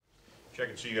Check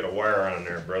and see you got a wire on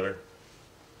there, brother.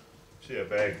 See a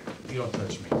bag. You don't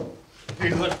touch me. Hey,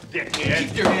 look, dickhead.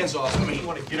 Keep your hands off me. You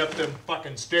want to get up them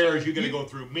fucking stairs, you gotta go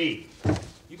through me.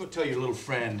 You go tell your little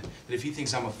friend that if he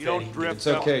thinks I'm a You don't fatty... drift. It's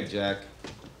okay, Jack.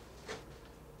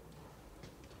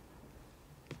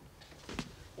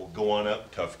 Well, go on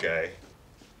up, tough guy.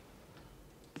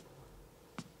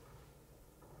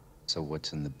 So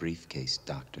what's in the briefcase,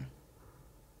 Doctor?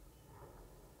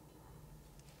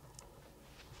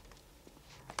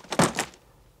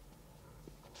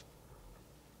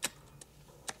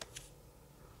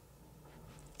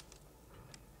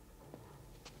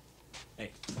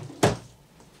 Hey,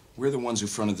 we're the ones who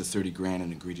fronted the 30 grand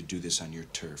and agreed to do this on your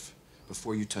turf.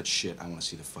 Before you touch shit, I want to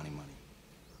see the funny money.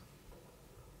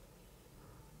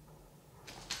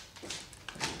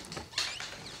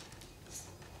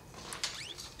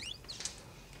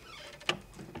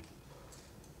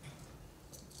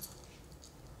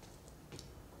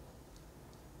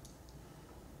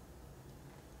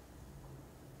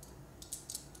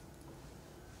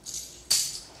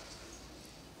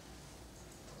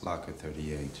 Locker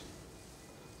 38.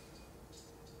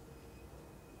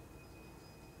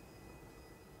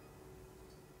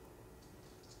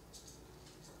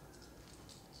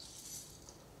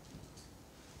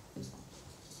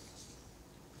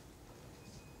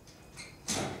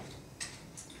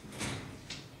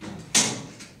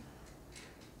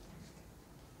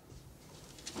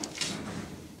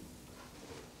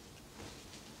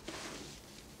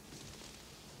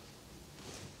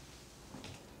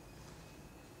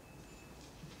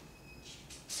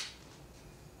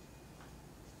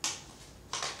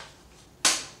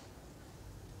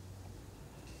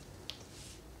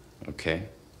 Okay.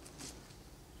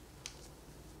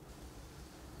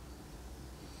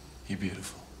 You're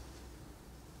beautiful.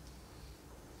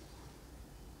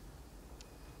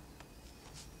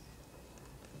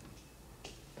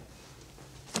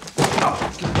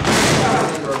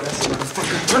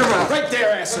 Turn around. Right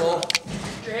there, asshole.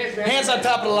 Hands on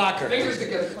top of the locker. Fingers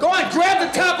together. Go on, grab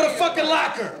the top of the fucking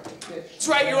locker. That's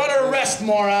right, you're under arrest,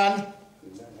 moron.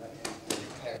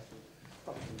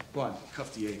 Go on,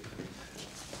 cuff the ape.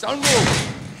 Don't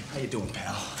move. How you doing,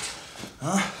 pal?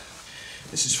 Huh?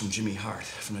 This is from Jimmy Hart,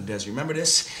 from the desert. Remember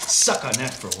this? Suck on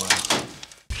that for a while.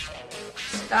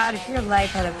 God, if your life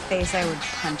had a face, I would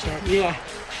punch it. Yeah.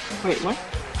 Wait, what?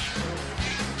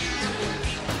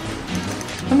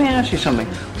 Let me ask you something.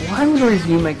 Why would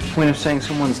you make the point of saying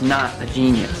someone's not a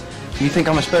genius? You think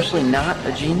I'm especially not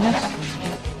a genius?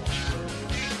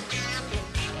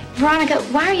 Veronica,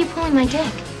 why are you pulling my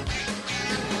dick?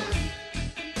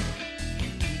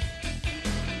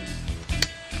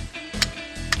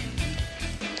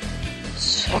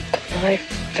 Suck my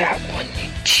fat one,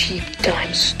 you cheap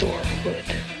dime store hood.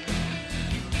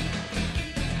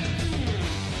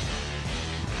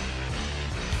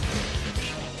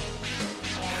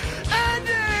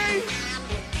 Andy!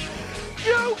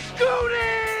 You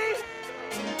goonie!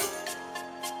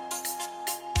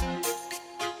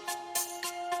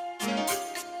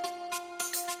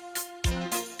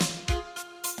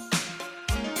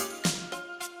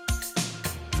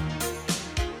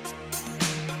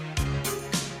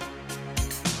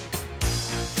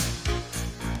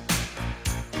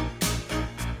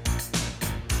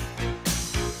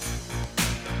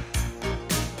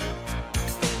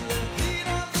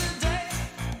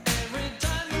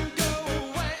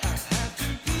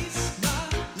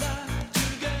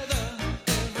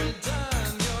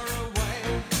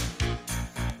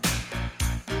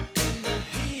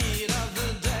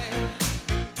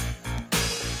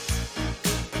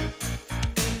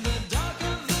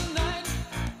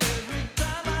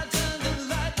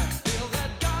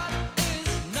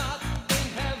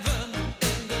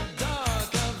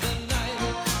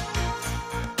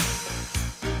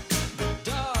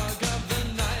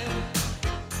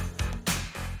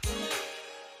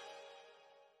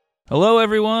 Hello,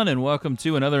 everyone, and welcome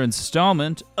to another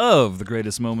installment of The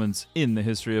Greatest Moments in the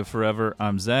History of Forever.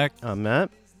 I'm Zach. I'm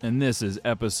Matt. And this is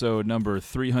episode number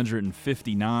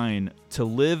 359, To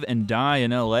Live and Die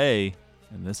in L.A.,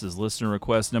 and this is listener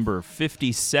request number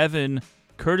 57,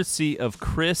 courtesy of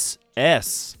Chris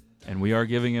S. And we are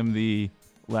giving him the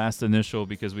last initial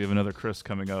because we have another Chris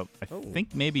coming up, I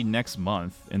think maybe next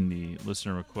month in the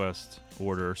listener request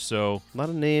order. So a lot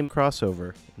of name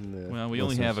crossover. Well, we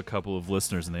only have a couple of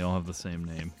listeners, and they all have the same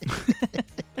name.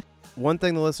 One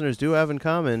thing the listeners do have in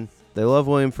common, they love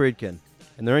William Friedkin,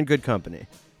 and they're in good company.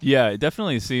 Yeah, it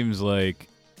definitely seems like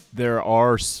there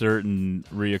are certain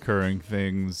reoccurring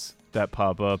things that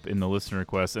pop up in the listener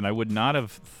requests, and I would not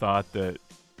have thought that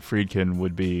Friedkin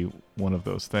would be one of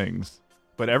those things.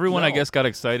 But everyone, I No. guess, got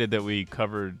excited that we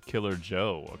covered Killer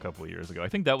Joe a couple of years ago. I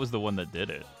think that was the one that did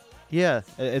it. Yeah,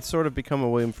 it's sort of become a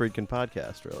William Friedkin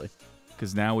podcast, really.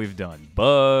 Because now we've done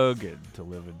Bug and To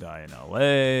Live and Die in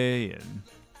L.A. and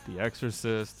The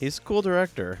Exorcist. He's a cool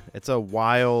director. It's a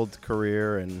wild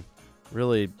career and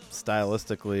really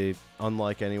stylistically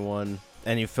unlike any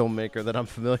filmmaker that I'm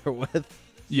familiar with.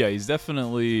 Yeah, he's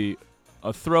definitely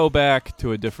a throwback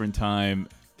to a different time.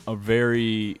 A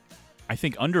very, I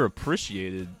think,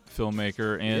 underappreciated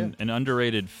filmmaker and an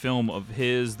underrated film of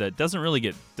his that doesn't really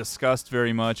get discussed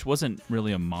very much. Wasn't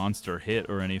really a monster hit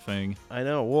or anything. I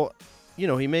know. Well,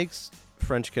 he makes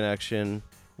French Connection,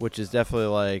 which is definitely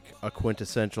like a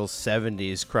quintessential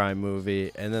 70s crime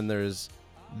movie. And then there's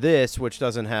this, which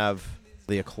doesn't have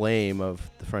the acclaim of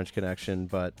the French Connection,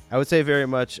 but I would say very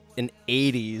much an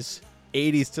 80s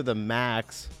to the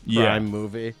max crime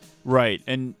movie. Right,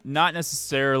 and not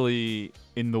necessarily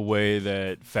in the way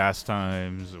that Fast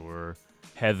Times or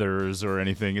Heathers or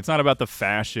anything. It's not about the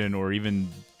fashion or even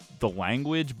the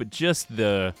language, but just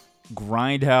the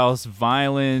grindhouse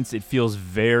violence. It feels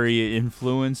very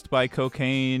influenced by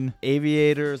cocaine.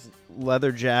 Aviators,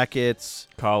 leather jackets,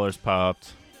 Collars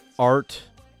popped. art.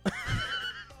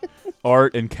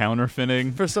 Art and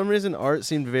counterfeiting. For some reason, art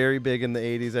seemed very big in the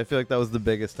 80s. I feel like that was the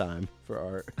biggest time for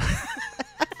art.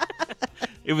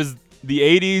 It was the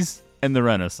 80s and the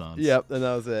Renaissance. Yep, and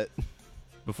that was it.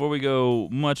 Before we go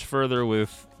much further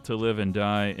with To Live and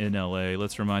Die in LA,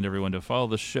 let's remind everyone to follow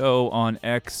the show on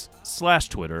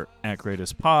X/Twitter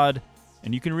 @GreatestPod.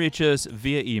 And you can reach us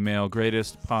via email,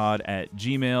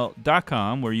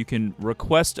 greatestpod@gmail.com, where you can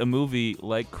request a movie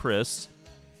like Chris.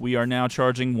 We are now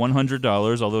charging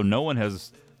 $100, although no one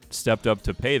has stepped up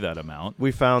to pay that amount.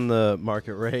 We found the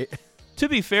market rate. To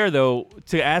be fair, though,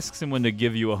 to ask someone to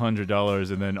give you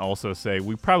 $100 and then also say,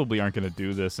 we probably aren't going to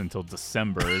do this until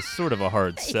December is sort of a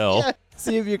hard sell. Yeah.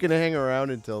 See if you can hang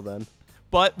around until then.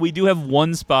 But we do have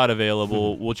one spot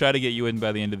available. We'll try to get you in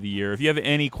by the end of the year. If you have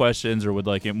any questions or would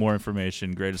like more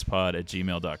information,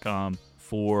 greatestpod@gmail.com.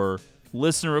 For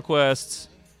listener requests,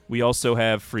 we also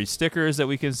have free stickers that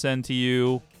we can send to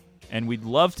you. And we'd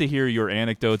love to hear your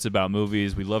anecdotes about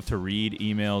movies. We'd love to read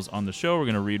emails on the show. We're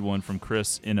going to read one from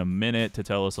Chris in a minute to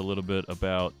tell us a little bit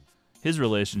about his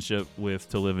relationship with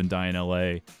To Live and Die in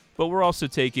L.A. But we're also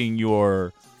taking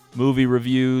your movie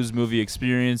reviews, movie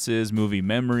experiences, movie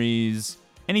memories,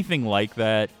 anything like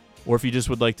that. Or if you just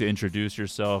would like to introduce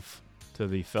yourself to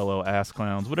the fellow ass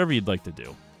clowns, whatever you'd like to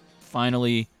do.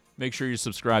 Finally, make sure you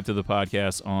subscribe to the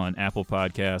podcast on Apple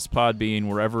Podcasts, Podbean,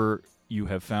 wherever you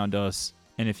have found us.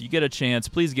 And if you get a chance,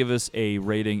 please give us a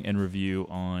rating and review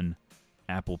on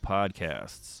Apple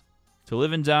Podcasts. To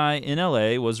Live and Die in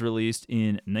L.A. was released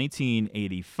in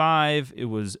 1985. It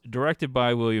was directed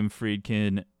by William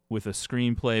Friedkin with a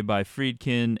screenplay by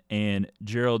Friedkin and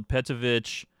Gerald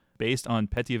Petovich, based on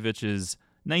Petovich's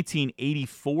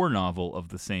 1984 novel of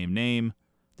the same name.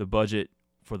 The budget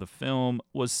for the film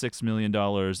was $6 million,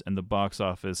 and the box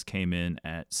office came in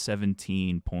at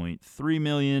 $17.3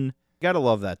 million. Gotta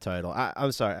love that title.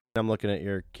 I'm sorry. I'm looking at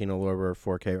your Kino Lorber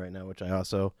 4K right now, which I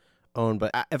also own. But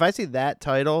if I see that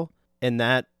title and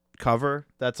that cover,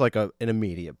 that's like an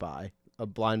immediate buy, a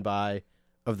blind buy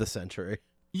of the century.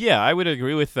 Yeah, I would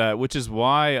agree with that, which is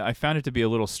why I found it to be a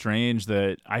little strange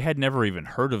that I had never even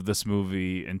heard of this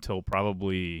movie until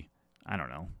probably,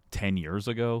 10 years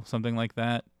ago, something like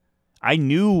that. I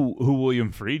knew who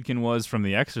William Friedkin was from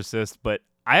The Exorcist, but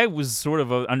I was sort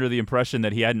of under the impression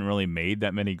that he hadn't really made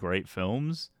that many great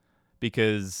films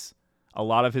because a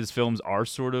lot of his films are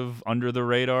sort of under the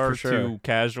radar to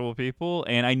casual people.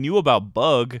 And I knew about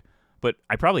Bug, but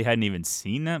I probably hadn't even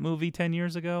seen that movie 10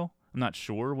 years ago. I'm not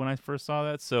sure when I first saw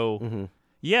that. So,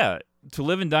 yeah, To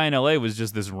Live and Die in L.A. was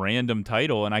just this random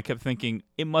title. And I kept thinking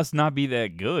it must not be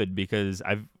that good because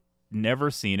I've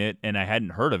never seen it and I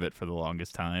hadn't heard of it for the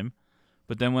longest time.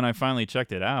 But then when I finally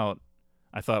checked it out,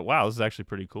 I thought, wow, this is actually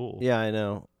pretty cool. Yeah, I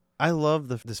know. I love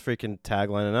this freaking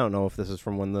tagline, and I don't know if this is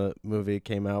from when the movie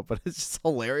came out, but it's just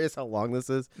hilarious how long this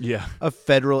is. Yeah. A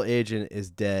federal agent is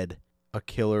dead, a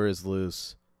killer is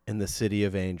loose, and the city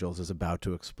of angels is about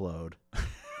to explode.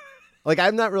 Like,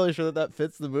 I'm not really sure that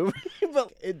fits the movie,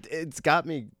 but it's got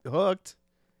me hooked.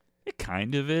 It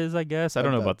kind of is, I guess. I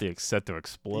don't know about the set to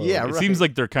explode. Yeah, It seems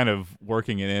like they're kind of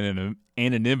working in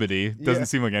anonymity. It doesn't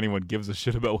seem like anyone gives a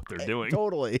shit about what they're doing.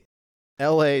 Totally.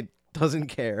 L.A. doesn't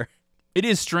care. It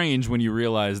is strange when you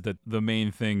realize that the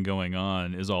main thing going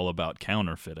on is all about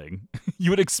counterfeiting.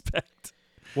 You would expect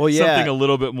something a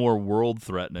little bit more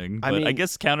world-threatening, but I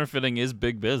guess counterfeiting is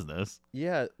big business.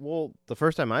 Yeah, well, the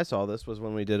first time I saw this was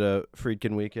when we did a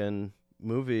Friedkin Weekend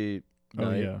movie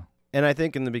night. Yeah. And I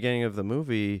think in the beginning of the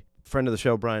movie, friend of the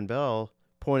show, Brian Bell,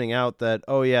 pointing out that,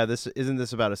 oh yeah, this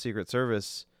isn't about a Secret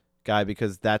Service guy,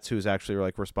 because that's who's actually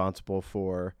like responsible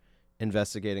for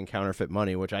investigating counterfeit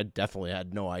money, which I definitely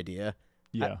had no idea.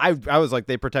 Yeah. I was like,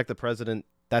 they protect the president.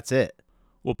 That's it.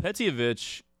 Well,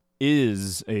 Petievich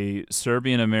is a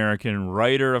Serbian-American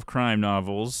writer of crime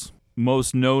novels,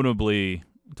 most notably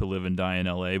To Live and Die in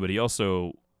L.A., but he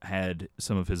also had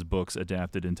some of his books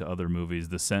adapted into other movies,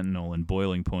 The Sentinel and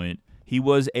Boiling Point. He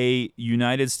was a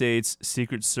United States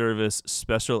Secret Service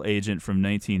special agent from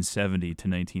 1970 to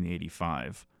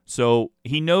 1985. So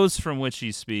he knows from which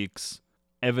he speaks.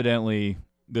 Evidently,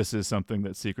 this is something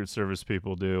that Secret Service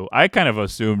people do. I kind of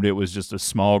assumed it was just a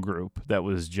small group that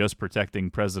was just protecting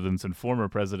presidents and former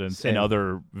presidents and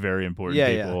other very important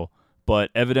people.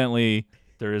 But evidently,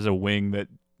 there is a wing that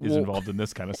is involved in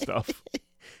this kind of stuff.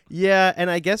 Yeah,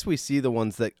 and I guess we see the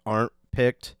ones that aren't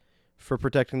picked for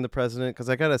protecting the president, because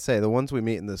I gotta say, the ones we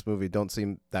meet in this movie don't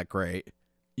seem that great.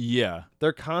 Yeah.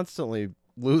 They're constantly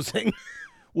losing.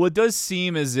 Well, it does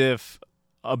seem as if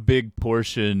a big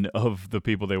portion of the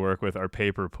people they work with are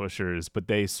paper pushers, but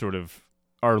they sort of,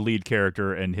 our lead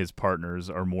character and his partners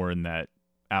are more in that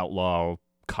outlaw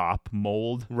cop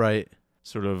mold. Right.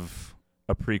 Sort of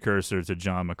a precursor to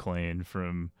John McClane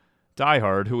from Die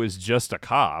Hard, who is just a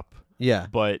cop. Yeah.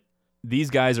 But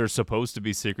these guys are supposed to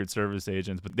be Secret Service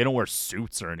agents, but they don't wear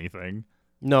suits or anything.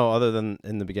 No, other than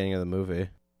in the beginning of the movie.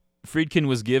 Friedkin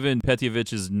was given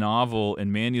Petievich's novel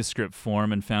in manuscript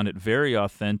form and found it very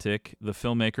authentic. The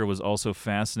filmmaker was also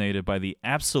fascinated by the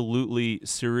absolutely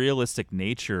surrealistic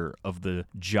nature of the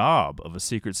job of a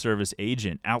Secret Service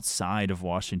agent outside of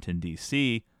Washington,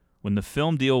 D.C. When the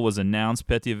film deal was announced,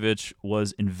 Petievich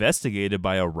was investigated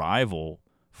by a rival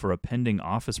for a pending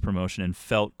office promotion and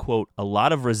felt, quote, a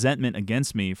lot of resentment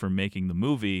against me for making the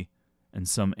movie and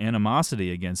some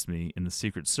animosity against me in the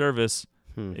Secret Service.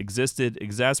 Existed,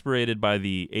 exasperated by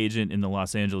the agent in the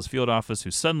Los Angeles field office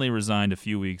who suddenly resigned a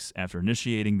few weeks after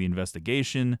initiating the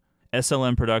investigation.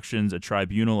 SLM Productions, a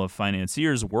tribunal of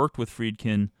financiers, worked with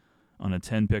Friedkin on a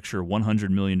 10-picture, $100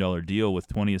 million deal with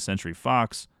 20th Century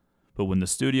Fox, but when the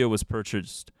studio was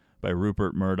purchased by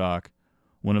Rupert Murdoch,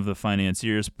 one of the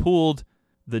financiers pulled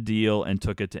the deal and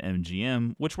took it to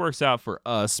MGM, which works out for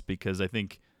us because I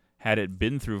think had it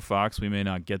been through Fox, we may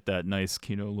not get that nice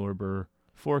Kino Lorber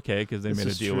 4K because they made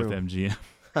a deal with MGM.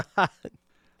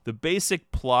 The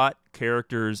basic plot,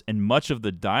 characters, and much of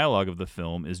the dialogue of the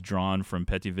film is drawn from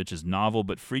Petievich's novel,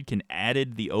 but Friedkin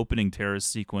added the opening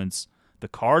terrorist sequence, the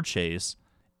car chase,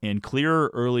 and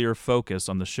clearer earlier focus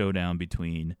on the showdown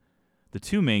between the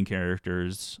two main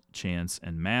characters, Chance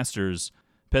and Masters.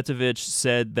 Petievich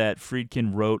said that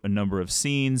Friedkin wrote a number of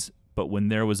scenes, but when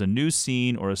there was a new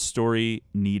scene or a story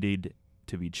needed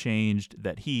to be changed,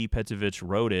 that he, Petievich,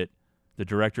 wrote it. The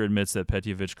director admits that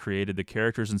Petievich created the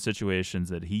characters and situations,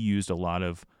 that he used a lot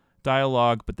of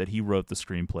dialogue, but that he wrote the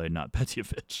screenplay, not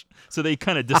Petievich. So they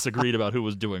kind of disagreed about who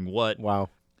was doing what. Wow.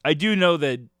 I do know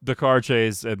that the car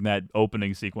chase and that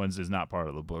opening sequence is not part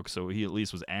of the book, so he at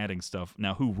least was adding stuff.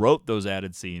 Now, who wrote those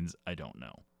added scenes, I don't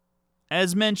know.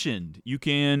 As mentioned, you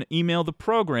can email the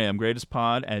program,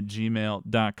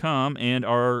 greatestpod@gmail.com, and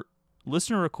our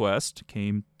listener request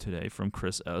came today from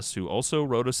Chris S., who also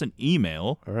wrote us an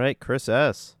email. All right, Chris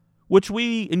S., which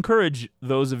we encourage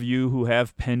those of you who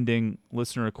have pending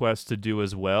listener requests to do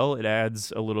as well. It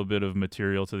adds a little bit of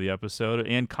material to the episode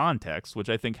and context, which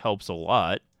I think helps a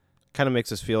lot. Kind of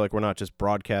makes us feel like we're not just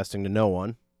broadcasting to no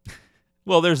one.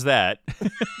 Well, there's that.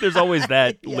 There's always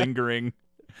that lingering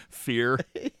fear.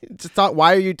 Just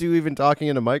why are you two even talking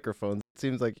into microphones? It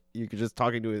seems like you're just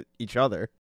talking to each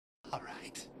other.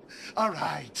 All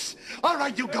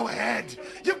right, you go ahead.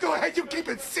 You keep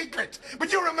it secret.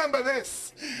 But you remember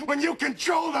this. When you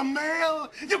control the mail,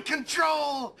 you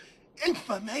control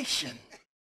information.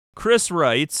 Chris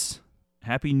writes,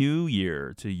 Happy New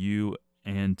Year to you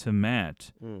and to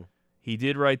Matt. He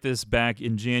did write this back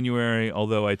in January,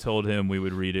 although I told him we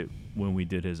would read it when we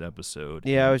did his episode.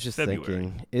 Yeah, I was just February.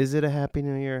 thinking, is it a Happy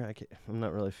New Year? I'm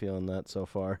not really feeling that so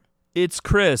far. It's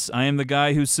Chris. I am the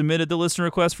guy who submitted the listener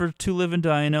request for To Live and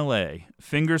Die in L.A.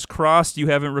 Fingers crossed you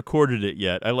haven't recorded it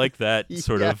yet. I like that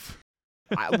sort of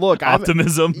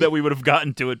optimism that we would have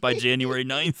gotten to it by January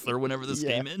 9th or whenever this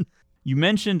came in. You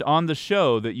mentioned on the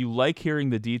show that you like hearing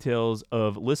the details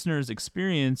of listeners'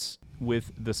 experience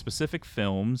with the specific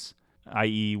films,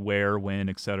 i.e. where, when,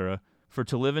 etc. For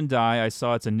To Live and Die, I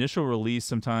saw its initial release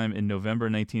sometime in November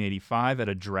 1985 at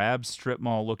a drab strip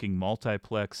mall-looking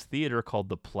multiplex theater called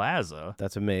The Plaza.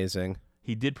 That's amazing.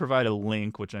 He did provide a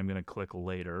link, which I'm going to click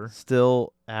later.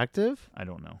 Still active? I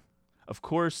don't know. Of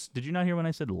course, did you not hear when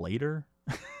I said later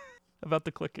about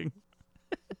the clicking?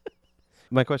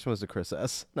 My question was to Chris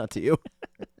S., not to you.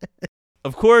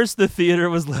 Of course, the theater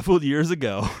was leveled years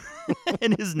ago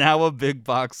and is now a big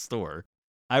box store.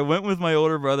 I went with my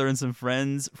older brother and some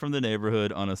friends from the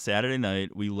neighborhood on a Saturday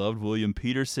night. We loved William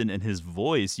Peterson and his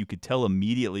voice. You could tell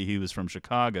immediately he was from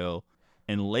Chicago.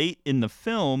 And late in the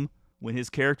film, when his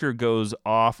character goes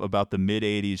off about the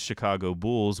mid-'80s Chicago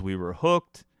Bulls, we were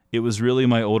hooked. It was really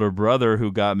my older brother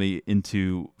who got me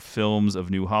into films of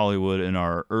New Hollywood in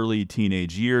our early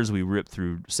teenage years. We ripped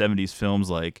through 70s films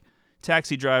like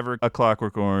Taxi Driver, A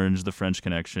Clockwork Orange, The French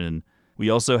Connection. We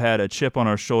also had a chip on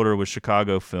our shoulder with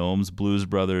Chicago films, Blues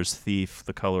Brothers, Thief,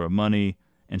 The Color of Money,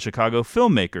 and Chicago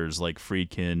filmmakers like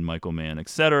Friedkin, Michael Mann,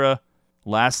 etc.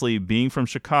 Lastly, being from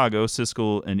Chicago,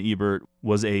 Siskel and Ebert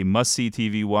was a must-see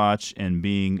TV watch, and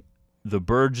being the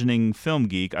burgeoning film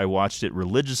geek, I watched it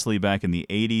religiously back in the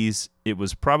 80s. It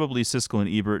was probably Siskel and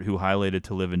Ebert who highlighted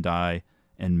To Live and Die,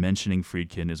 and mentioning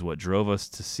Friedkin is what drove us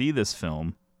to see this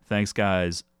film. Thanks,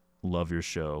 guys. Love your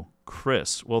show.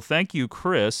 Chris. Well, thank you,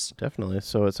 Chris. Definitely.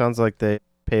 So it sounds like they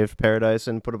paved paradise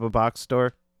and put up a box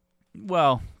store.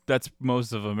 Well, that's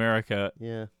most of America.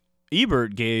 Yeah.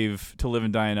 Ebert gave To Live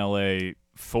and Die in L.A.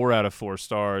 4 out of 4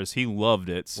 stars. He loved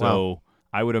it. So Wow.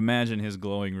 I would imagine his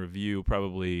glowing review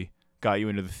probably got you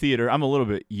into the theater. I'm a little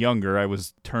bit younger. I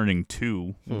was turning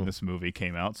 2 when this movie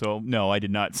came out. So, no, I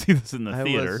did not see this in the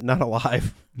theater. I was not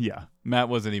alive. Yeah. Matt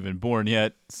wasn't even born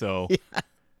yet. So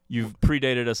you've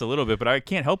predated us a little bit, but I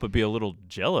can't help but be a little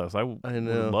jealous. I know.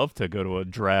 would love to go to a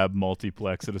drab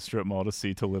multiplex at a strip mall to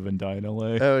see To Live and Die in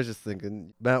L.A. I was just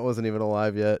thinking, Matt wasn't even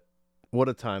alive yet. What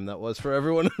a time that was for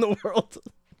everyone in the world.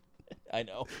 I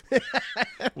know.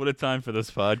 What a time for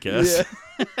this podcast.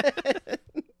 Yeah.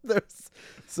 There's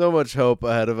so much hope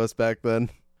ahead of us back then.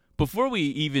 Before we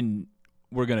even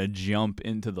were going to jump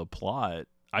into the plot,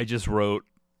 I just wrote,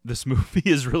 this movie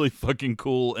is really fucking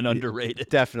cool and underrated.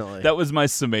 Definitely. That was my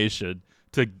summation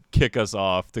to kick us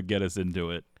off, to get us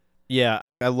into it. Yeah,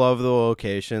 I love the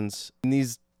locations. And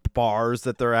these bars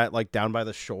that they're at, like down by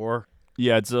the shore.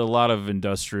 Yeah, it's a lot of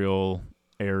industrial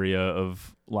area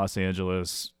of Los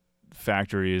Angeles,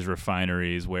 factories,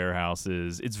 refineries,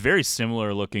 warehouses. It's very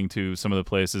similar looking to some of the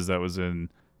places that was in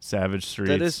Savage Streets.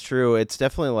 That is true. It's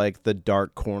definitely like the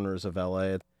dark corners of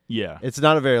LA. Yeah. It's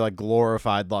not a very like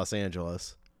glorified Los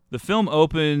Angeles. The film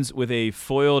opens with a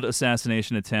foiled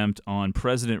assassination attempt on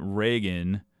President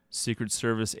Reagan. Secret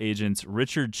Service agents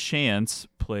Richard Chance,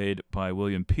 played by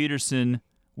William Peterson.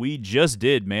 We just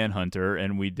did Manhunter,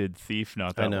 and we did Thief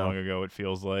not that long ago, it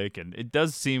feels like. And it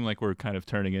does seem like we're kind of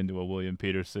turning into a William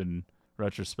Peterson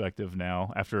retrospective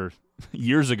now, after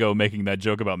years ago making that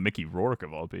joke about Mickey Rourke,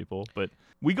 of all people. But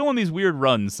we go on these weird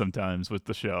runs sometimes with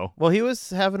the show. Well, he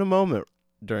was having a moment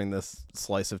during this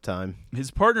slice of time.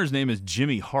 His partner's name is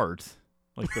Jimmy Hart,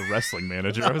 like the wrestling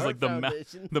manager. I was like,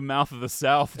 the mouth of the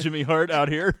South, Jimmy Hart out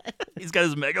here. He's got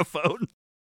his megaphone.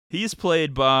 He's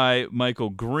played by Michael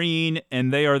Green,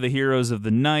 and they are the heroes of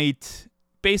the night.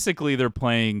 Basically, they're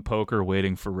playing poker,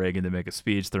 waiting for Reagan to make a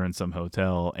speech. They're in some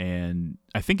hotel, and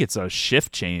I think it's a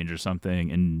shift change or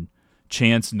something, and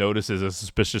Chance notices a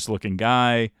suspicious-looking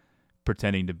guy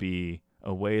pretending to be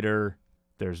a waiter.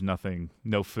 There's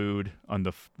no food on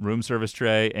the room service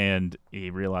tray, and he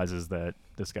realizes that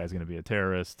this guy's going to be a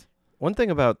terrorist. One thing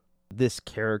about this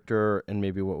character, and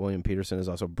maybe what William Peterson is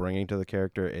also bringing to the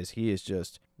character, is he is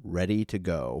just ready to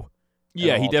go.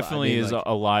 Yeah, he definitely is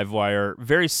a live wire.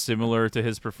 Very similar to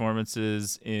his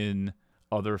performances in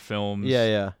other films.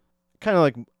 Yeah. Kind of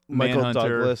like Michael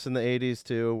Manhunter. Douglas in the 80s,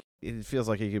 too. It feels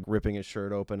like he could be ripping his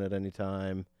shirt open at any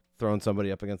time, throwing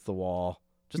somebody up against the wall.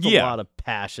 Just a lot of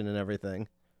passion and everything.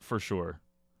 For sure.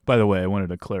 By the way, I wanted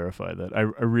to clarify that. I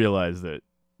realize that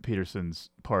Peterson's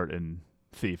part in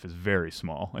Thief is very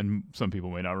small, and some people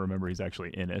may not remember he's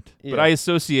actually in it. Yeah. But I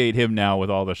associate him now with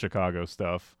all the Chicago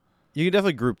stuff. You can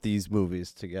definitely group these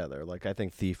movies together. Like, I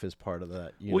think Thief is part of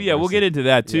that universe. Well, yeah, we'll get into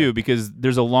that, too, because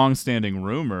there's a long-standing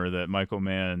rumor that Michael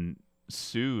Mann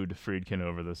sued Friedkin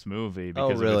over this movie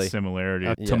because of its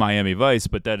similarity to Miami Vice,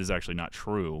 but that is actually not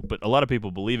true. But a lot of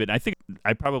people believe it, and I think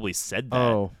I probably said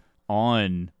that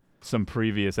on some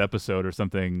previous episode or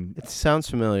something. It sounds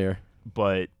familiar.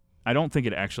 But I don't think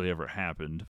it actually ever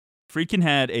happened. Friedkin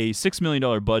had a $6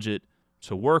 million budget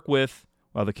to work with,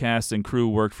 while the cast and crew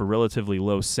worked for relatively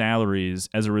low salaries.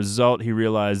 As a result, he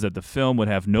realized that the film would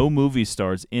have no movie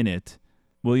stars in it.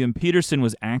 William Peterson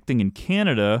was acting in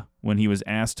Canada when he was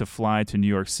asked to fly to New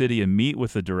York City and meet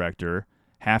with the director.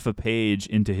 Half a page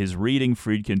into his reading,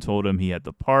 Friedkin told him he had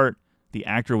the part. The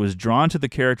actor was drawn to the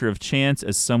character of Chance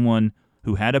as someone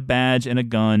who had a badge and a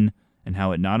gun, and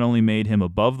how it not only made him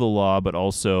above the law, but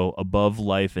also above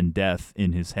life and death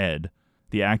in his head.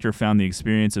 The actor found the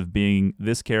experience of being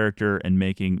this character and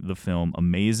making the film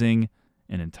amazing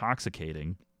and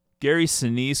intoxicating. Gary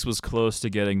Sinise was close to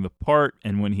getting the part,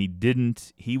 and when he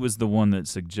didn't, he was the one that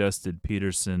suggested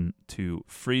Peterson to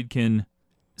Friedkin.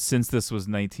 Since this was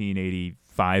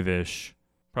 1985-ish,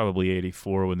 probably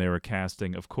 84 when they were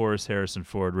casting, of course, Harrison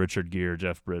Ford, Richard Gere,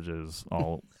 Jeff Bridges,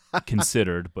 all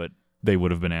considered, but they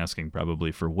would have been asking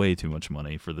probably for way too much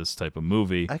money for this type of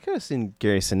movie. I could have seen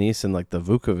Gary Sinise in like the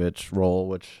Vukovich role,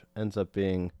 which ends up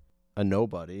being a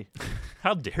nobody.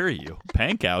 How dare you?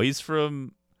 Pankow, he's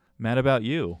from Mad About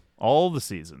You. All the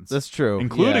seasons. That's true.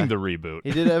 Including the reboot. He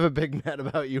did have a big Mad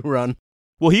About You run.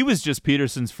 Well, he was just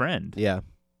Peterson's friend. Yeah.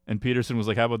 And Peterson was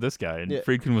like, how about this guy? And Yeah.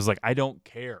 Friedkin was like, I don't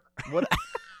care. What?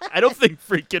 I don't think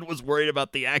Friedkin was worried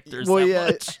about the actors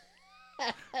that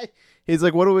much. He's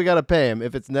like, what do we got to pay him?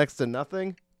 If it's next to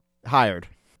nothing, hired.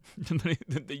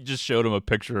 They just showed him a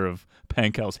picture of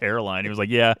Pankow's hairline. He was like,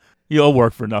 yeah, you'll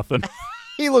work for nothing.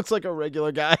 He looks like a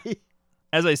regular guy.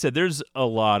 As I said, there's a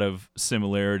lot of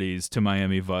similarities to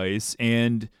Miami Vice,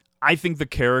 and I think the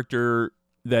character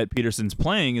that Peterson's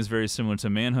playing is very similar to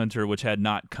Manhunter, which had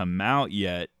not come out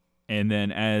yet. And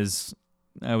then, as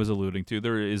I was alluding to,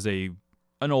 there is an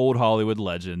old Hollywood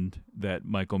legend that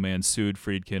Michael Mann sued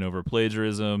Friedkin over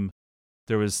plagiarism.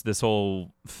 There was this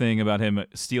whole thing about him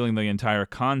stealing the entire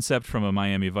concept from a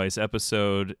Miami Vice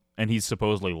episode, and he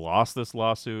supposedly lost this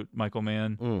lawsuit, Michael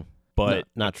Mann. But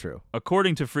not true.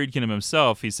 According to Friedkin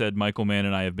himself, he said, Michael Mann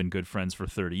and I have been good friends for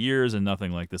 30 years and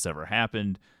nothing like this ever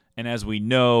happened. And as we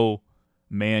know,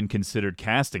 Mann considered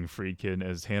casting Friedkin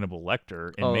as Hannibal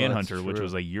Lecter in Manhunter, which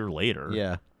was a year later.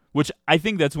 Yeah. Which I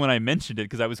think that's when I mentioned it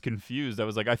because I was confused. I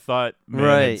was like, I thought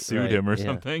Mann had sued him or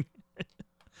something.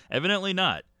 Evidently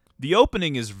not. The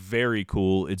opening is very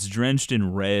cool. It's drenched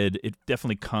in red. It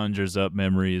definitely conjures up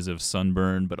memories of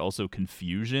sunburn, but also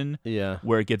confusion. Yeah.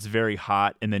 Where it gets very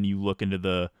hot, and then you look into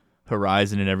the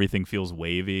horizon and everything feels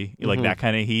wavy. Like that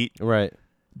kind of heat. Right.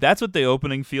 That's what the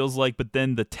opening feels like, but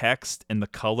then the text and the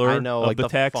color I know, of like the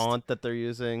text, font that they're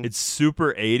using. it's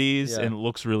super 80s, Yeah. and it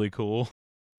looks really cool.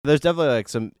 There's definitely like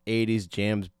some 80s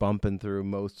jams bumping through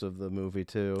most of the movie,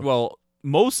 too. Well,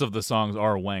 most of the songs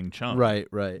are Wang Chung. Right.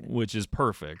 Which is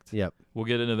perfect. Yep. We'll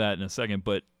get into that in a second.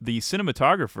 But the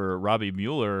cinematographer, Robbie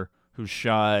Mueller, who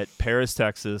shot Paris,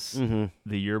 Texas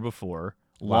the year before,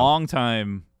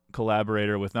 longtime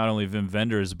collaborator with not only Wim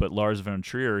Wenders, but Lars von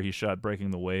Trier. He shot Breaking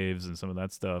the Waves and some of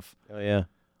that stuff. Oh, yeah.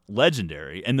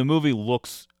 Legendary. And the movie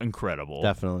looks incredible.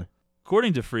 Definitely.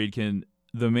 According to Friedkin,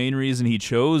 the main reason he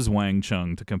chose Wang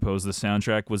Chung to compose the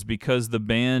soundtrack was because the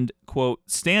band, quote,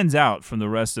 stands out from the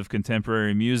rest of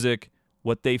contemporary music.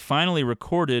 What they finally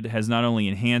recorded has not only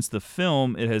enhanced the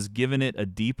film, it has given it a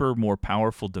deeper, more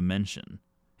powerful dimension.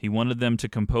 He wanted them to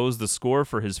compose the score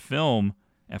for his film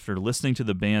after listening to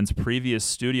the band's previous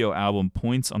studio album,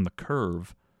 Points on the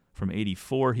Curve, from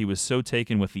 '84. He was so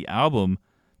taken with the album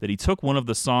that he took one of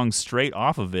the songs straight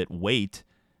off of it, Wait,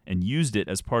 and used it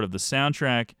as part of the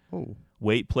soundtrack. Oh.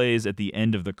 Wait plays at the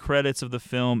end of the credits of the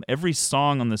film. Every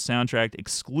song on the soundtrack,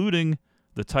 excluding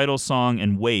the title song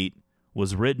and Wait,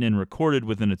 was written and recorded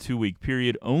within a 2-week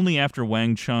period. Only after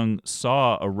Wang Chung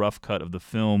saw a rough cut of the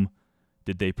film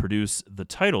did they produce the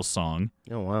title song.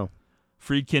 Oh, wow.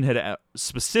 Friedkin had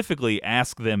specifically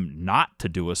asked them not to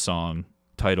do a song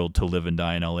titled To Live and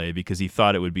Die in L.A. because he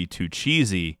thought it would be too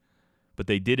cheesy, but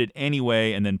they did it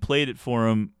anyway and then played it for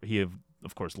him. He,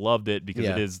 of course, loved it because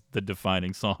it is the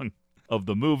defining song of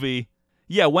the movie.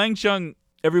 Yeah, Wang Chung,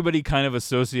 everybody kind of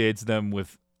associates them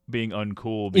with being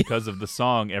uncool because of the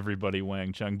song Everybody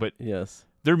Wang Chung, but yes,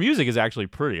 their music is actually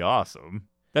pretty awesome.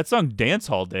 That song Dance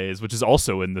Hall Days, which is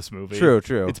also in this movie. True.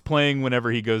 It's playing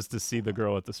whenever he goes to see the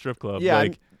girl at the strip club. Yeah,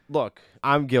 like, look,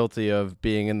 I'm guilty of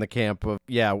being in the camp of,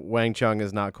 Wang Chung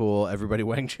is not cool. Everybody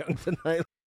Wang Chung tonight.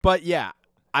 But yeah,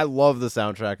 I love the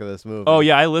soundtrack of this movie. oh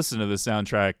yeah, I listen to the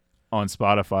soundtrack on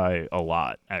Spotify a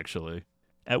lot, actually.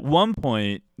 At one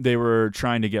point, they were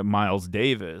trying to get Miles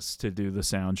Davis to do the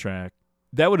soundtrack.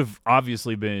 That would have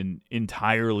obviously been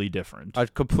entirely different. A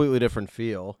completely different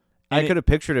feel. I could have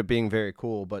pictured it being very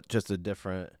cool, but just a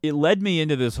different... It led me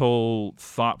into this whole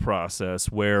thought process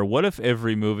where what if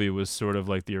every movie was sort of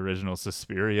like the original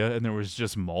Suspiria and there was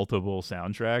just multiple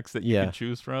soundtracks that you could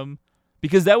choose from?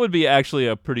 Because that would be actually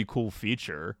a pretty cool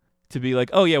feature. To be like,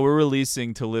 oh yeah, we're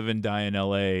releasing To Live and Die in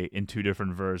L.A. in 2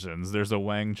 different versions. There's a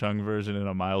Wang Chung version and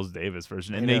a Miles Davis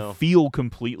version, and they feel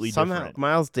completely different.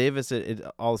 Miles Davis, it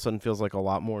all of a sudden feels like a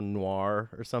lot more noir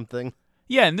or something.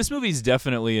 Yeah, and this movie's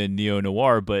definitely a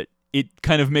neo-noir, but it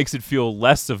kind of makes it feel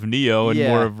less of neo and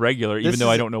more of regular, even though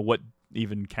I don't know what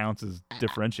even counts as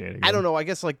differentiating. I don't know. I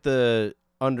guess like the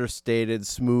understated,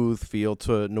 smooth feel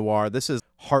to noir. This is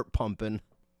heart pumping.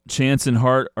 Chance and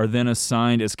Hart are then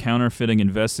assigned as counterfeiting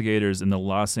investigators in the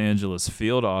Los Angeles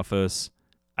field office.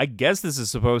 I guess this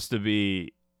is supposed to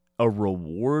be a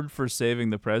reward for saving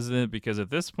the president, because at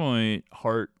this point,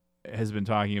 Hart has been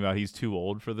talking about he's too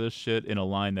old for this shit in a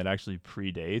line that actually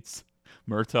predates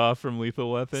Murtaugh from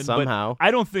Lethal Weapon. Somehow. But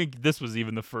I don't think this was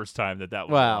even the first time that was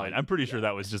a line. I'm pretty sure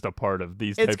that was just a part of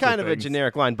these types of It's kind of a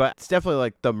generic line, but it's definitely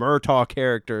like the Murtaugh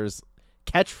character's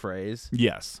catchphrase.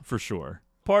 Yes, for sure.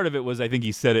 Part of it was I think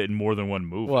he said it in more than one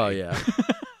movie. Well, yeah.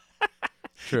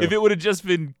 True. If it would have just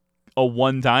been a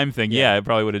one-time thing, yeah, it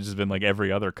probably would have just been like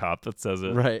every other cop that says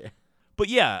it. Right. But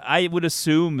yeah, I would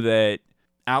assume that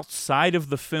outside of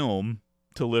the film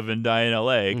To Live and Die in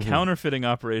L.A., counterfeiting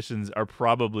operations are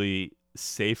probably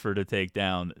safer to take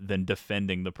down than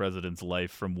defending the president's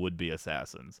life from would-be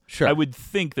assassins. Sure. I would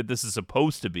think that this is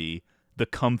supposed to be the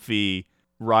comfy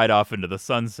ride off into the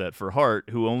sunset for Hart,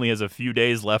 who only has a few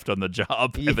days left on the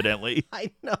job, evidently.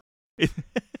 I know.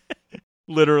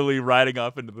 Literally riding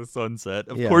off into the sunset.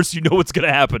 Of Yeah. course, you know what's going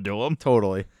to happen to him.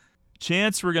 Totally.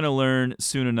 Chance, we're going to learn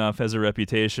soon enough, has a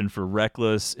reputation for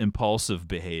reckless, impulsive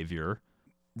behavior.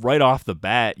 Right off the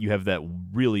bat, you have that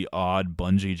really odd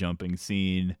bungee jumping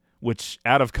scene, which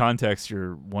out of context,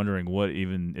 you're wondering what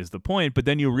even is the point. But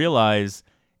then you realize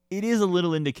it is a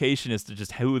little indication as to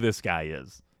just who this guy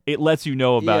is. It lets you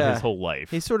know about his whole life.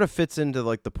 He sort of fits into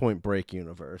like the Point Break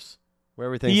universe, where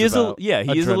everything's He is about he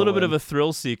is a little bit adrenaline. of a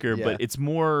thrill seeker, Yeah. but it's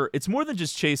more than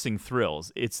just chasing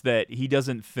thrills. It's that he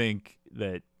doesn't think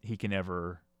that he can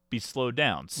ever be slowed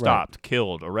down, stopped,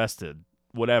 killed, arrested,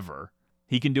 whatever.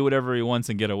 He can do whatever he wants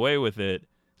and get away with it.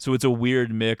 So it's a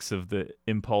weird mix of the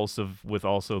impulsive with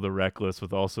also the reckless,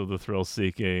 with also the thrill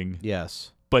seeking.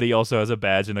 Yes. But he also has a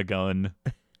badge and a gun.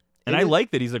 And I is-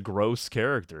 like that he's a gross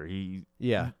character.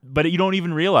 Yeah. But you don't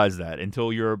even realize that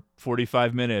until you're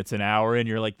 45 minutes, an hour in.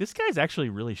 You're like, this guy's actually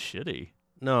really shitty.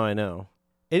 No, I know.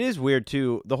 It is weird,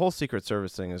 too. The whole Secret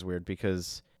Service thing is weird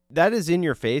because that is in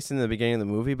your face in the beginning of the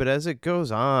movie, but as it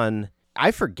goes on,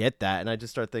 I forget that, and I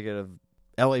just start thinking of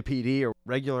LAPD or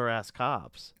regular-ass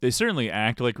cops. They certainly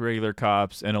act like regular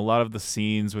cops, and a lot of the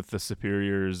scenes with the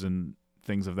superiors and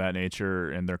things of that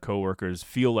nature and their coworkers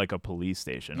feel like a police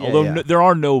station. Yeah, Although yeah. there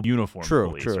are no uniformed True,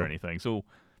 police true. or anything. So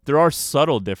there are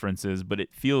subtle differences, but it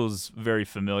feels very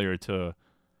familiar to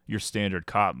your standard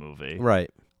cop movie. Right.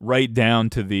 Right down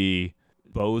to the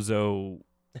bozo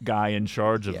guy in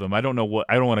charge of them. I don't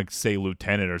want to say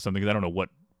lieutenant or something, because I don't know what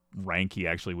rank he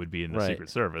actually would be in the Right. Secret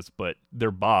Service, but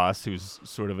their boss, who's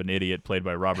sort of an idiot, played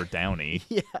by Robert Downey.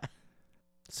 Yeah.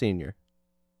 Senior.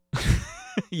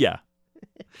 Yeah.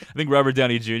 I think Robert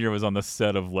Downey Jr. was on the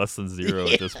set of Less Than Zero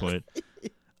at this point.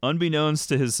 Unbeknownst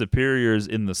to his superiors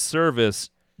in the service,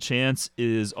 Chance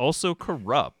is also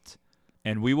corrupt,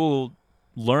 and we will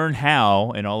learn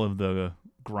how in all of the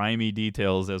grimy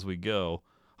details as we go.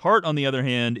 Hart, on the other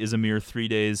hand, is a mere 3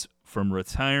 days from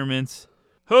retirement.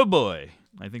 Oh boy.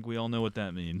 I think we all know what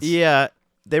that means. Yeah,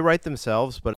 they write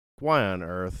themselves, but why on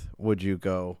earth would you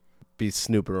go be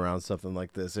snooping around something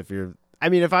like this if you're... I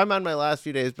mean, if I'm on my last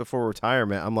few days before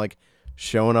retirement, I'm like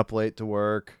showing up late to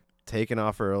work, taking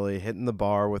off early, hitting the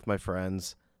bar with my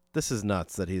friends. This is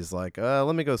nuts that he's like,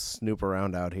 let me go snoop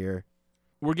around out here.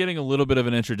 We're getting a little bit of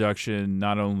an introduction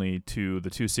not only to the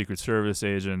two Secret Service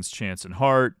agents, Chance and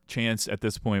Hart. Chance, at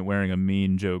this point, wearing a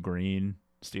Mean Joe Green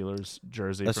Steelers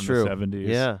jersey That's from true. the 70s.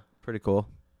 Yeah, pretty cool.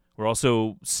 We're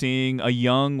also seeing a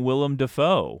young Willem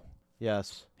Dafoe.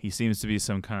 Yes. He seems to be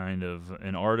some kind of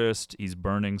an artist. He's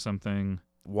burning something.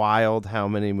 Wild how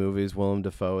many movies Willem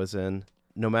Dafoe is in.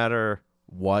 No matter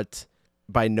what,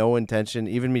 by no intention,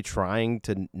 even me trying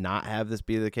to not have this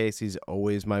be the case, he's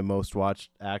always my most watched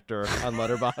actor on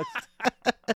Letterboxd.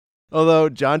 Although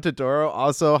John Turturro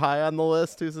also high on the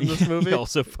list, who's in this movie. He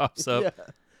also pops up. Yeah.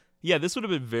 Yeah, this would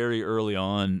have been very early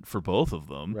on for both of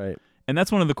them. Right. And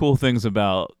that's one of the cool things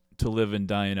about To Live and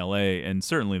Die in L.A., and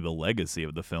certainly the legacy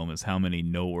of the film, is how many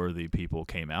noteworthy people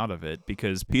came out of it.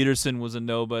 Because Peterson was a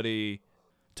nobody,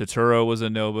 Turturro was a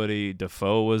nobody,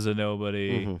 Dafoe was a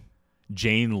nobody, Mm-hmm.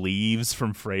 Jane Leeves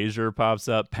from Frasier pops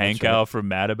up, Pankow right. from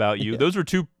Mad About You. Yeah. Those were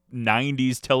two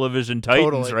 90s television titans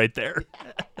Totally. right there.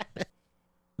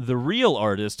 The real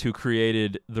artist who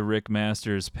created the Rick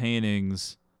Masters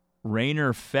paintings,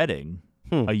 Rainer Fetting,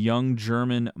 a young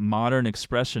German modern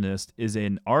expressionist, is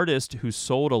an artist who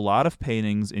sold a lot of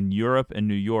paintings in Europe and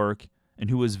New York, and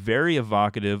who was very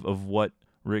evocative of what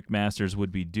Rick Masters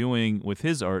would be doing with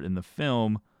his art in the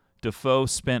film. Dafoe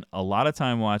spent a lot of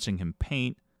time watching him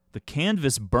paint. The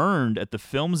canvas burned at the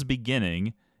film's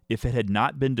beginning. If it had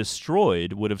not been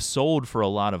destroyed, would have sold for a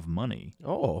lot of money.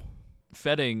 Oh.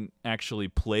 Fetting actually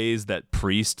plays that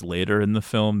priest later in the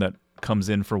film that comes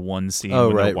in for one scene Oh,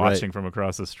 when right, they're watching right. from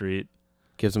across the street.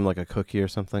 Gives him like a cookie or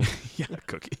something. Yeah, a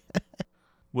cookie.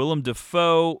 Willem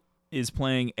Dafoe is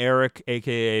playing Eric,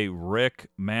 a.k.a. Rick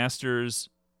Masters,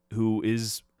 who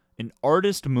is an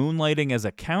artist moonlighting as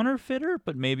a counterfeiter,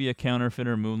 but maybe a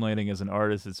counterfeiter moonlighting as an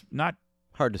artist. It's not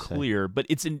hard to clear, but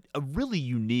it's a really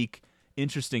unique,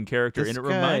 interesting character, This and it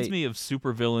reminds guy- me of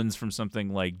supervillains from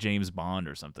something like James Bond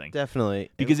or something.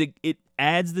 Definitely. Because it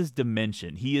adds this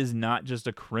dimension. He is not just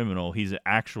a criminal, he's an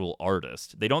actual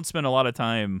artist. They don't spend a lot of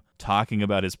time talking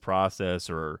about his process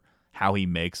or how he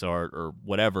makes art or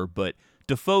whatever, but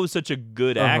Defoe's such a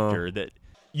good actor that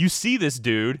you see this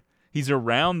dude, he's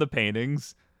around the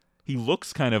paintings, he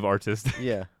looks kind of artistic.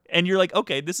 Yeah. And you're like,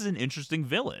 okay, this is an interesting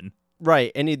villain.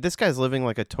 Right, and this guy's living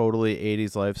like a totally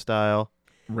 80s lifestyle.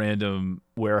 Random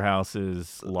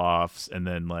warehouses, lofts, and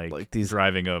then like these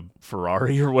driving a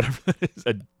Ferrari or whatever it is,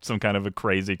 some kind of a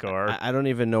crazy car. I don't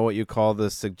even know what you call the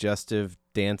suggestive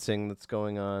dancing that's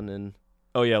going on. And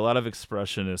Oh yeah, a lot of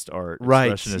expressionist art,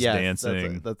 right, expressionist yes,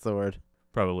 dancing. That's the word.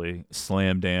 Probably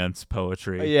slam dance,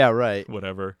 poetry. Yeah, right.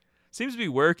 Whatever. Seems to be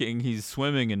working. He's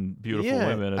swimming in beautiful Yeah,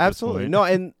 women at absolutely. this point. No,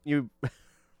 and you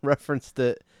referenced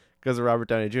it because of Robert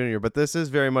Downey Jr., but this is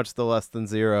very much the less than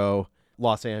zero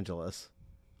Los Angeles.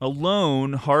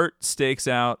 Alone, Hart stakes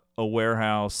out a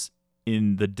warehouse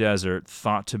in the desert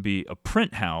thought to be a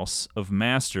print house of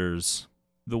Masters.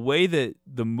 The way that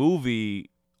the movie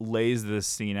lays this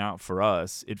scene out for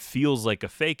us, it feels like a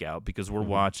fake out because we're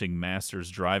watching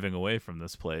Masters driving away from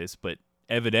this place, but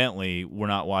evidently we're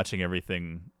not watching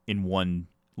everything in one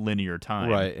linear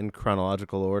time. Right, in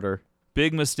chronological order.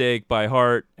 Big mistake by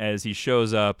Hart as he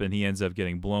shows up and he ends up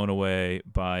getting blown away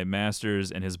by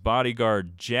Masters and his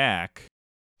bodyguard Jack.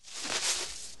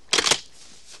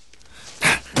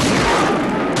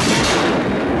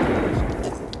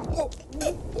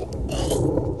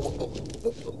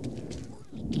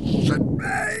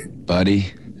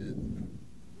 Buddy,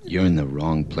 you're in the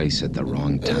wrong place at the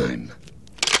wrong time.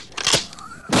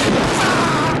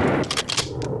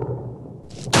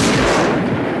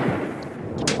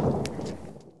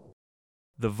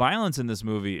 The violence in this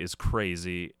movie is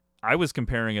crazy. I was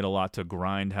comparing it a lot to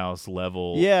Grindhouse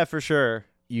level. Yeah, for sure.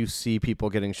 You see people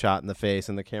getting shot in the face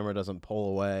and the camera doesn't pull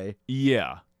away.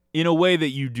 Yeah. In a way that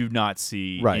you do not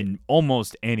see Right. in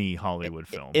almost any Hollywood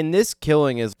film. And this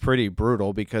killing is pretty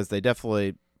brutal because they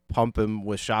definitely pump him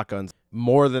with shotguns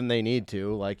more than they need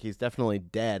to. Like, he's definitely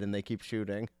dead and they keep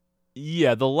shooting.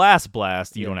 Yeah, the last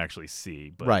blast you don't actually see.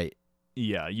 But Right.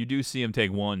 Yeah, you do see him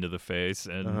take one to the face,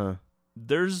 and Uh-huh.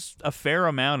 there's a fair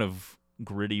amount of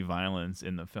gritty violence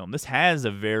in the film. This has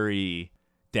a very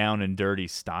down and dirty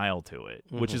style to it,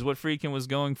 which Mhm. is what Friedkin was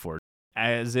going for.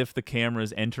 As if the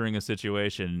camera's entering a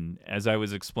situation. As I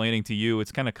was explaining to you,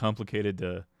 it's kind of complicated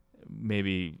to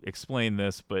maybe explain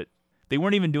this, but they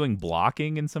weren't even doing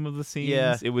blocking in some of the scenes.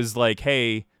 Yeah. It was like,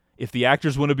 hey, if the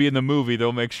actors want to be in the movie,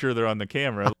 they'll make sure they're on the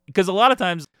camera. Because a lot of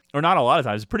times, or not a lot of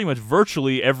times, pretty much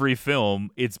virtually every film,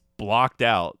 it's blocked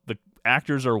out. The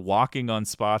actors are walking on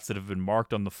spots that have been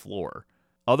marked on the floor.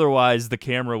 Otherwise, the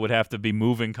camera would have to be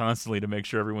moving constantly to make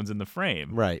sure everyone's in the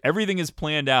frame. Right. Everything is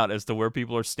planned out as to where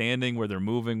people are standing, where they're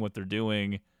moving, what they're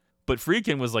doing. But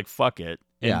Friedkin was like, fuck it.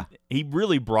 And Yeah. he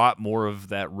really brought more of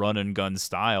that run and gun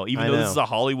style, even I though this know. is a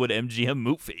Hollywood MGM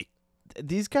movie.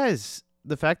 These guys,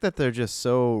 the fact that they're just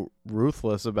so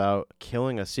ruthless about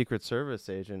killing a Secret Service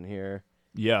agent here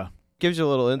Yeah. gives you a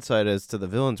little insight as to the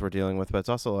villains we're dealing with, but it's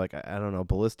also like, I don't know,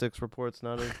 ballistics reports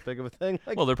not as big of a thing.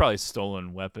 Like, Well, they're probably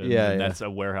stolen weapons, Yeah, and yeah. that's a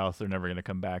warehouse they're never going to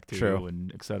come back to, True.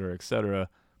 and et cetera, et cetera.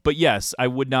 But yes, I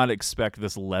would not expect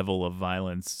this level of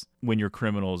violence when your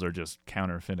criminals are just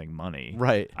counterfeiting money.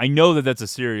 Right. I know that that's a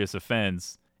serious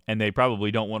offense, and they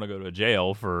probably don't want to go to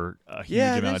jail for a huge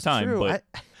Yeah, amount of that's time. true. But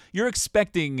you're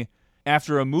expecting,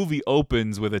 after a movie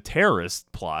opens with a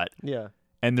terrorist plot, Yeah.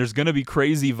 and there's going to be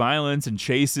crazy violence and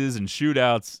chases and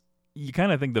shootouts, you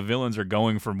kind of think the villains are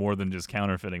going for more than just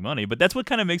counterfeiting money. But that's what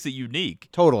kind of makes it unique.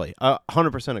 Totally.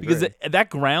 100% agree. Because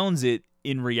that grounds it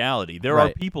in reality. There are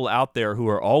Right. people out there who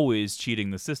are always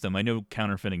cheating the system. I know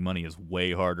counterfeiting money is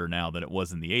way harder now than it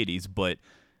was in the 80s, but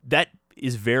that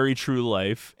is very true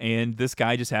life. And this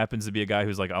guy just happens to be a guy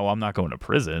who's like, oh, I'm not going to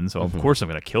prison, so of course I'm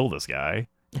going to kill this guy.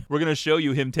 We're going to show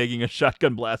you him taking a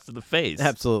shotgun blast to the face.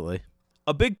 Absolutely.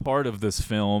 A big part of this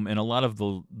film and a lot of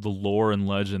the lore and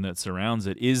legend that surrounds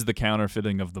it is the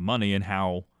counterfeiting of the money and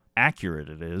how accurate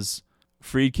it is.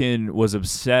 Friedkin was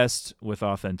obsessed with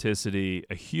authenticity,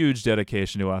 a huge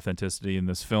dedication to authenticity in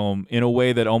this film in a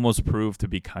way that almost proved to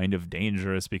be kind of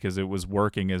dangerous because it was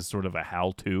working as sort of a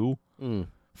how-to.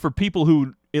 for people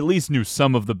who at least knew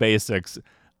some of the basics.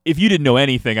 If you didn't know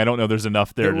anything, I don't know there's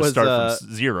enough there to start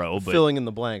from zero. But filling in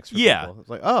the blanks for yeah. people. It's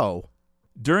like, oh.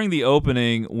 During the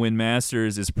opening, when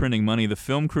Masters is printing money, the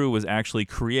film crew was actually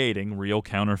creating real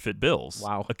counterfeit bills.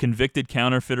 Wow. A convicted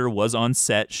counterfeiter was on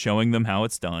set showing them how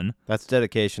it's done. That's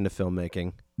dedication to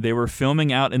filmmaking. They were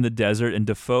filming out in the desert, and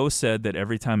Defoe said that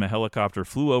every time a helicopter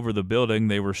flew over the building,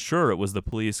 they were sure it was the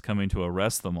police coming to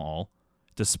arrest them all.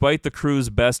 Despite the crew's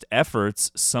best efforts,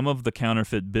 some of the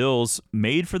counterfeit bills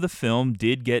made for the film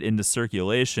did get into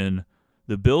circulation.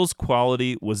 The bill's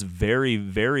quality was very,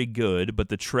 very good, but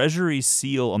the Treasury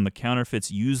seal on the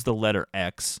counterfeits used the letter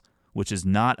X, which is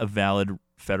not a valid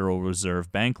Federal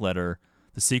Reserve Bank letter.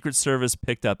 The Secret Service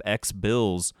picked up X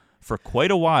bills for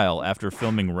quite a while after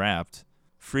filming Wrapped.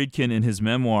 Friedkin, in his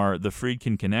memoir, The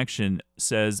Friedkin Connection,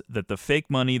 says that the fake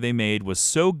money they made was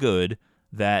so good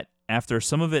that after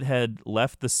some of it had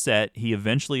left the set, he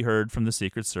eventually heard from the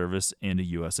Secret Service and a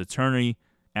U.S. attorney.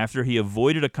 After he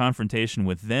avoided a confrontation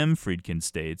with them, Friedkin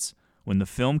states, when the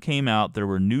film came out, there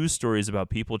were news stories about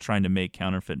people trying to make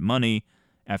counterfeit money.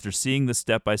 After seeing the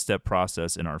step-by-step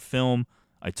process in our film,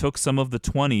 I took some of the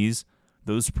 20s,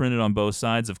 those printed on both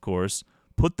sides, of course,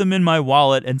 put them in my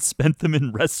wallet and spent them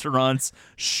in restaurants,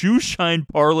 shoe shine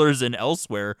parlors, and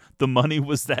elsewhere. The money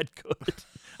was that good.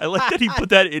 I like that he put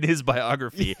that in his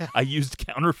biography. Yeah. I used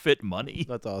counterfeit money.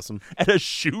 That's awesome. At a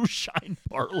shoe shine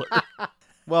parlor.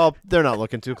 Well, they're not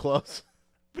looking too close.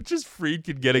 But just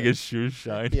Friedkin getting his shoes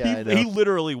shined. Yeah, I know. He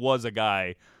literally was a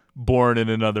guy born in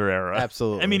another era.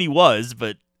 Absolutely. I mean, he was,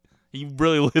 but he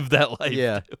really lived that life.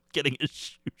 Yeah. Getting his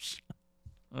shoes shined.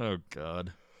 Oh,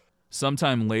 God.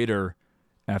 Sometime later,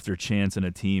 after Chance and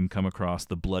a team come across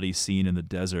the bloody scene in the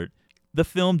desert, the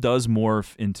film does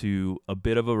morph into a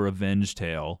bit of a revenge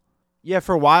tale. Yeah,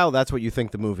 for a while, that's what you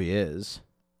think the movie is.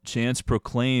 Chance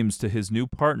proclaims to his new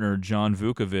partner, John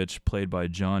Vukovich, played by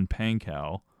John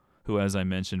Pankow, who, as I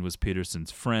mentioned, was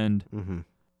Peterson's friend,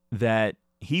 that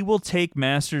he will take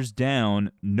Masters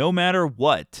down no matter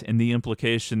what. And the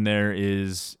implication there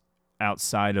is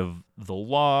outside of the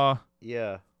law.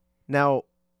 Yeah. Now,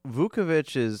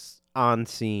 Vukovich is on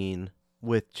scene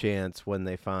with Chance when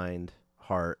they find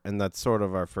Hart, and that's sort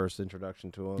of our first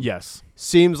introduction to him. Yes.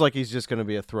 Seems like he's just going to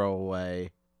be a throwaway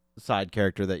side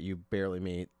character that you barely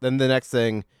meet. Then the next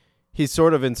thing, he's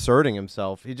sort of inserting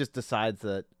himself. He just decides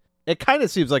that it kind of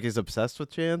seems like he's obsessed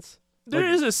with Chance. There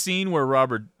is a scene where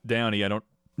Robert Downey, I don't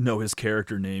know his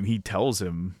character name, he tells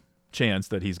him, Chance,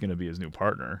 that he's going to be his new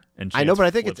partner. And Chance I know, but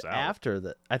I think flips it's out. after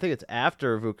that. I think it's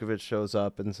after Vukovich shows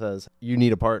up and says, "You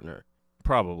need a partner."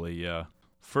 Probably, yeah.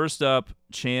 First up,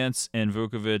 Chance and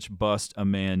Vukovich bust a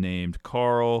man named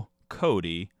Carl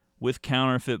Cody with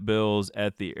counterfeit bills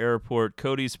at the airport.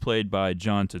 Cody's played by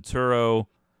John Turturro.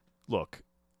 Look,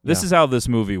 this is how this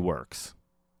movie works.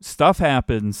 Stuff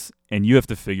happens, and you have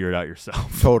to figure it out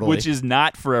yourself. Totally. Which is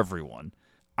not for everyone.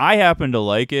 I happen to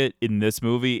like it in this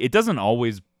movie. It doesn't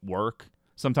always work.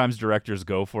 Sometimes directors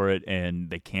go for it, and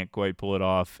they can't quite pull it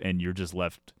off, and you're just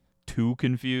left too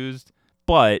confused.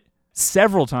 But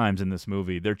several times in this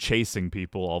movie, they're chasing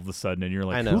people all of a sudden, and you're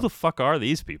like, who the fuck are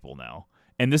these people now?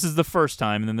 And this is the first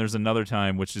time, and then there's another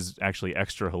time, which is actually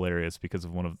extra hilarious because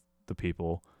of one of the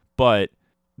people. But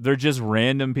they're just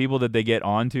random people that they get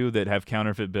onto that have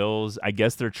counterfeit bills. I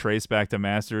guess they're traced back to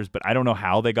Masters, but I don't know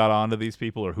how they got onto these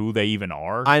people or who they even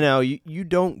are. I know. You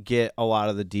don't get a lot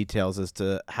of the details as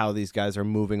to how these guys are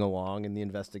moving along in the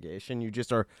investigation. You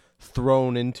just are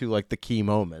thrown into, like, the key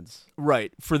moments.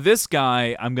 Right. For this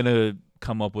guy, I'm going to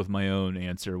come up with my own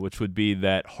answer, which would be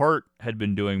that Hart had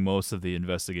been doing most of the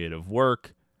investigative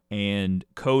work, and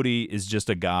Cody is just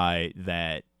a guy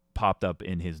that popped up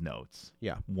in his notes.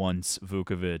 Yeah. Once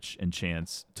Vukovich and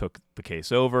Chance took the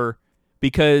case over,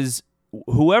 because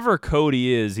whoever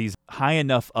Cody is, he's high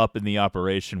enough up in the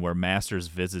operation where Masters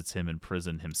visits him in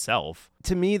prison himself.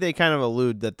 To me, they kind of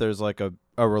allude that there's like a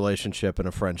relationship and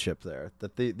a friendship there,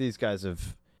 that these guys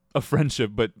have a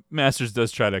friendship, but Masters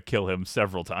does try to kill him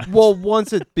several times. Well,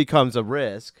 once it becomes a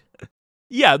risk.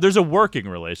 Yeah, there's a working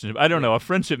relationship. I don't know. A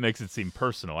friendship makes it seem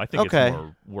personal. I think it's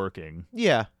more working.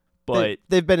 Yeah. But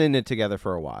they've been in it together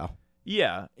for a while.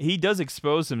 Yeah, he does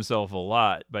expose himself a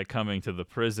lot by coming to the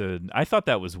prison. I thought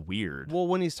that was weird. Well,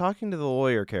 when he's talking to the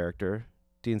lawyer character,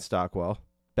 Dean Stockwell,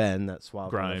 Ben, that suave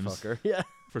Grimes. motherfucker. Yeah.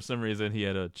 For some reason, he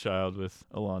had a child with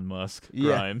Elon Musk.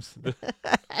 Yeah. Grimes.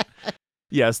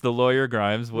 Yes, the lawyer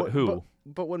Grimes. Who?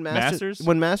 But when Masters?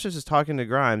 When Masters is talking to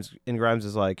Grimes, and Grimes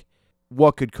is like,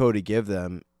 what could Cody give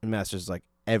them? And Masters is like,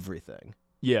 everything.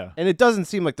 Yeah. And it doesn't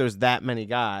seem like there's that many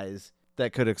guys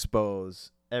that could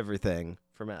expose everything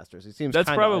for Masters. He seems That's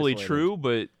kinda probably isolated. true,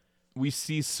 but we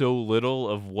see so little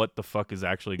of what the fuck is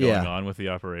actually going on with the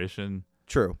operation.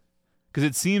 True. Because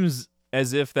it seems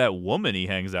as if that woman he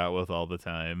hangs out with all the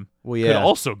time could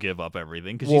also give up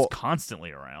everything because she's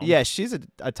constantly around. Yeah, she's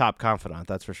a top confidant,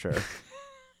 that's for sure.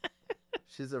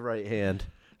 She's a right hand.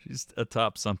 She's a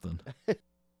top something.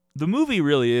 The movie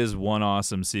really is one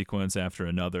awesome sequence after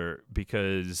another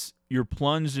because you're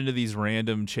plunged into these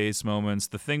random chase moments.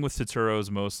 The thing with Turturro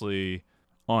is mostly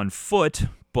on foot,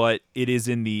 but it is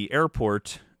in the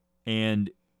airport. And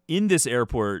in this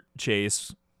airport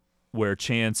chase where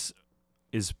Chance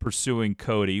is pursuing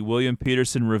Cody, William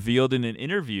Peterson revealed in an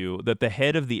interview that the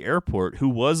head of the airport, who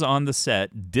was on the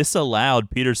set, disallowed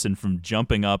Peterson from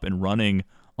jumping up and running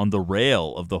on the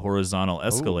rail of the horizontal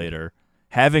escalator. Ooh.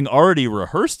 Having already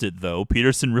rehearsed it, though,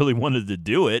 Peterson really wanted to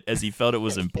do it as he felt it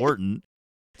was important.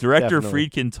 Director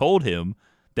Friedkin told him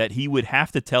that he would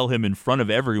have to tell him in front of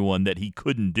everyone that he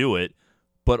couldn't do it,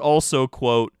 but also,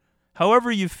 quote, however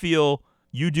you feel,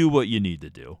 you do what you need to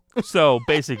do. So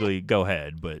basically, go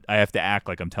ahead, but I have to act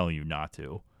like I'm telling you not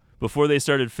to. Before they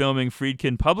started filming,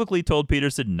 Friedkin publicly told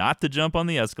Peterson not to jump on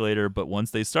the escalator, but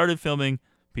once they started filming,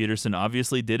 Peterson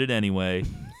obviously did it anyway,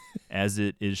 as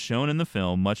it is shown in the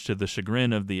film, much to the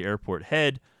chagrin of the airport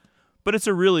head. But it's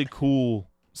a really cool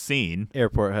scene.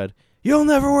 Airport head. You'll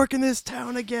never work in this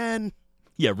town again.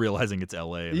 Yeah, realizing it's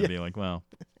L.A. and then being like, well,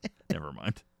 never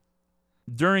mind.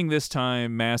 During this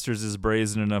time, Masters is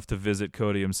brazen enough to visit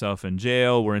Cody himself in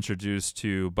jail. We're introduced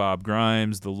to Bob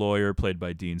Grimes, the lawyer, played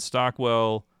by Dean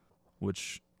Stockwell,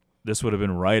 which this would have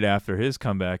been right after his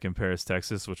comeback in Paris,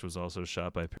 Texas, which was also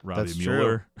shot by Robbie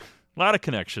Mueller. A lot of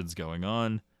connections going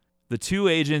on. The two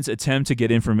agents attempt to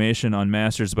get information on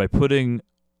Masters by putting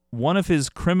one of his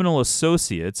criminal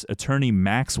associates, attorney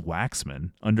Max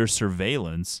Waxman, under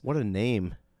surveillance. What a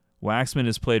name. Waxman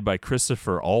is played by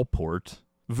Christopher Allport.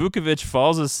 Vukovich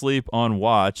falls asleep on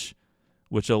watch,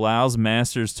 which allows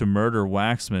Masters to murder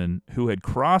Waxman, who had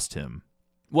crossed him.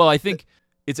 Well, I think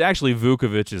it's actually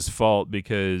Vukovich's fault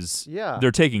because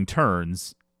they're taking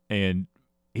turns, and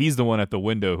he's the one at the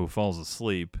window who falls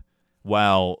asleep,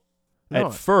 while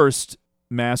at first,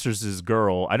 Masters'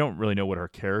 girl, I don't really know what her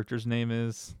character's name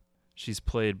is. She's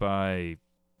played by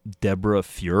Deborah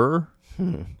Fuhrer.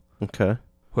 Okay.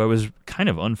 Who I was kind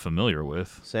of unfamiliar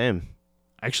with. Same.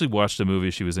 I actually watched a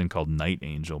movie she was in called Night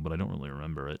Angel, but I don't really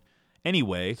remember it.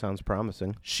 Anyway. Sounds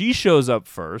promising. She shows up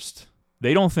first.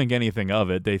 They don't think anything of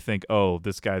it. They think, oh,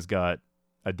 this guy's got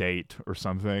a date or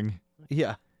something.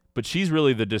 Yeah. But she's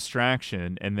really the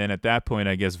distraction. And then at that point,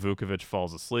 I guess Vukovich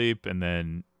falls asleep, and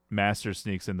then Masters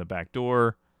sneaks in the back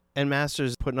door. And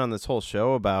Masters putting on this whole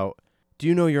show about, do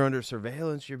you know you're under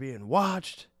surveillance? You're being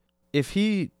watched. If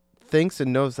he thinks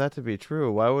and knows that to be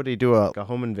true, why would he do a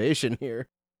home invasion here?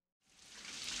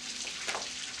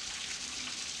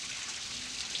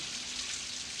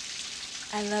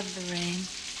 I love the rain.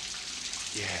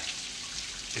 Yeah,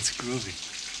 it's groovy.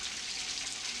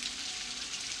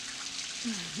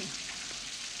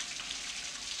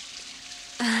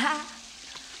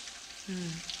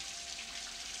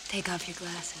 Take off your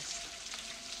glasses.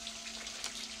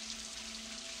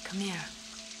 Come here.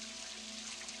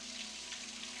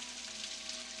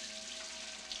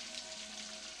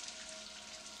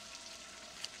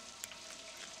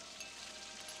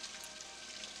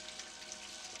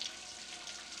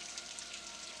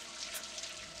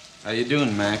 How you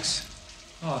doing, Max?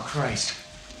 Oh, Christ.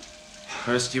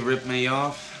 First you rip me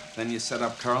off, then you set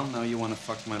up Carl, now you want to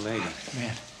fuck my lady.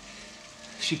 Man,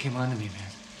 she came on to me,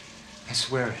 man. I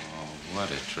swear it. Oh, what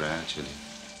a tragedy.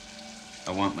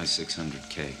 I want my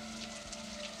 600K.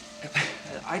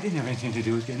 I didn't have anything to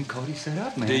do with getting Cody set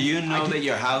up, man. Do you know that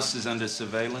your house is under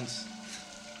surveillance?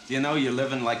 Do you know you're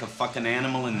living like a fucking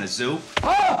animal in the zoo?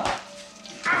 Oh!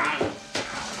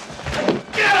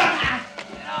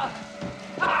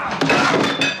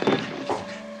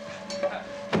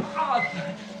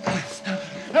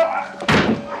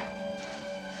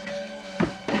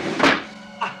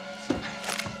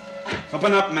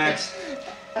 Open up, Max.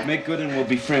 Make good and we'll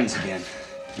be friends again.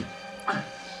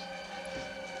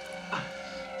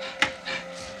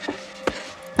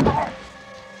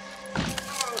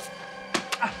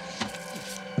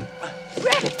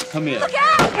 Rick! Come here. Look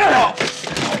out!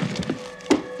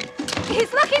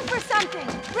 He's looking for something.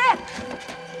 Rick!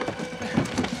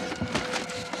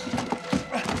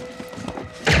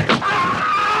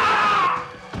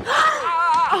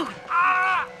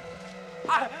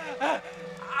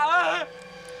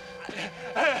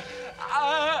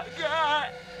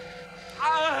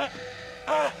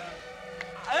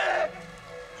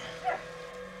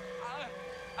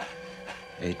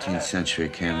 Century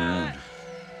Cameroon.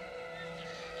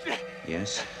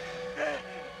 Yes?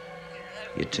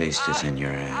 Your taste is in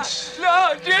your ass.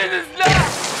 No, Jesus,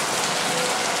 no!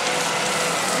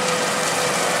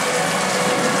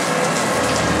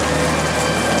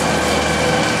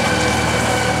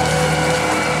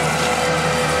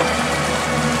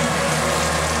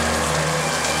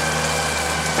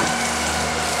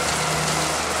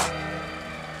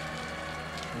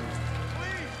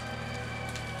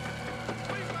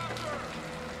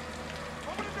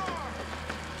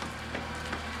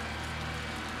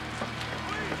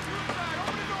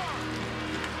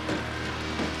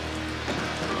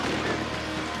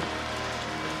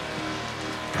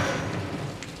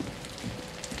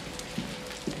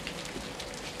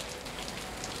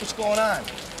 What's going on?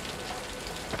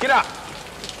 Get up.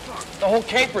 The whole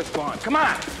caper's gone. Come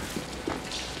on.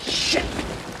 Shit!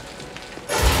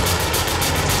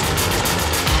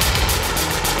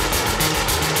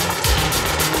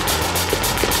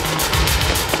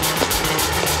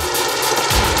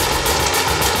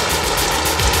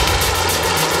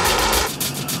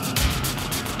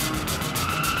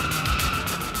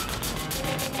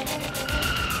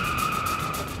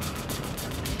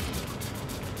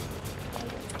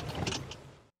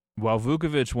 While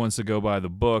Vukovich wants to go by the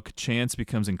book, Chance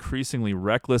becomes increasingly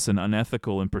reckless and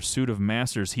unethical in pursuit of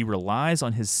Masters. He relies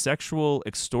on his sexual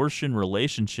extortion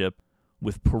relationship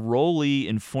with parolee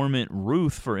informant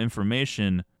Ruth for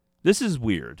information. This is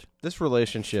weird. This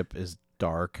relationship is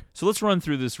dark. So let's run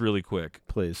through this really quick.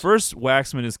 Please. First,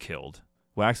 Waxman is killed.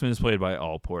 Waxman is played by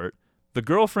Allport. The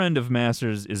girlfriend of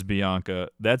Masters is Bianca.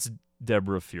 That's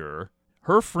Deborah Fuhrer.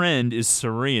 Her friend is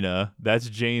Serena. That's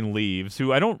Jane Leaves,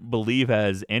 who I don't believe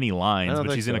has any lines,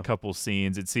 but she's in a couple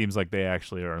scenes. It seems like they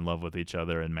actually are in love with each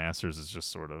other, and Masters is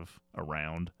just sort of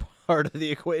around. Part of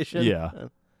the equation? Yeah.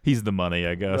 He's the money,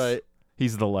 I guess. Right.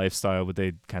 He's the lifestyle, but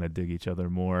they kind of dig each other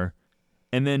more.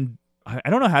 And then, I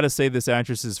don't know how to say this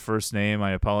actress's first name.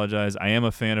 I apologize. I am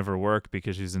a fan of her work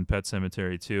because she's in Pet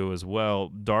Sematary 2 as well.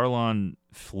 Darlene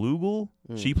Flugel.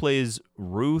 She plays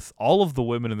Ruth. All of the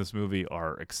women in this movie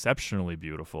are exceptionally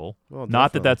beautiful. Well,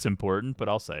 Not that that's important, but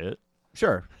I'll say it.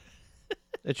 Sure.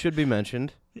 It should be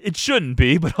mentioned. It shouldn't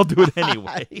be, but I'll do it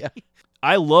anyway. Yeah.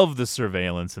 I love the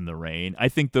surveillance in the rain. I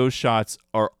think those shots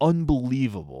are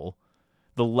unbelievable.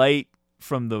 The light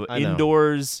from the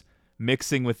indoors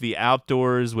mixing with the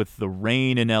outdoors, with the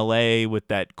rain in L.A., with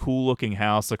that cool-looking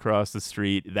house across the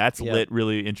street. That's lit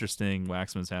really interesting,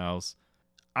 Waxman's house.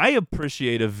 I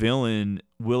appreciate a villain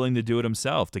willing to do it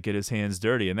himself, to get his hands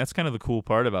dirty, and that's kind of the cool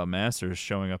part about Masters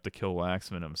showing up to kill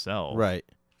Waxman himself. Right.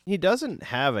 He doesn't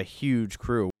have a huge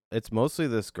crew. It's mostly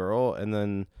this girl and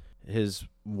then his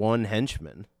one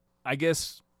henchman. I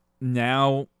guess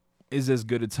now is as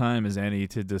good a time as any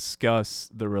to discuss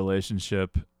the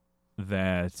relationship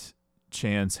that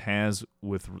Chance has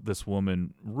with this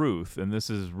woman, Ruth, and this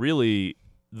is really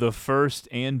the first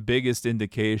and biggest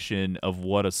indication of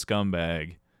what a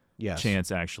scumbag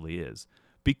Chance actually is.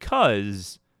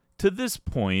 Because to this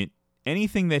point,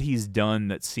 anything that he's done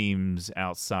that seems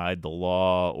outside the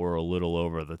law or a little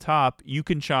over the top, you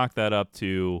can chalk that up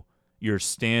to your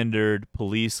standard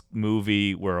police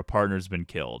movie where a partner's been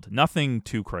killed. Nothing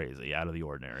too crazy, out of the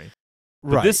ordinary.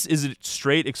 But this is a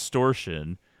straight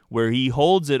extortion where he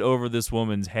holds it over this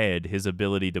woman's head, his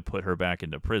ability to put her back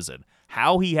into prison.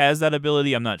 How he has that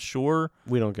ability, I'm not sure.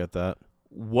 We don't get that.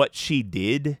 What she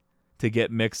did to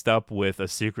get mixed up with a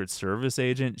Secret Service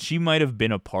agent, she might have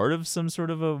been a part of some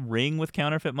sort of a ring with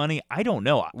counterfeit money. I don't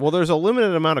know. Well, there's a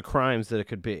limited amount of crimes that it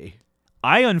could be.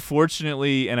 I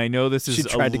unfortunately, and I know this is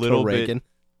a little bit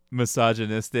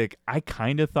misogynistic, I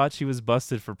kind of thought she was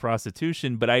busted for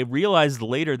prostitution, but I realized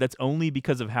later that's only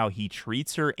because of how he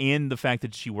treats her and the fact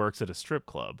that she works at a strip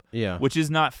club. Yeah. Which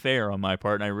is not fair on my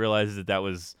part, and I realized that that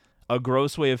was a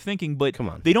gross way of thinking, but come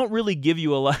on, they don't really give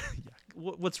you a lot.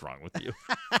 What's wrong with you?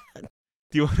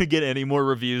 Do you want to get any more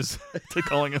reviews to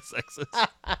calling us sexist?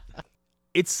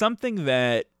 It's something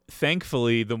that,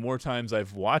 thankfully, the more times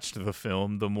I've watched the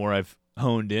film, the more I've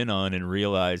honed in on and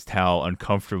realized how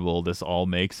uncomfortable this all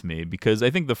makes me. Because I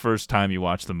think the first time you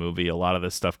watch the movie, a lot of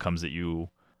this stuff comes at you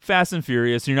fast and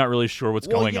furious. And you're not really sure what's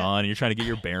going on. And you're trying to get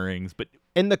your bearings. But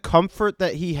and the comfort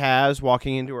that he has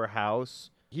walking into her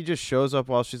house, he just shows up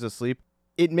while she's asleep.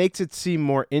 It makes it seem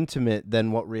more intimate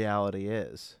than what reality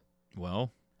is.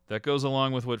 Well, that goes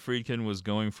along with what Friedkin was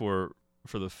going for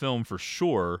the film for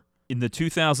sure. In the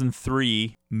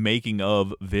 2003 making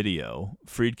of video,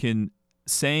 Friedkin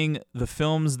saying the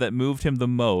films that moved him the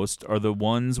most are the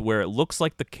ones where it looks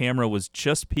like the camera was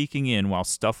just peeking in while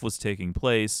stuff was taking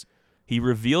place. He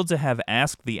revealed to have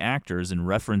asked the actors in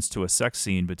reference to a sex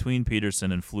scene between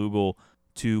Peterson and Flugel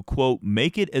to, quote,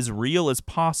 make it as real as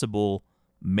possible,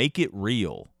 make it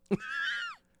real.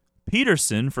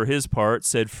 Peterson, for his part,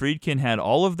 said Friedkin had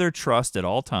all of their trust at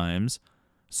all times,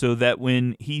 so that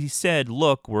when he said,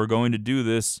 look, we're going to do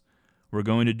this, we're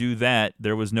going to do that,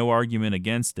 there was no argument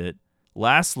against it.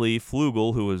 Lastly,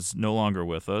 Flugel, who is no longer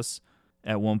with us,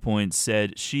 at one point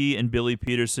said she and Billy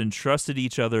Peterson trusted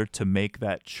each other to make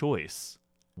that choice.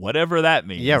 Whatever that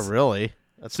means. Yeah, really.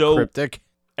 That's so cryptic.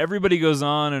 Everybody goes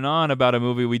on and on about a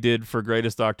movie we did for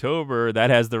Greatest October that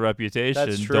has the reputation.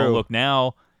 That's true. Don't Look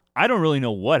Now. I don't really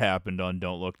know what happened on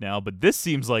Don't Look Now, but this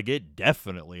seems like it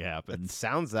definitely happened. It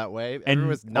sounds that way. And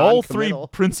Everyone's all three non-committal.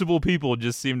 principal people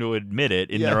just seem to admit it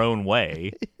in their own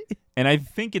way. And I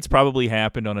think it's probably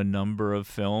happened on a number of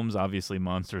films. Obviously,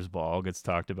 Monsters Ball gets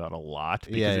talked about a lot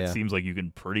because it seems like you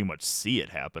can pretty much see it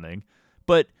happening.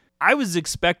 But I was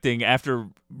expecting, after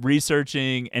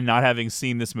researching and not having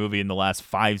seen this movie in the last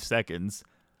 5 seconds,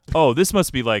 oh, this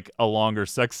must be like a longer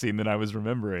sex scene than I was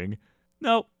remembering.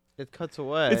 Nope. It cuts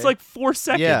away. It's like 4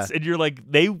 seconds, Yeah. and you're like,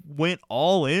 they went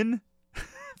all in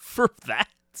for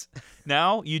that.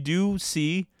 Now, you do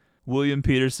see William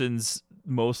Peterson's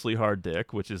mostly hard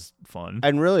dick, which is fun.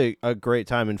 And really a great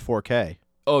time in 4K.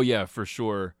 Oh, yeah, for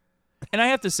sure. And I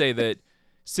have to say that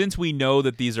since we know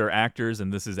that these are actors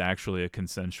and this is actually a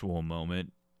consensual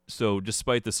moment, so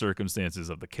despite the circumstances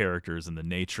of the characters and the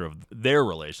nature of their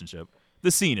relationship,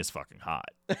 the scene is fucking hot.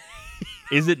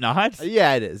 Is it not?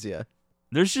 Yeah, it is, yeah.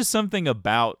 There's just something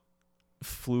about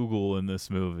Flugel in this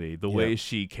movie. The way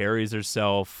she carries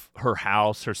herself, her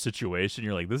house, her situation.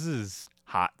 You're like, this is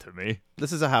hot to me.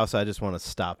 This is a house I just want to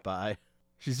stop by.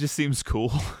 She just seems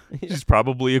cool. She's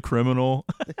probably a criminal.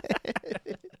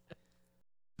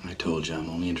 I told you I'm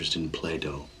only interested in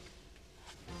Play-Doh.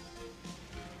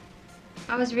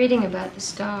 I was reading about the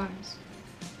stars.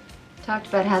 Talked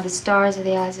about how the stars are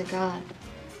the eyes of God.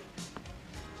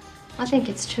 I think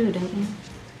it's true, don't you?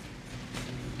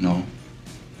 No,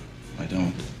 I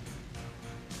don't.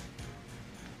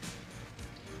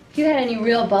 If you had any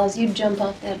real balls, you'd jump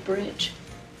off that bridge.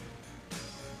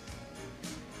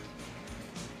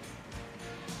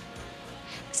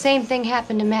 The same thing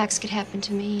happened to Max could happen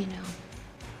to me, you know.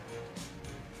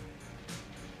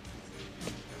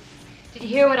 Did you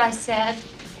hear what I said?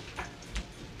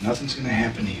 Nothing's gonna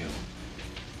happen to you.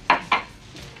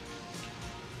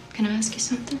 Can I ask you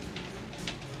something?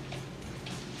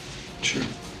 Sure.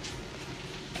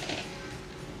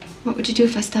 What would you do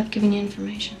if I stopped giving you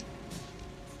information?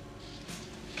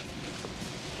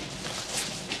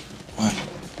 What?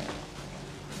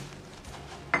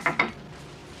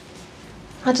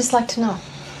 I'd just like to know.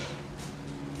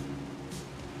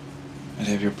 I'd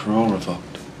have your parole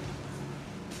revoked.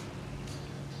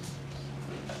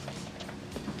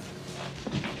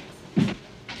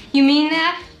 You mean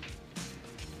that?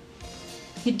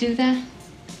 You'd do that?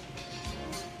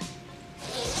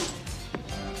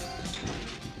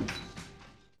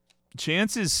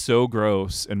 Chance is so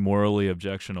gross and morally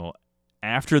objectionable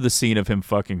after the scene of him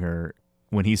fucking her,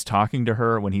 when he's talking to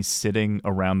her, when he's sitting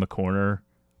around the corner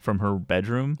from her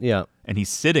bedroom. Yeah. And he's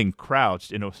sitting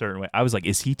crouched in a certain way. I was like,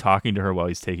 is he talking to her while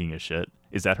he's taking a shit?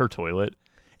 Is that her toilet?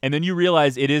 And then you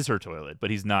realize it is her toilet, but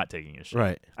he's not taking a shit.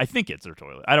 Right. I think it's her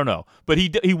toilet. I don't know. But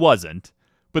he wasn't.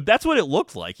 But that's what it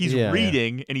looked like. He's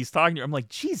reading and he's talking to her. I'm like,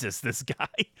 Jesus, this guy.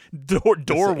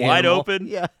 Door wide open.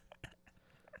 Yeah.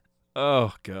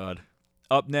 Oh, God.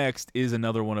 Up next is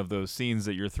another one of those scenes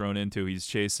that you're thrown into. He's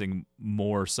chasing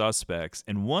more suspects.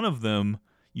 And one of them,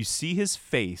 you see his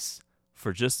face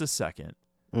for just a second.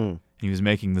 Mm. He was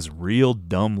making this real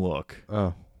dumb look. Oh.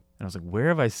 And I was like, where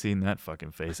have I seen that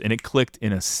fucking face? And it clicked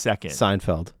in a second.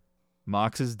 Seinfeld.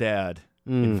 Mox's dad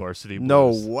in Varsity Blues.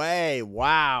 No way.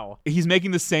 Wow. He's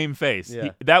making the same face. Yeah.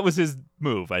 That was his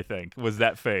move, I think, was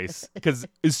that face. Because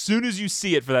as soon as you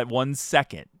see it for that 1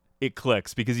 second, it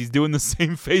clicks because he's doing the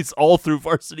same face all through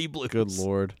Varsity Blues. Good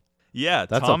Lord. Yeah,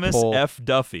 That's Thomas a pull. F.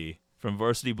 Duffy from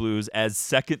Varsity Blues as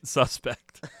second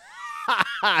suspect.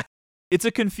 It's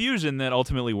a confusion that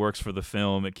ultimately works for the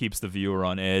film. It keeps the viewer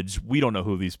on edge. We don't know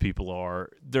who these people are.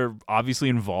 They're obviously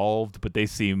involved, but they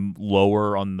seem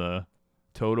lower on the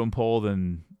totem pole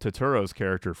than Turturro's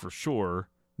character for sure.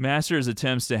 Masters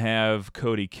attempts to have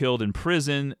Cody killed in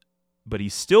prison, but he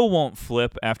still won't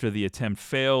flip after the attempt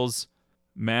fails.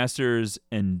 Masters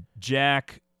and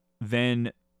Jack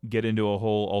then get into a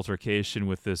whole altercation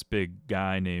with this big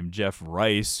guy named Jeff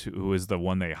Rice, who is the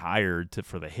one they hired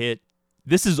for the hit.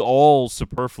 This is all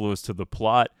superfluous to the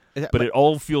plot, but it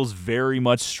all feels very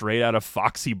much straight out of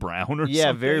Foxy Brown or something.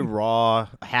 Yeah, very raw,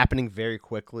 happening very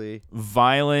quickly.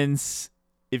 Violence,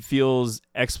 it feels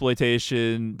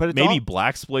exploitation, but it's maybe all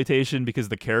blaxploitation because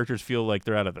the characters feel like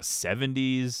they're out of the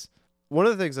 70s. One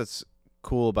of the things that's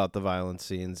cool about the violence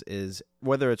scenes is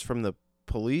whether it's from the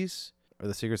police or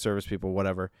the Secret Service people,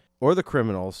 whatever, or the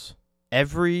criminals,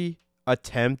 every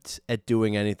attempt at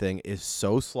doing anything is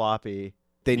so sloppy.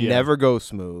 They never go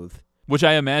smooth. Which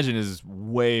I imagine is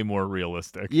way more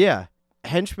realistic. Yeah.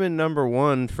 Henchman number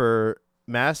 1 for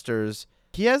Masters,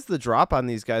 he has the drop on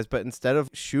these guys, but instead of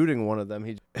shooting one of them,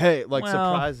 he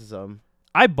surprises them.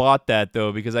 I bought that,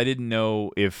 though, because I didn't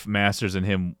know if Masters and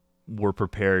him were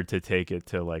prepared to take it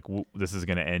to, like, this is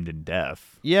going to end in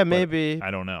death. Yeah, But maybe.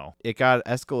 I don't know. It got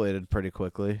escalated pretty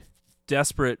quickly.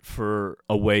 Desperate for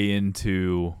a way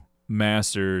into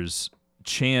Masters,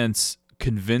 Chance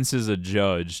convinces a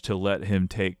judge to let him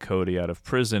take Cody out of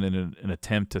prison in an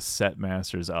attempt to set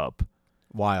Masters up.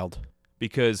 Wild.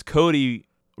 Because Cody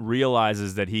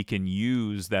realizes that he can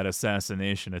use that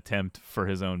assassination attempt for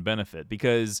his own benefit.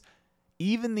 Because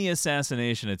even the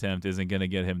assassination attempt isn't going to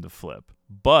get him to flip.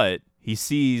 But he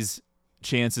sees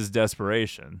Chance's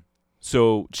desperation.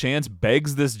 So Chance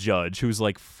begs this judge, who's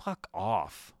like, fuck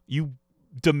off. You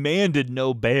demanded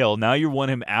no bail. Now you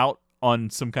want him out on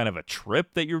some kind of a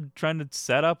trip that you're trying to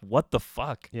set up? What the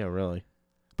fuck? Yeah, really.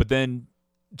 But then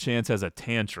Chance has a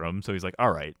tantrum, so he's like,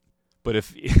 all right. But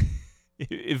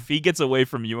if he gets away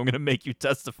from you, I'm going to make you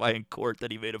testify in court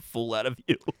that he made a fool out of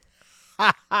you.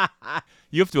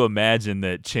 You have to imagine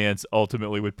that Chance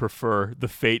ultimately would prefer the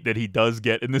fate that he does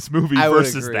get in this movie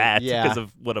versus that because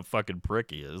of what a fucking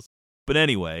prick he is. But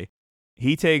anyway,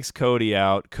 he takes Cody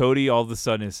out. Cody all of a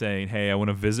sudden is saying, hey, I want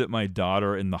to visit my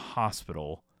daughter in the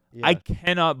hospital. Yeah. I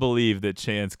cannot believe that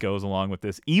Chance goes along with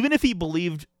this, even if he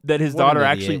believed that his daughter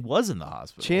actually was in the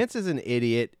hospital. Chance is an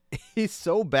idiot. He's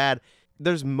so bad.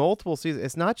 There's multiple seasons.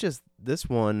 It's not just this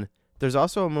one. There's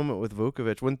also a moment with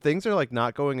Vukovich when things are like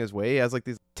not going his way. He has like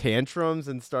these tantrums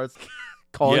and starts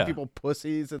calling people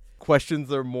pussies and questions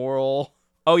their moral.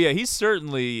 Oh, yeah. He's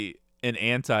certainly an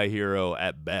anti-hero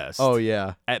at best. Oh,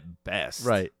 yeah. At best.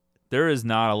 Right. There is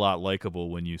not a lot likable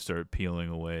when you start peeling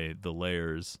away the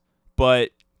layers.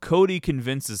 But Cody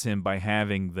convinces him by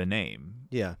having the name.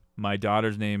 Yeah. My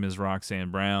daughter's name is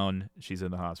Roxanne Brown. She's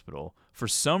in the hospital. For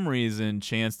some reason,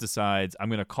 Chance decides, I'm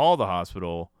going to call the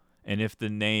hospital, and if the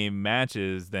name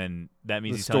matches, then that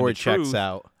means he's telling the truth. The story checks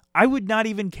out. I would not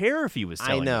even care if he was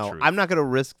telling the truth. I'm not going to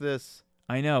risk this.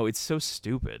 I know. It's so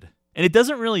stupid. And it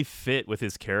doesn't really fit with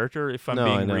his character, if I'm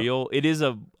being real. It is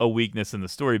a weakness in the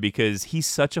story because he's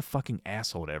such a fucking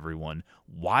asshole to everyone.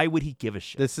 Why would he give a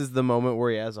shit? This is the moment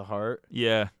where he has a heart.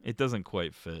 Yeah, it doesn't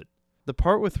quite fit. The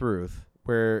part with Ruth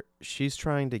where she's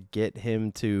trying to get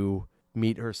him to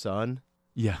meet her son.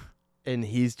 Yeah. And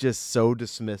he's just so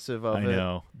dismissive of it. I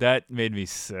know. That made me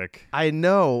sick. I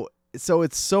know. So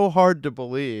it's so hard to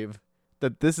believe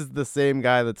that this is the same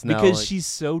guy that's now because she's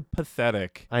so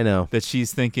pathetic. I know that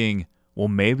she's thinking, well,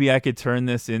 maybe I could turn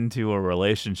this into a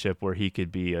relationship where he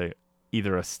could be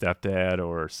either a stepdad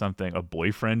or something, a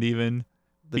boyfriend even,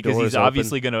 because he's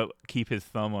obviously going to keep his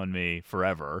thumb on me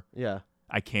forever. Yeah,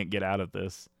 I can't get out of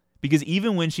this because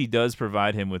even when she does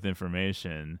provide him with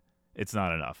information, it's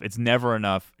not enough. It's never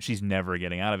enough. She's never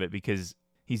getting out of it because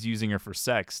he's using her for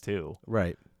sex too.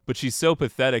 Right. But she's so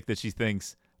pathetic that she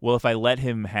thinks, well, if I let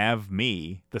him have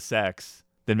me, the sex,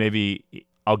 then maybe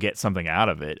I'll get something out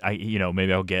of it.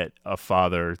 Maybe I'll get a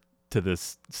father to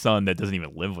this son that doesn't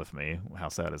even live with me. How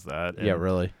sad is that? Yeah,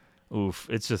 really. Oof,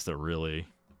 it's just a really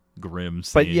grim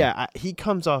scene. But yeah, he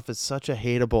comes off as such a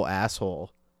hateable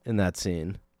asshole in that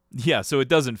scene. Yeah, so it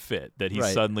doesn't fit that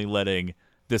he's suddenly letting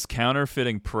this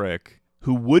counterfeiting prick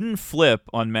who wouldn't flip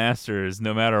on Masters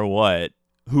no matter what,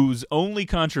 whose only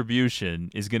contribution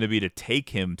is going to be to take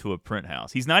him to a print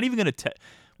house. He's not even going to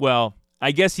well,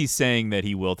 I guess he's saying that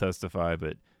he will testify,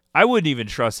 but I wouldn't even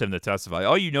trust him to testify.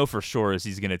 All you know for sure is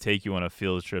he's going to take you on a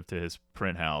field trip to his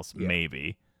print house,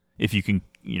 maybe, if you can,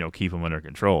 keep him under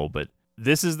control. But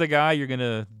this is the guy you're going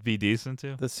to be decent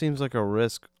to? This seems like a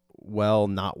risk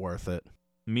not worth it.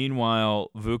 Meanwhile,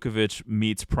 Vukovich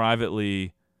meets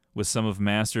privately with some of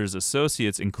Masters'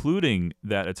 associates, including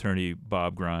that attorney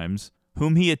Bob Grimes,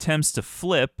 whom he attempts to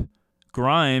flip.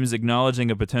 Grimes,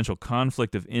 acknowledging a potential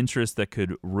conflict of interest that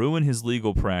could ruin his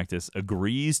legal practice,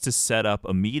 agrees to set up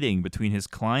a meeting between his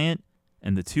client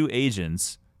and the two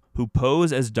agents who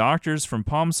pose as doctors from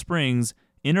Palm Springs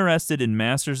interested in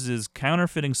Masters'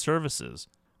 counterfeiting services.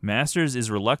 Masters is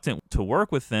reluctant to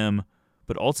work with them,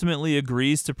 but ultimately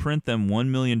agrees to print them $1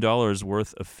 million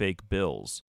worth of fake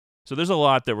bills. So there's a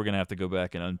lot that we're going to have to go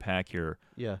back and unpack here.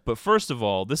 Yeah. But first of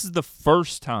all, this is the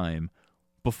first time,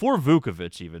 before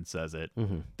Vukovich even says it,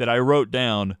 that I wrote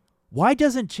down, why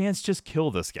doesn't Chance just kill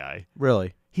this guy?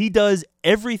 Really? He does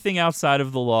everything outside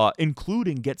of the law,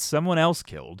 including get someone else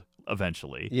killed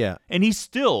eventually. Yeah. And he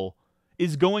still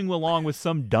is going along with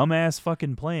some dumbass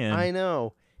fucking plan. I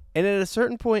know. And at a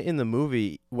certain point in the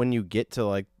movie, when you get to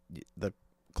like the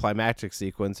climactic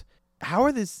sequence, how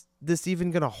are this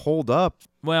even going to hold up?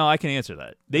 Well, I can answer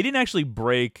that. They didn't actually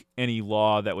break any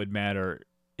law that would matter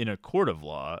in a court of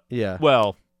law. Yeah.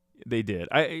 Well, they did.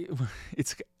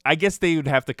 I guess they would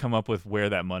have to come up with where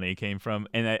that money came from,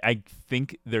 and I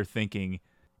think they're thinking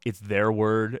it's their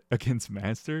word against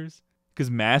Masters,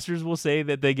 because Masters will say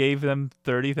that they gave them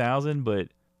 $30,000, but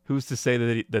who's to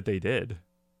say that they did?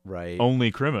 Right.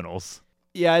 Only criminals.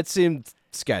 Yeah, it seemed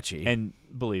sketchy. And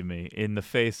believe me, in the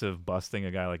face of busting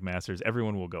a guy like Masters,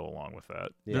 everyone will go along with that.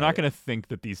 Yeah. They're not going to think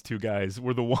that these two guys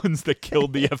were the ones that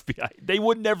killed the FBI. They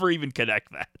would never even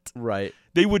connect that. Right.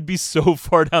 They would be so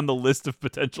far down the list of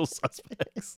potential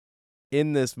suspects.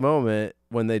 In this moment,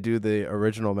 when they do the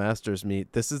original Masters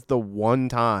meet, this is the one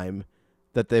time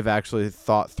that they've actually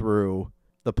thought through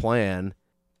the plan,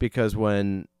 because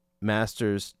when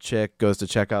Masters' chick goes to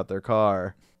check out their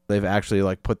car, they've actually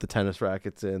like put the tennis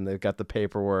rackets in. They've got the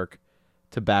paperwork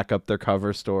to back up their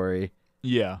cover story.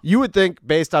 Yeah. You would think,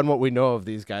 based on what we know of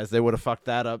these guys, they would have fucked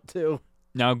that up too.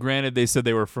 Now, granted, they said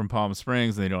they were from Palm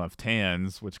Springs and they don't have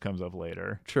tans, which comes up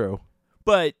later. True.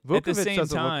 But Vukovic at the same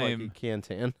doesn't time, look like he can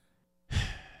tan.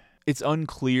 it's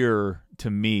unclear to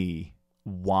me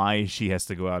why she has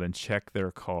to go out and check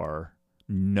their car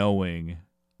knowing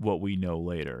what we know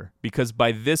later. Because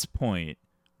by this point,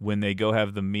 when they go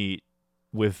have the meet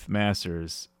with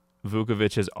Masters,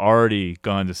 Vukovic has already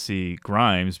gone to see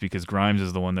Grimes, because Grimes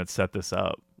is the one that set this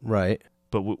up. Right.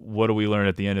 But what do we learn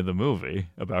at the end of the movie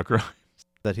about Grimes?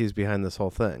 That he's behind this whole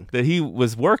thing. That he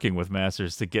was working with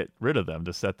Masters to get rid of them,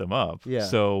 to set them up. Yeah.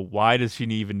 So why does she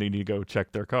even need to go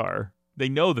check their car? They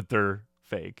know that they're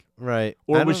fake. Right.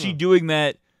 Or was she doing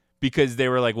that because they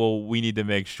were like, well, we need to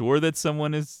make sure that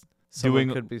someone is Someone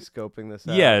doing... could be scoping this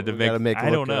out. Yeah, We gotta make it I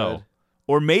look don't know. good.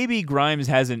 Or maybe Grimes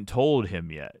hasn't told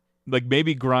him yet. Like,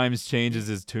 maybe Grimes changes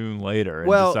his tune later and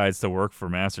Well, decides to work for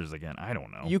Masters again. I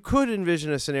don't know. You could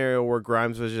envision a scenario where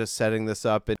Grimes was just setting this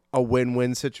up in a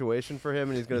win-win situation for him,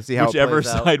 and he's going to see how whichever it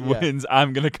plays out. side Yeah. wins,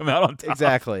 I'm going to come out on top.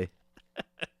 Exactly.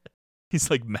 He's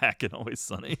like Mac in Always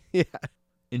Sunny. Yeah.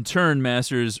 In turn,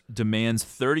 Masters demands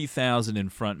 $30,000 in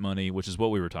front money, which is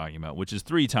what we were talking about, which is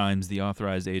 3 times the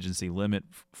authorized agency limit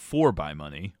for buy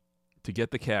money. To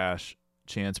get the cash,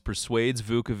 Chance persuades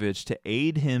Vukovic to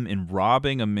aid him in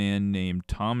robbing a man named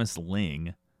Thomas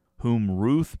Ling, whom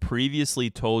Ruth previously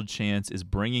told Chance is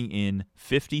bringing in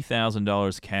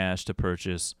 $50,000 cash to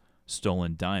purchase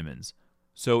stolen diamonds.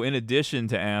 So in addition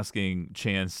to asking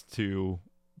Chance to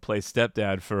play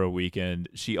stepdad for a weekend,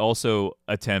 she also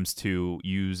attempts to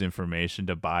use information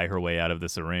to buy her way out of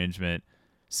this arrangement,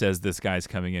 says this guy's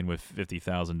coming in with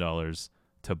 $50,000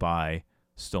 to buy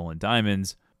stolen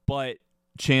diamonds, but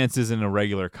Chance isn't a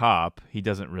regular cop. He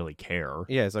doesn't really care.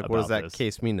 Yeah, it's like, what does about that this.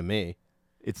 case mean to me?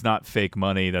 It's not fake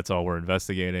money. That's all we're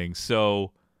investigating.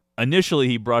 So initially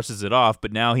he brushes it off,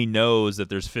 but now he knows that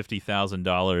there's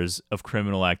 $50,000 of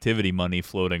criminal activity money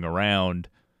floating around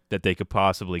that they could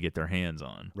possibly get their hands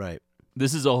on. Right.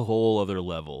 This is a whole other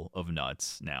level of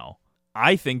nuts now.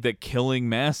 I think that killing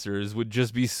Masters would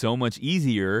just be so much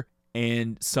easier,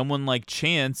 and someone like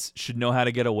Chance should know how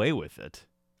to get away with it.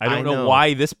 I don't know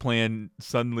why this plan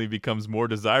suddenly becomes more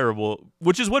desirable,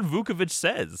 which is what Vukovic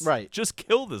says. Right. Just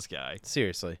kill this guy.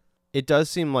 Seriously. It does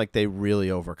seem like they really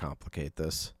overcomplicate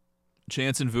this.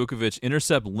 Chance and Vukovic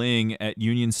intercept Ling at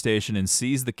Union Station and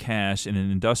seize the cash in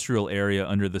an industrial area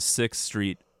under the 6th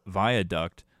Street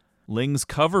Viaduct. Ling's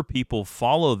cover people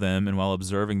follow them, and while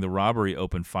observing the robbery,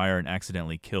 open fire and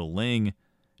accidentally kill Ling.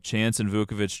 Chance and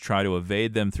Vukovic try to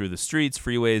evade them through the streets,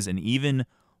 freeways, and even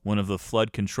one of the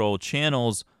flood control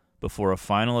channels before a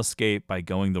final escape by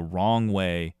going the wrong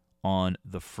way on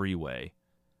the freeway.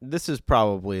 This is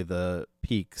probably the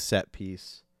peak set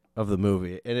piece of the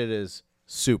movie, and it is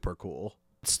super cool.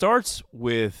 It starts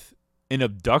with an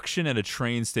abduction at a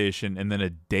train station and then a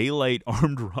daylight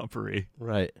armed robbery.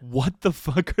 Right. What the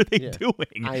fuck are they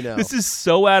doing? I know. This is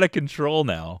so out of control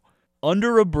now.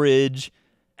 Under a bridge,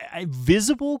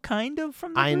 visible kind of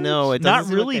from the I bridge. know. It Not doesn't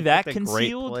seem really like they that picked a great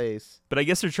concealed. place. But I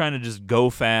guess they're trying to just go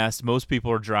fast. Most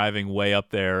people are driving way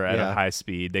up there at Yeah. a high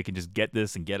speed. They can just get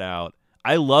this and get out.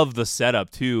 I love the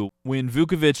setup, too. When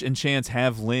Vukovic and Chance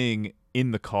have Ling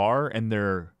in the car and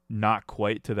they're not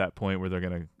quite to that point where they're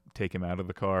going to take him out of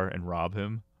the car and rob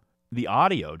him, the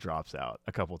audio drops out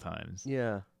a couple times.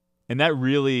 Yeah. And that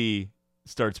really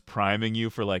starts priming you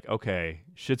for like, okay,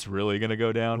 shit's really going to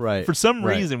go down. Right. For some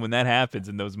Right. reason, when that happens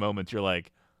in those moments, you're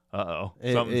like, uh-oh,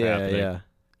 something's happening. Yeah.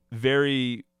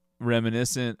 Very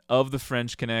reminiscent of the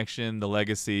French Connection, the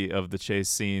legacy of the chase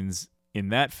scenes in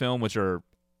that film, which are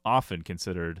often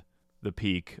considered the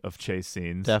peak of chase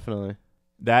scenes. Definitely.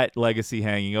 that legacy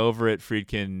hanging over it.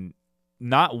 Friedkin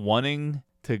not wanting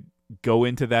to go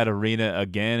into that arena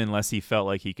again unless he felt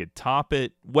like he could top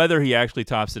it. Whether he actually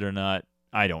tops it or not,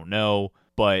 I don't know.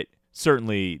 But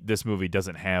certainly this movie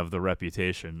doesn't have the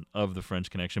reputation of The French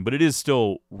Connection, but it is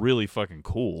still really fucking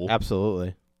cool.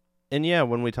 Absolutely. And yeah,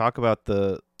 when we talk about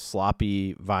the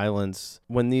sloppy violence,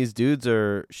 when these dudes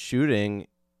are shooting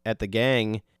at the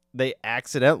gang, they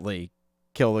accidentally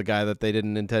kill the guy that they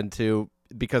didn't intend to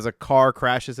because a car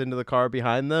crashes into the car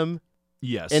behind them.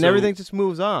 Yes. And everything just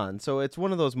moves on. So it's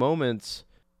one of those moments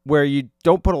where you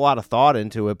don't put a lot of thought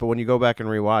into it, but when you go back and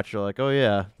rewatch, you're like, oh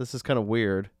yeah, this is kind of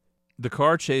weird. The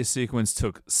car chase sequence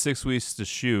took 6 weeks to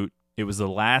shoot. It was the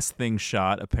last thing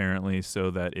shot, apparently, so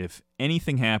that if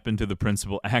anything happened to the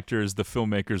principal actors, the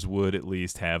filmmakers would at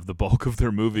least have the bulk of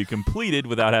their movie completed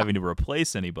without having to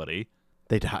replace anybody.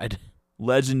 They died.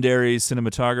 Legendary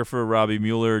cinematographer Robbie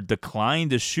Mueller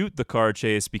declined to shoot the car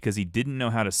chase because he didn't know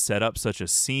how to set up such a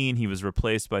scene. He was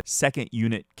replaced by second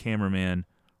unit cameraman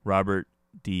Robert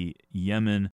D.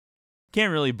 Yemen.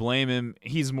 Can't really blame him.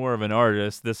 He's more of an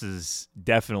artist. This is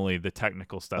definitely the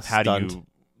technical stuff. How do you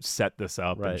set this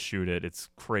up and shoot it? It's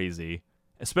crazy.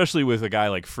 Especially with a guy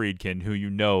like Friedkin, who you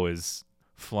know is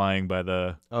flying by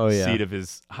the seat of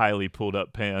his highly pulled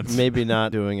up pants. Maybe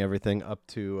not doing everything up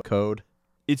to code.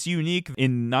 It's unique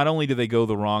in not only do they go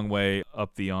the wrong way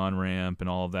up the on-ramp and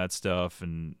all of that stuff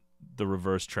and the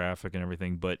reverse traffic and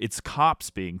everything, but it's cops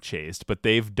being chased, but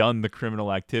they've done the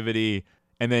criminal activity.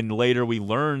 And then later we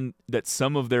learn that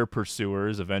some of their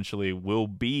pursuers eventually will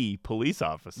be police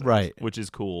officers, right? Which is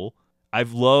cool.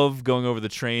 I've loved going over the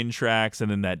train tracks and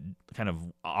then that kind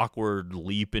of awkward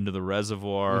leap into the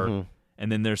reservoir. Mm-hmm.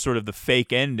 And then there's sort of the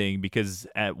fake ending because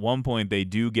at one point they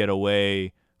do get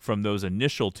away from those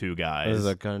initial two guys. There's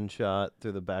a gunshot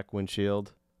through the back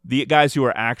windshield. The guys who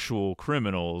are actual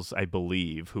criminals, I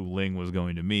believe, who Ling was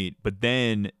going to meet. But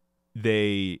then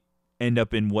they end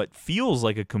up in what feels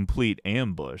like a complete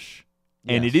ambush.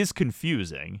 And it is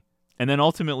confusing. And then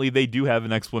ultimately they do have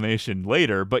an explanation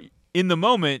later. But in the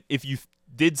moment, if you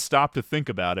did stop to think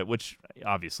about it, which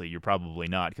obviously you're probably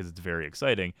not because it's very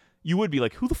exciting, you would be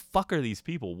like, who the fuck are these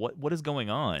people? What is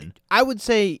going on? I would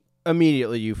say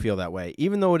immediately you feel that way.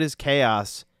 Even though it is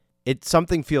chaos,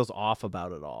 something feels off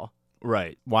about it all.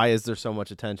 Right. Why is there so much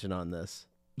attention on this?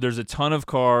 There's a ton of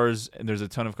cars, and there's a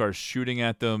ton of cars shooting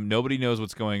at them. Nobody knows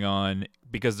what's going on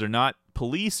because they're not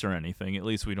police or anything. At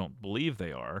least we don't believe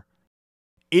they are.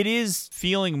 It is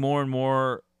feeling more and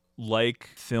more like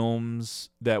films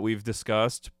that we've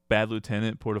discussed. Bad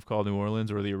Lieutenant, Port of Call, New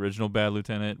Orleans, or the original Bad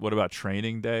Lieutenant. What about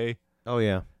Training Day? Oh,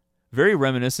 yeah. Very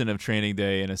reminiscent of Training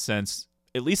Day in a sense,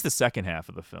 at least the second half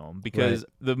of the film, because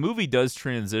the movie does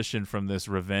transition from this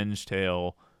revenge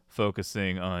tale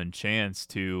focusing on Chance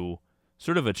to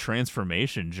sort of a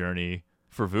transformation journey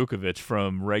for Vukovich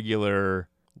from regular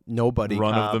nobody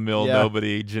run-of-the-mill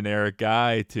nobody generic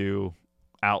guy to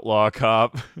outlaw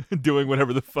cop doing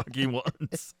whatever the fuck he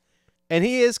wants. And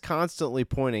he is constantly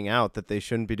pointing out that they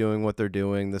shouldn't be doing what they're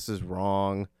doing. This is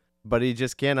wrong. But he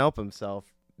just can't help himself.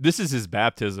 This is his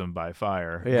baptism by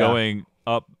fire. Yeah. Going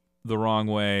up the wrong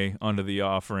way onto the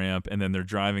off-ramp, and then they're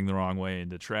driving the wrong way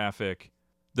into traffic.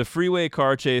 The freeway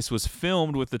car chase was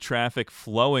filmed with the traffic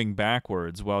flowing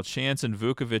backwards. While Chance and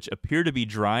Vukovich appear to be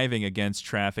driving against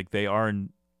traffic, they are,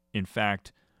 in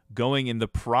fact, going in the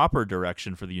proper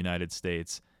direction for the United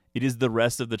States. It is the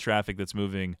rest of the traffic that's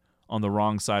moving on the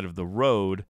wrong side of the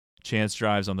road. Chance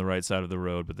drives on the right side of the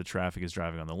road, but the traffic is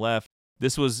driving on the left.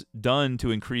 This was done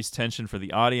to increase tension for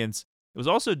the audience. It was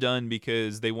also done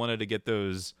because they wanted to get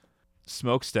those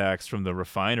smokestacks from the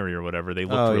refinery or whatever. They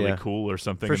looked really cool or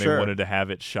something, for and they wanted to have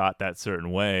it shot that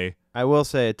certain way. I will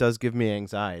say it does give me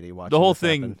anxiety watching the whole this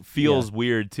thing happen. feels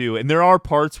weird too, and there are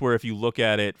parts where if you look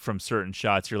at it from certain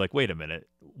shots, you're like, wait a minute,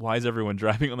 why is everyone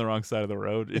driving on the wrong side of the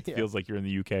road? It feels like you're in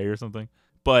the UK or something.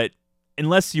 But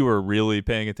unless you were really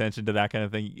paying attention to that kind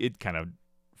of thing, it kind of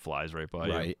flies right by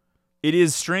you. It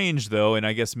is strange though, and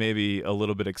I guess maybe a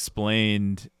little bit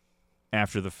explained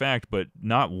after the fact, but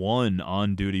not one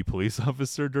on-duty police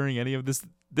officer during any of this.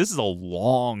 This is a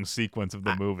long sequence of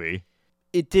the movie.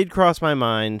 It did cross my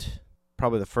mind,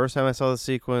 probably the first time I saw the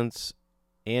sequence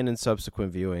and in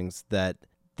subsequent viewings, that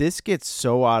this gets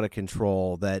so out of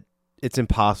control that it's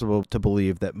impossible to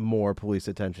believe that more police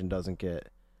attention doesn't get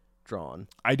drawn.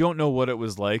 I don't know what it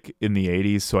was like in the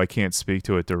 80s, so I can't speak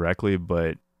to it directly,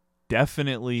 but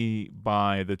definitely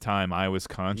by the time I was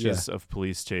conscious of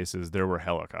police chases, there were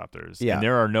helicopters. Yeah. And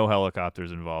there are no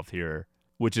helicopters involved here,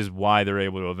 which is why they're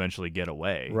able to eventually get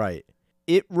away. Right.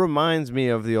 It reminds me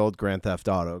of the old Grand Theft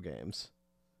Auto games.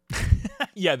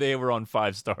 Yeah, they were on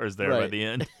 5 stars there by the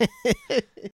end.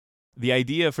 The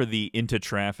idea for the into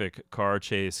traffic car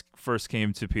chase first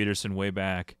came to Peterson way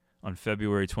back on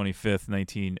February 25th,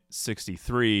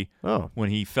 1963,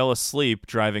 when he fell asleep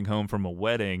driving home from a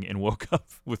wedding and woke up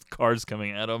with cars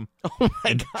coming at him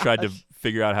and tried to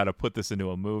figure out how to put this into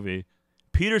a movie.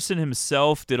 Peterson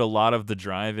himself did a lot of the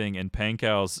driving, and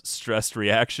Pankow's stressed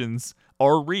reactions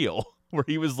are real, where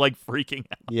he was like freaking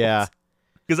out. Yeah.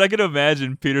 Because I could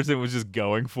imagine Peterson was just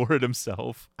going for it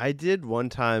himself. I did one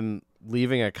time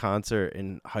leaving a concert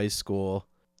in high school,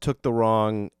 took the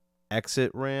wrong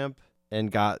exit ramp, and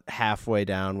got halfway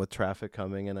down with traffic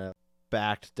coming, and I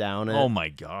backed down it. Oh, my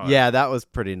God. Yeah, that was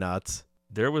pretty nuts.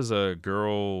 There was a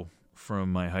girl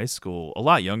from my high school, a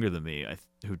lot younger than me,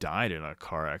 who died in a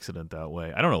car accident that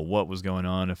way. I don't know what was going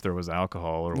on, if there was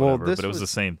alcohol or whatever, but it was the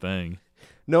same thing.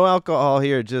 No alcohol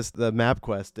here, just the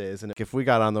MapQuest days. And if we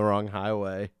got on the wrong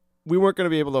highway, we weren't going to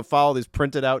be able to follow these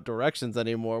printed out directions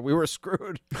anymore. We were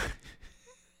screwed.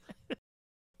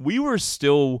 We were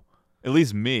still, at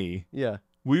least me, yeah,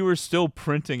 we were still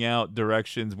printing out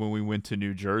directions when we went to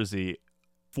New Jersey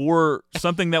for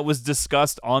something that was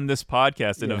discussed on this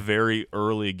podcast in a very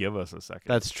early Give Us a Second.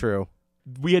 That's true.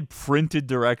 We had printed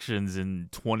directions in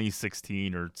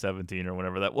 2016 or 17 or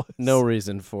whatever that was. No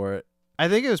reason for it. I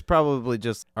think it was probably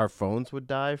just our phones would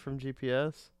die from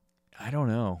GPS. I don't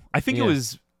know. I think it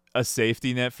was a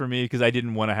safety net for me because I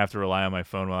didn't want to have to rely on my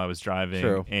phone while I was driving.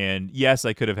 True. And yes,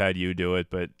 I could have had you do it,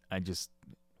 but I don't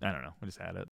know. I just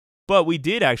had it. But we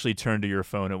did actually turn to your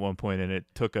phone at one point, and it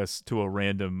took us to a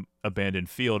random abandoned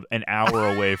field an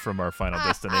hour away from our final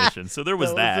destination. So there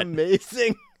was that. That was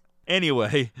amazing.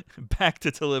 Anyway, back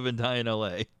to Live and Die in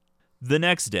L.A. The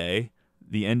next day,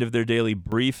 the end of their daily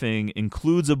briefing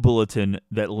includes a bulletin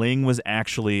that Ling was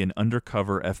actually an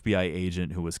undercover FBI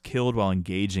agent who was killed while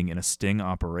engaging in a sting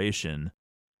operation.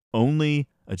 Only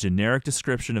a generic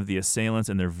description of the assailants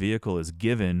and their vehicle is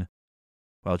given.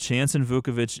 While Chance and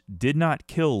Vukovich did not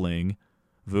kill Ling,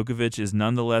 Vukovich is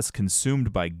nonetheless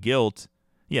consumed by guilt.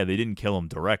 Yeah, they didn't kill him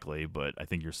directly, but I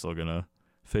think you're still going to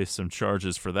face some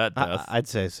charges for that death. I'd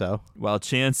say so. While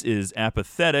Chance is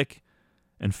apathetic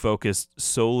and focused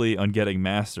solely on getting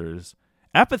masters.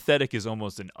 Apathetic is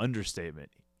almost an understatement.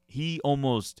 He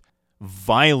almost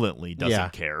violently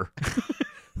doesn't care.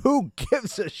 Who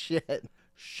gives a shit?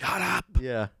 Shut up.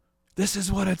 Yeah. This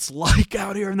is what it's like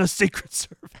out here in the Secret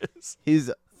Service.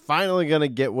 He's finally going to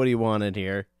get what he wanted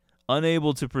here.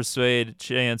 Unable to persuade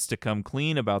Chance to come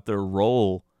clean about their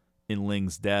role in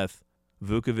Ling's death,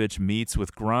 Vukovich meets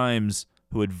with Grimes,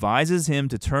 who advises him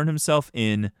to turn himself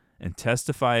in and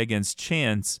testify against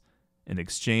Chance in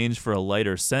exchange for a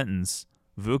lighter sentence.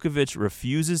 Vukovich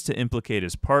refuses to implicate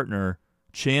his partner.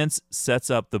 Chance sets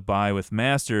up the buy with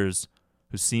Masters,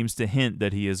 who seems to hint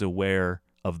that he is aware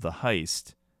of the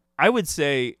heist. I would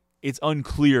say it's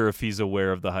unclear if he's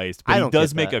aware of the heist, but he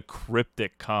does make a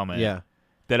cryptic comment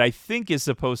that I think is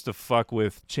supposed to fuck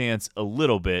with Chance a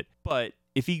little bit. But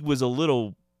if he was a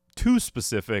little too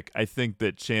specific, I think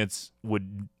that Chance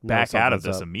would back out of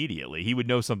this immediately. He would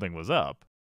know something was up.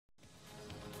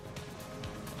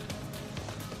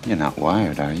 You're not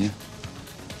wired, are you?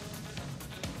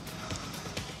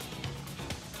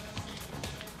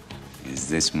 Is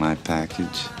this my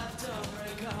package?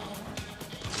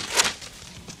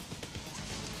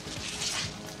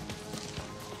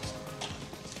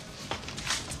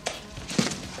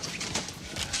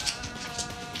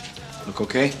 Look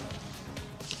okay?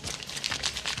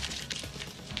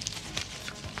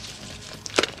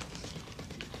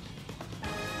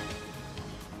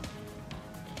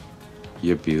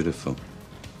 You're beautiful.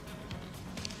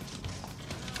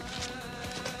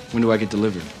 When do I get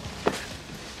delivered?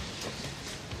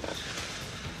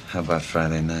 How about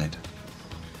Friday night?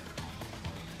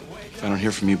 If I don't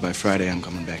hear from you by Friday, I'm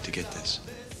coming back to get this.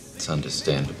 It's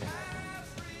understandable.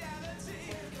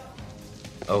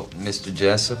 Oh, Mr.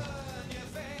 Jessup?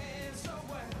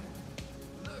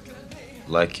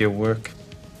 Like your work?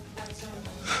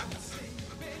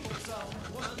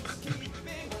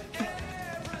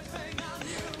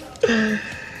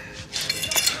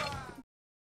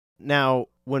 Now,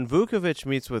 when Vukovich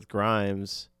meets with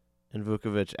Grimes, and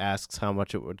Vukovich asks how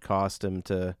much it would cost him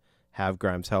to have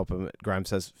Grimes help him, Grimes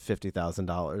says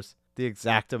 $50,000. The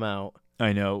exact amount.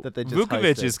 I know. That they just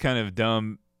Vukovich heisted. is kind of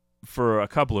dumb for a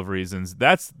couple of reasons.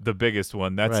 That's the biggest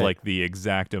one. That's Right. like the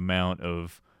exact amount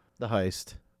of the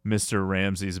heist. Mr.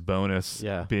 Ramsey's bonus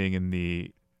being in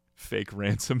the fake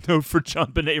ransom note for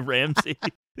John Benet Ramsey.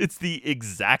 It's the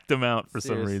exact amount for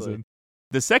some reason.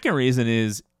 The second reason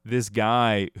is this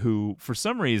guy who, for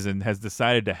some reason, has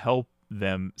decided to help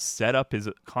them set up his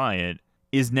client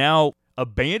is now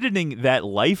abandoning that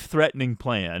life-threatening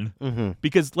plan,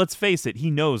 because let's face it, he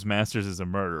knows Masters is a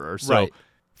murderer. So Right.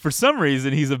 for some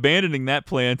reason, he's abandoning that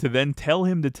plan to then tell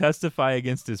him to testify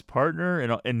against his partner.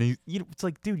 And it's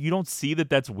like, dude, you don't see that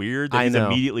that's weird? That I he's know.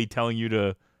 immediately telling you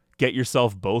to get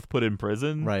yourself both put in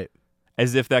prison? Right.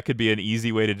 As if that could be an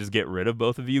easy way to just get rid of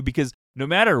both of you. Because no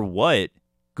matter what,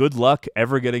 good luck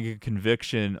ever getting a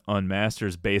conviction on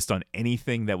Masters based on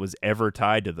anything that was ever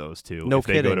tied to those two. No if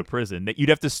they go kidding. to prison, that you'd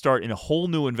have to start in a whole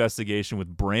new investigation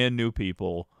with brand new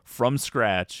people from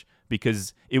scratch,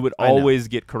 because it would I know. always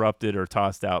get corrupted or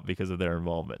tossed out because of their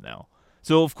involvement now.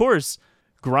 So of course,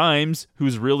 Grimes,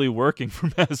 who's really working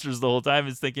for Masters the whole time,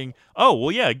 is thinking, oh,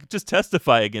 well, yeah, just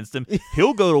testify against him.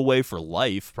 He'll go away for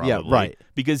life, probably. Yeah, right.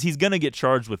 Because he's going to get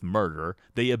charged with murder.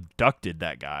 They abducted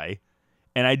that guy.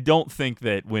 And I don't think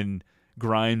that when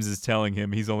Grimes is telling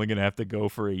him he's only going to have to go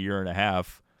for a year and a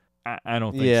half, I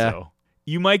don't think so.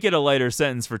 You might get a lighter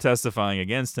sentence for testifying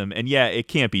against him. And yeah, it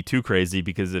can't be too crazy,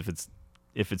 because if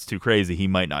it's too crazy, he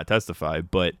might not testify.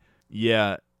 But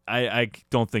yeah, I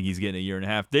don't think he's getting a year and a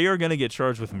half. They are going to get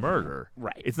charged with murder.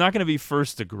 Right. It's not going to be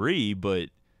first degree, but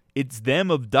it's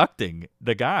them abducting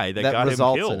the guy that got him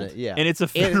results killed. in it, yeah. And it's a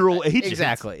federal agent.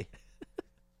 Exactly.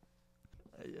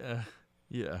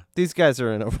 Yeah. These guys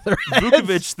are in over their heads.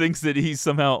 Vukovic thinks that he's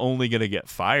somehow only going to get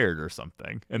fired or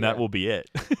something, and that will be it.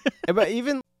 But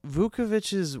even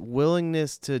Vukovic's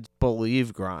willingness to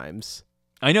believe Grimes.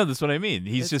 I know, that's what I mean.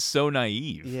 He's just so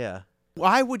naive. Yeah.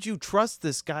 Why would you trust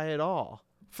this guy at all?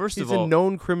 First He's of all, a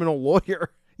known criminal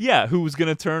lawyer. Yeah, who's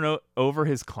going to turn over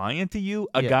his client to you?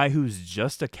 A guy who's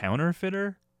just a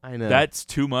counterfeiter? I know. That's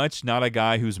too much. Not a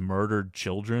guy who's murdered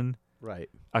children. Right.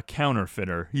 A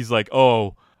counterfeiter. He's like,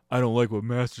 oh, I don't like what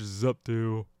Masters is up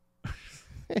to.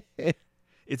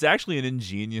 It's actually an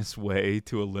ingenious way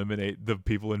to eliminate the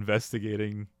people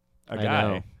investigating a I guy.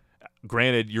 know.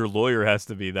 Granted, your lawyer has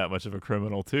to be that much of a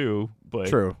criminal too, but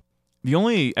True. The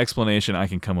only explanation I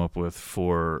can come up with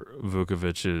for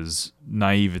Vukovic's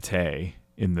naivete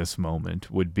in this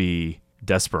moment would be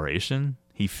desperation.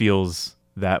 He feels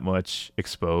that much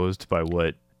exposed by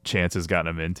what Chance has gotten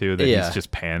him into that he's just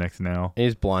panicked now.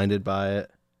 He's blinded by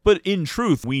it. But in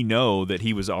truth, we know that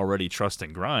he was already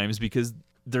trusting Grimes because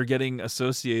they're getting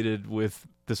associated with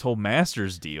this whole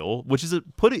Masters deal, which is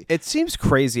It seems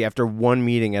crazy after one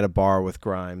meeting at a bar with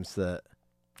Grimes that...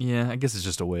 Yeah, I guess it's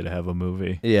just a way to have a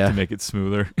movie to make it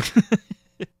smoother.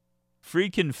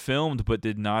 Friedkin filmed but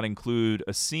did not include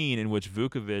a scene in which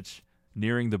Vukovic,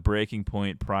 nearing the breaking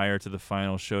point prior to the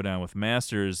final showdown with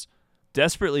Masters,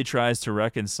 desperately tries to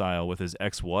reconcile with his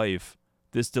ex-wife.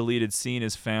 This deleted scene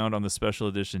is found on the special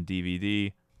edition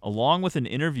DVD, along with an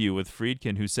interview with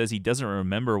Friedkin, who says he doesn't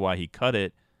remember why he cut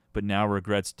it, but now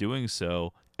regrets doing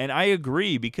so. And I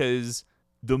agree, because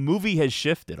the movie has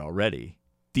shifted already.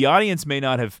 The audience may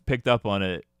not have picked up on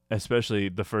it, especially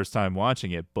the first time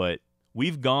watching it, but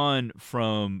we've gone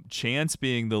from Chance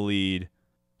being the lead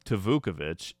to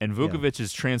Vukovic, and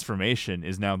Vukovic's transformation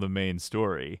is now the main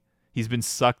story. He's been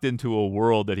sucked into a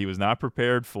world that he was not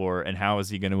prepared for, and how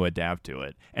is he going to adapt to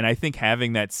it? And I think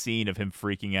having that scene of him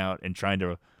freaking out and trying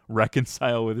to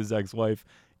reconcile with his ex-wife,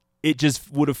 it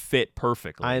just would have fit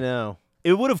perfectly. I know.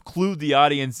 It would have clued the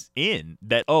audience in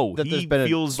that, That he there's been a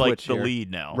feels like switch the here.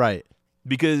 lead now. Right.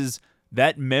 Because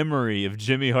that memory of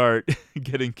Jimmy Hart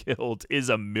getting killed is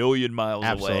a million miles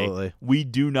away. Absolutely. We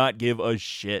do not give a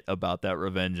shit about that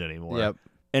revenge anymore. Yep.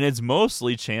 And it's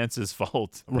mostly Chance's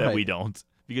fault that Right. we don't,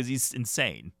 because he's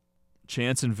insane.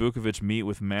 Chance and Vukovic meet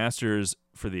with Masters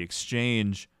for the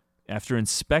exchange. After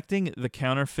inspecting the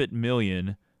counterfeit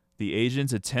million, the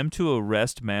agents attempt to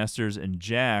arrest Masters and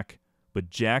Jack, but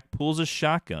Jack pulls a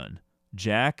shotgun.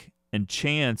 Jack and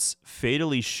Chance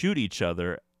fatally shoot each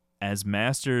other as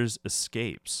Masters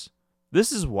escapes.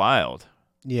 This is wild.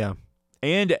 Yeah.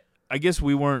 And I guess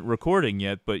we weren't recording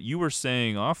yet, but you were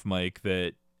saying off mic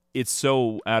that it's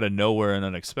so out of nowhere and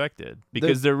unexpected,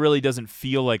 because there really doesn't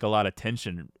feel like a lot of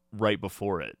tension right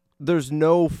before it. There's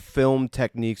no film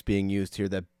techniques being used here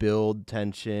that build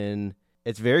tension.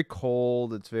 It's very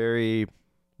cold. It's very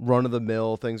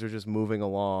run-of-the-mill. Things are just moving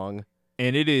along.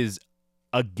 And it is,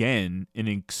 again, an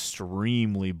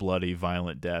extremely bloody,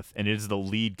 violent death. And it is the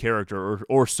lead character,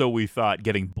 or so we thought,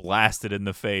 getting blasted in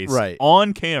the face Right.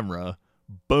 on camera.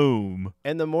 Boom.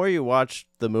 And the more you watch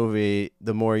the movie,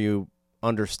 the more you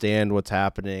understand what's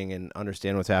happening and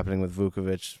understand what's happening with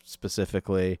Vukovic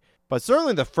specifically. But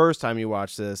certainly the first time you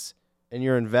watch this and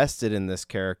you're invested in this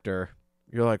character,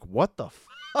 you're like, what the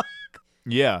fuck?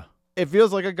 Yeah. It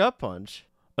feels like a gut punch.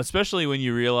 Especially when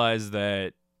you realize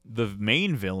that the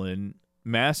main villain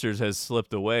Masters has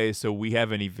slipped away, so we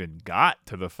haven't even got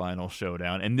to the final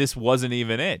showdown, and this wasn't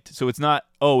even it. So it's not,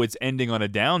 it's ending on a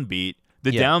downbeat.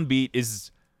 The downbeat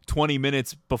is 20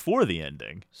 minutes before the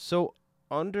ending. So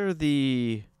under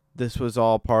this was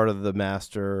all part of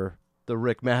the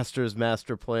Rick Masters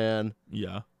master plan.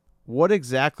 Yeah. What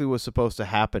exactly was supposed to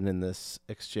happen in this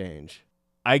exchange?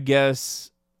 I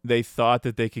guess they thought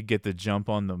that they could get the jump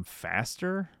on them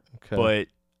faster. Okay. But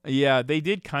yeah, they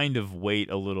did kind of wait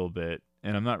a little bit,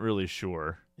 and I'm not really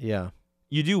sure. Yeah.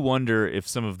 You do wonder if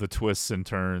some of the twists and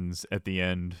turns at the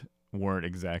end weren't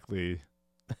exactly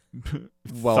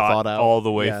well thought out all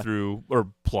the way through, or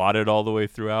plotted all the way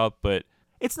throughout, but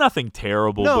it's nothing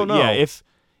terrible. No. Yeah,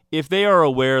 if they are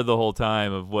aware the whole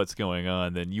time of what's going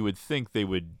on, then you would think they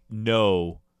would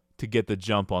know to get the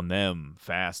jump on them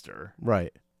faster.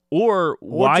 Right. Or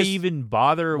why even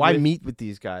bother? Why meet with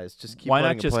these guys? Just keep. Why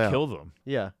not just kill them?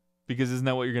 Yeah. Because isn't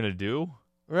that what you're gonna do?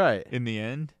 Right. In the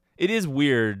end, it is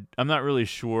weird. I'm not really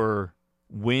sure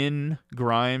when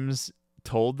Grimes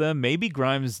told them. Maybe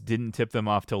Grimes didn't tip them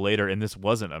off till later, and this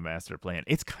wasn't a master plan.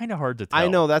 It's kind of hard to tell. I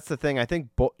know, that's the thing. I think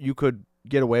you could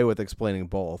get away with explaining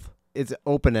both. It's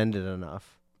open-ended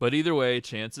enough. But either way,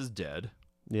 Chance is dead.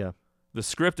 Yeah. The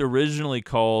script originally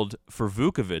called for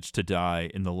Vukovich to die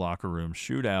in the locker room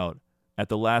shootout. At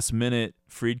the last minute,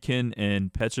 Friedkin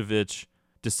and Pechovich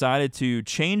decided to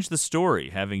change the story,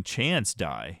 having Chance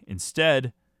die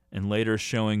instead, and later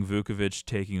showing Vukovich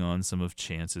taking on some of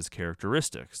Chance's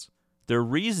characteristics. Their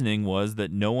reasoning was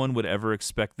that no one would ever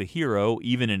expect the hero,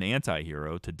 even an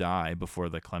anti-hero, to die before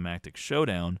the climactic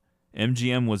showdown.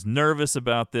 MGM was nervous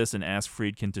about this and asked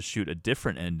Friedkin to shoot a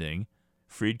different ending.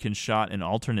 Friedkin shot an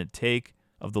alternate take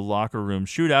of the locker room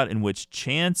shootout in which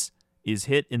Chance is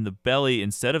hit in the belly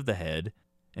instead of the head,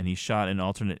 and he shot an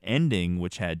alternate ending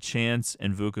which had Chance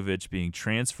and Vukovich being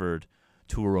transferred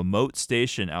to a remote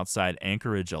station outside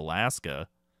Anchorage, Alaska.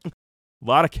 A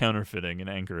lot of counterfeiting in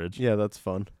Anchorage. Yeah, that's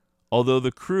fun. Although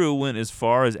the crew went as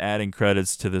far as adding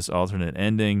credits to this alternate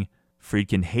ending,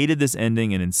 Friedkin hated this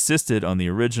ending and insisted on the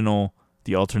original.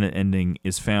 The alternate ending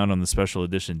is found on the special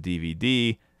edition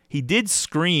DVD. He did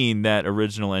screen that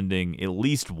original ending at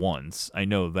least once. I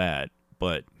know that,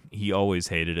 but he always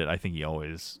hated it. I think he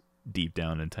always deep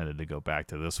down intended to go back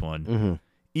to this one. Mm-hmm.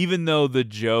 Even though the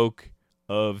joke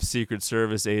of Secret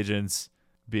Service agents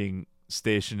being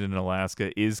stationed in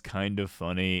Alaska is kind of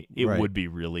funny, it would be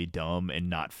really dumb and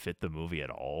not fit the movie at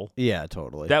all. Yeah,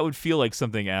 totally. That would feel like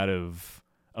something out of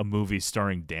a movie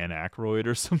starring Dan Aykroyd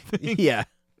or something. Yeah.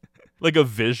 Like a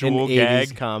visual An gag.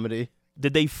 80s comedy.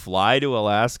 Did they fly to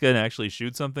Alaska and actually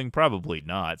shoot something? Probably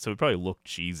not. So it probably looked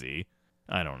cheesy.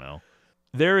 I don't know.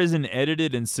 There is an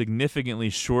edited and significantly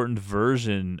shortened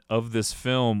version of this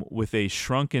film with a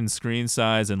shrunken screen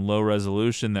size and low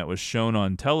resolution that was shown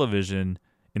on television.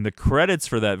 In the credits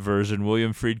for that version,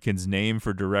 William Friedkin's name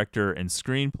for director and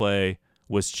screenplay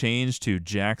was changed to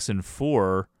Jackson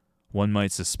 4. One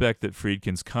might suspect that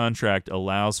Friedkin's contract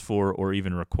allows for or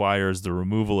even requires the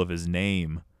removal of his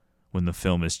name when the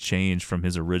film is changed from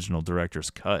his original director's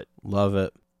cut. Love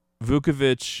it.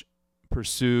 Vukovich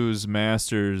pursues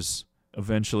Masters,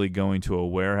 eventually going to a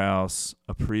warehouse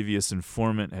a previous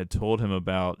informant had told him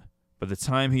about. By the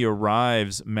time he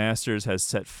arrives, Masters has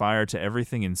set fire to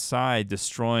everything inside,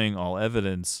 destroying all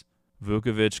evidence.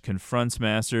 Vukovich confronts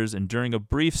Masters, and during a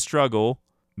brief struggle,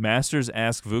 Masters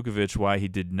asks Vukovich why he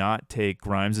did not take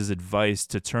Grimes' advice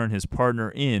to turn his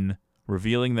partner in,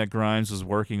 revealing that Grimes was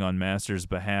working on Masters'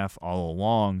 behalf all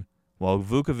along. While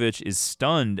Vukovich is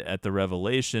stunned at the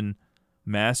revelation,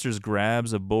 Masters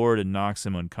grabs a board and knocks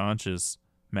him unconscious.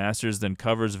 Masters then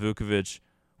covers Vukovich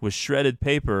with shredded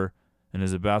paper and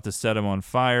is about to set him on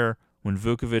fire when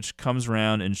Vukovich comes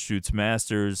round and shoots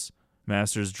Masters.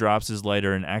 Masters drops his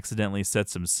lighter and accidentally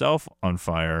sets himself on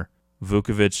fire.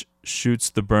 Vukovich shoots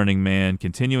the burning man,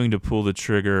 continuing to pull the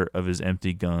trigger of his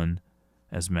empty gun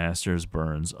as Masters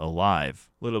burns alive.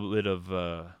 Little bit of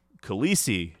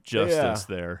Khaleesi justice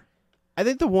there. I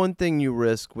think the one thing you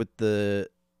risk with the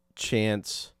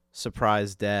Chance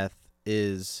surprise death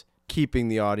is keeping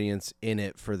the audience in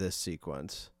it for this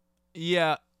sequence.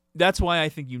 Yeah, that's why I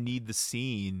think you need the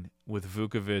scene with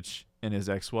Vukovich and his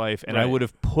ex-wife, and I would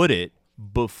have put it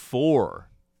before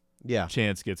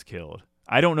Chance gets killed.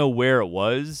 I don't know where it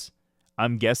was.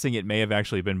 I'm guessing it may have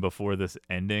actually been before this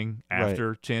ending,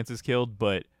 after Chance is killed,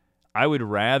 but I would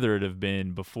rather it have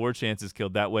been before Chance is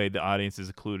killed. That way the audience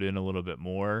is clued in a little bit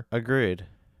more. Agreed.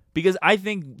 Because I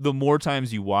think the more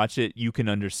times you watch it, you can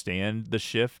understand the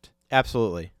shift.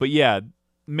 Absolutely. But yeah,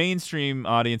 mainstream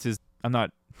audiences, I'm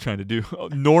not trying to do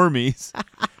normies,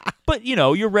 but you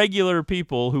know, your regular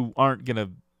people who aren't going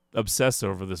to obsess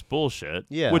over this bullshit,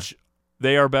 which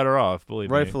They are better off,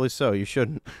 believe me. Rightfully so. You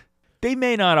shouldn't. They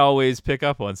may not always pick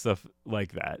up on stuff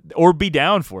like that or be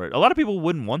down for it. A lot of people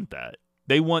wouldn't want that.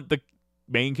 They want the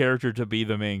main character to be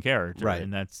the main character, right?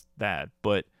 And that's that.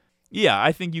 But yeah,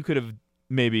 I think you could have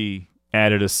maybe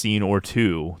added a scene or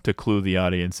two to clue the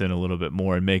audience in a little bit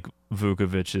more and make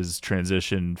Vukovic's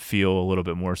transition feel a little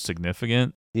bit more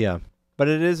significant. Yeah, but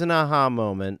it is an aha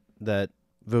moment that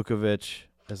Vukovic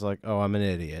is like, oh, I'm an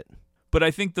idiot. But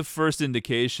I think the first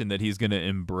indication that he's going to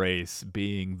embrace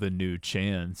being the new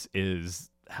Chance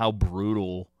is how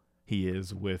brutal he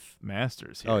is with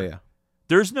Masters here. Oh, yeah.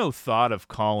 There's no thought of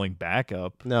calling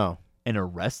backup no. and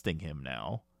arresting him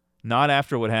now. Not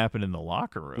after what happened in the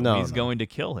locker room. No, he's going to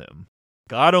kill him.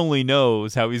 God only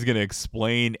knows how he's going to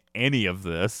explain any of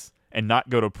this and not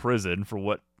go to prison for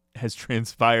what has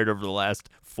transpired over the last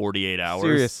 48 hours.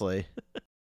 Seriously.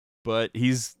 But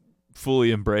he's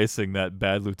fully embracing that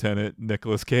bad Lieutenant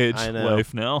Nicolas Cage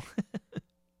life now.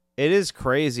 It is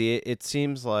crazy. It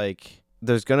seems like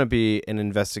there's going to be an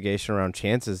investigation around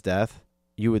Chance's death.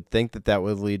 You would think that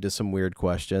would lead to some weird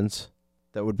questions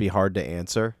that would be hard to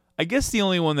answer. I guess the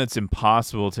only one that's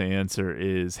impossible to answer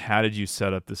is how did you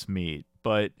set up this meet?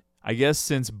 But I guess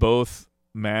since both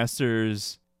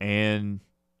Masters and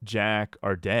Jack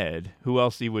are dead, who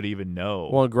else he would even know?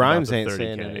 Well, Grimes about the ain't 30K?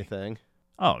 saying anything.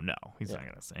 Oh, no. He's not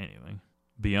going to say anything.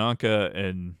 Bianca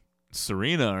and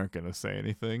Serena aren't going to say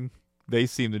anything. They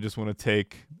seem to just want to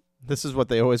take... This is what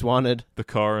they always wanted. The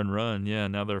car and run. Yeah,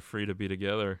 now they're free to be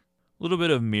together. A little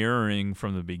bit of mirroring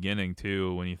from the beginning,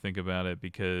 too, when you think about it,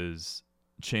 because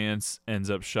Chance ends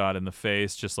up shot in the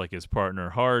face, just like his partner,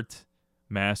 Hart.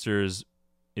 Masters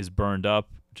is burned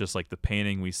up, just like the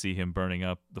painting we see him burning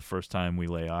up the first time we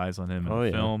lay eyes on him in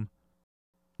the film.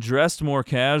 Dressed more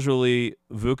casually,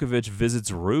 Vukovic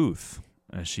visits Ruth.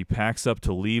 As she packs up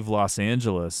to leave Los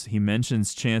Angeles, he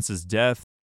mentions Chance's death,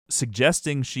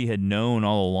 suggesting she had known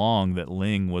all along that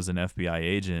Ling was an FBI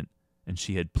agent and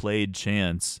she had played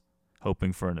Chance,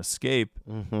 hoping for an escape.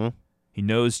 Mm-hmm. He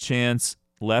knows Chance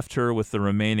left her with the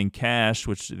remaining cash,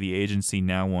 which the agency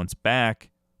now wants back,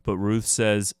 but Ruth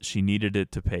says she needed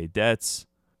it to pay debts.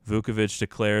 Vukovic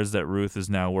declares that Ruth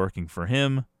is now working for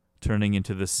him, turning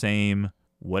into the same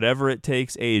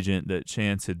whatever-it-takes agent that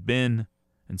Chance had been,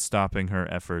 and stopping her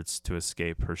efforts to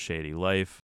escape her shady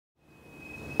life.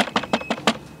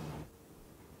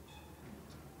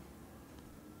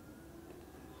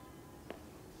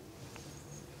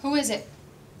 Who is it?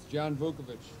 It's John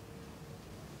Vukovic.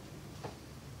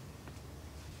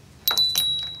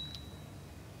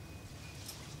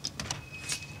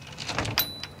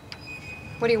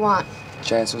 What do you want?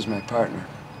 Chance was my partner.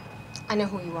 I know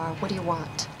who you are. What do you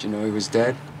want? Did you know he was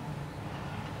dead?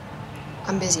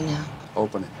 I'm busy now.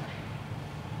 Open it.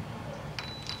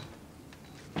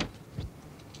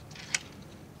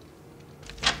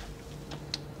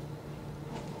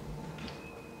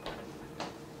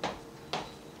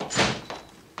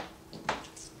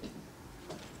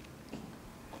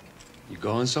 You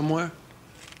going somewhere?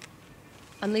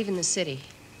 I'm leaving the city.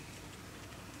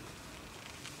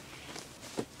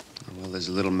 Well, there's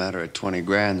a little matter of 20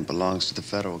 grand that belongs to the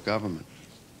federal government.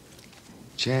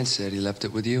 Chance said he left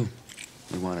it with you.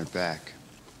 We want it back.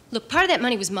 Look, part of that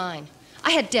money was mine.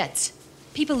 I had debts.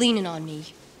 People leaning on me.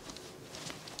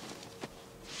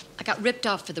 I got ripped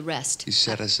off for the rest. You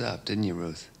set us up, didn't you,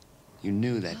 Ruth? You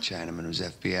knew that Chinaman was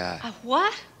FBI.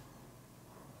 What?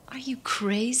 Are you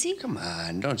crazy? Come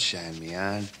on, don't shine me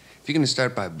on. If you're gonna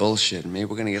start by bullshitting me,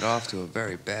 we're gonna get off to a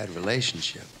very bad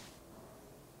relationship.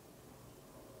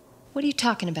 What are you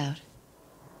talking about?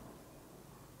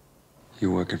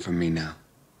 You're working for me now.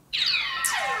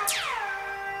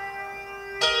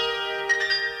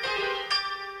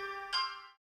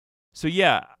 So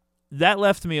yeah, that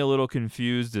left me a little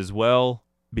confused as well,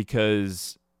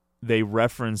 because they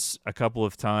reference a couple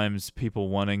of times people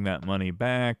wanting that money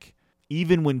back.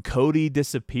 Even when Cody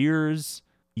disappears,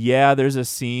 yeah, there's a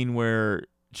scene where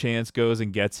Chance goes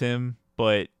and gets him,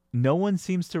 but no one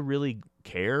seems to really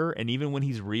care. And even when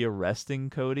he's rearresting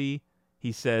Cody,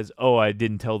 he says, "Oh, I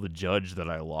didn't tell the judge that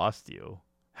I lost you."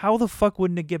 How the fuck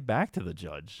wouldn't it get back to the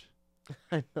judge?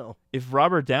 I know. If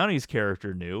Robert Downey's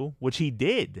character knew, which he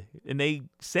did, and they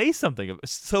say something,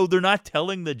 so they're not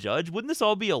telling the judge, wouldn't this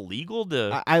all be illegal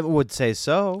to... I would say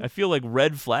so. I feel like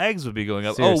red flags would be going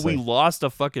up. Seriously. Oh, we lost a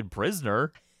fucking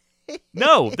prisoner.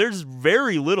 No, there's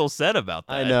very little said about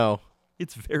that. I know.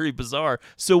 It's very bizarre.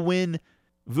 So when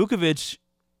Vukovic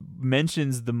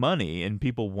mentions the money and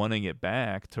people wanting it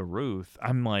back to Ruth,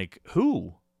 I'm like,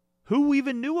 who? Who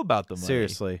even knew about the money?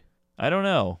 Seriously. I don't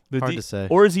know. Hard to say.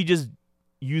 Or is he just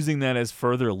using that as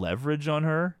further leverage on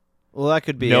her? Well, that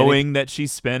could be knowing that she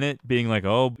spent it, being like,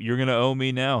 "Oh, you're gonna owe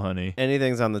me now, honey."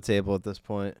 Anything's on the table at this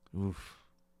point. Oof.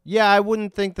 Yeah, I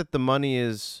wouldn't think that the money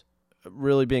is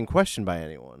really being questioned by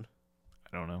anyone.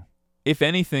 I don't know. If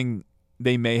anything,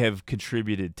 they may have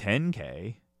contributed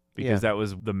 $10K because that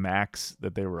was the max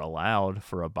that they were allowed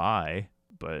for a buy.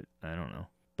 But I don't know.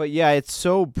 But yeah, it's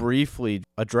so briefly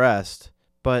addressed.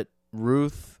 But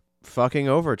Ruth fucking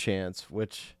over Chance,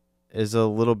 which is a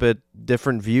little bit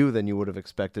different view than you would have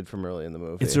expected from early in the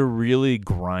movie. It's a really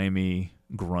grimy,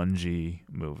 grungy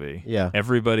movie. Yeah.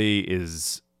 Everybody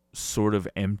is sort of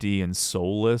empty and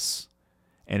soulless,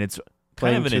 and it's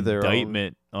kind of an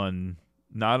indictment on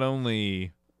not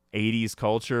only 80s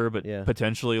culture, but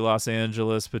potentially Los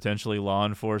Angeles, potentially law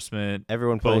enforcement,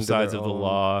 everyone both sides of the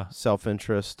law,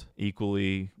 self-interest,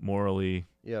 equally morally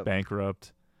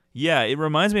bankrupt. Yeah, it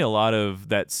reminds me a lot of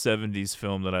that 70s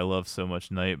film that I love so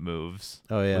much, Night Moves.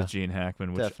 Oh, yeah. With Gene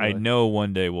Hackman, which Definitely. I know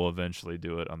one day we'll eventually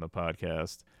do it on the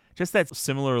podcast. Just that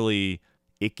similarly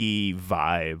icky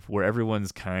vibe where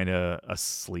everyone's kind of a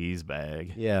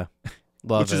sleazebag. Yeah.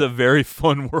 Love which is a very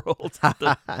fun world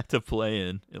to play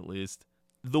in, at least.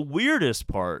 The weirdest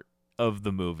part of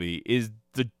the movie is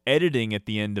the editing at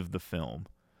the end of the film.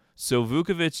 So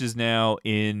Vukovich is now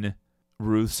in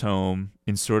Ruth's home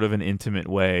in sort of an intimate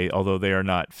way, although they are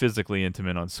not physically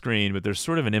intimate on screen, but there's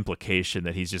sort of an implication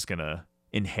that he's just going to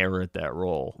inherit that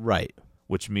role. Right.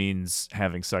 Which means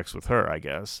having sex with her, I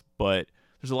guess. But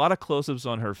there's a lot of close-ups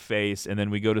on her face, and then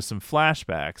we go to some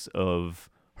flashbacks of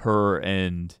her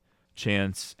and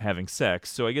Chance having sex.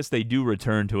 So I guess they do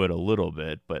return to it a little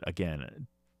bit, but again,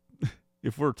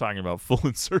 if we're talking about full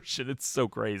insertion, it's so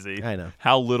crazy. I know.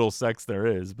 How little sex there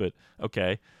is, but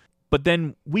okay. But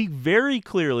then we very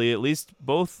clearly, at least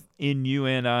both in you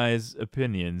and I's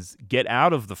opinions, get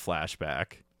out of the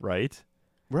flashback, right?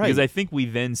 Right. Because I think we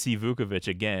then see Vukovich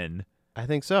again. I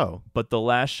think so. But the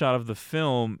last shot of the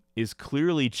film is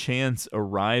clearly Chance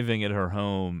arriving at her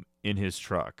home in his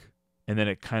truck. And then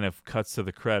it kind of cuts to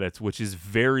the credits, which is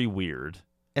very weird.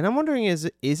 And I'm wondering, is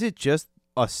it just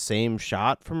a same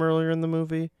shot from earlier in the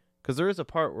movie? Because there is a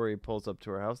part where he pulls up to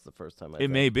her house the first time. I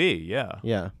think. May be, yeah.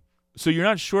 Yeah. So you're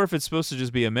not sure if it's supposed to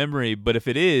just be a memory, but if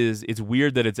it is, it's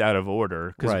weird that it's out of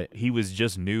order. Because he was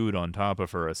just nude on top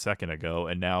of her a second ago,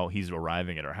 and now he's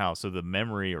arriving at her house. So the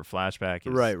memory or flashback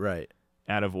is right.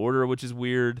 out of order, which is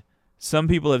weird. Some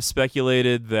people have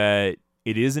speculated that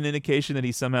it is an indication that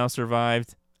he somehow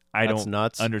survived. I don't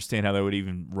understand how that would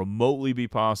even remotely be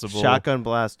possible. Shotgun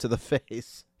blast to the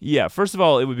face. Yeah, first of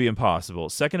all, it would be impossible.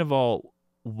 Second of all,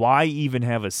 why even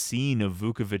have a scene of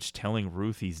Vukovich telling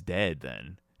Ruth he's dead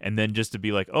then? And then just to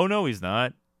be like, oh, no, he's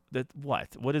not.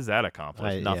 What does that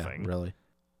accomplish? Nothing. Yeah, really.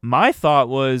 My thought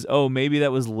was, oh, maybe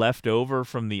that was left over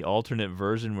from the alternate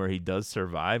version where he does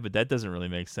survive, but that doesn't really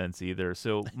make sense either.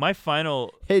 So my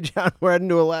final... Hey, John, we're heading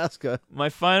to Alaska. My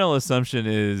final assumption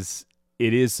is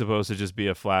it is supposed to just be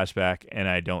a flashback, and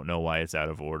I don't know why it's out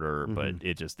of order, but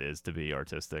it just is to be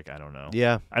artistic. I don't know.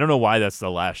 Yeah. I don't know why that's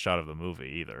the last shot of the movie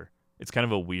either. It's kind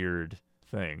of a weird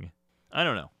thing. I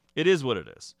don't know. It is what it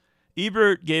is.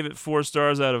 Ebert gave it 4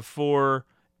 stars out of 4.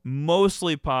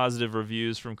 Mostly positive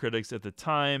reviews from critics at the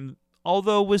time,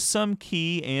 although with some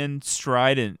key and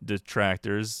strident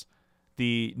detractors.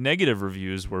 The negative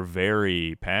reviews were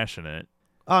very passionate.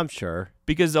 I'm sure.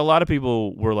 Because a lot of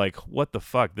people were like, what the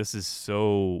fuck? This is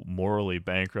so morally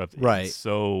bankrupt. Right. It's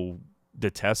so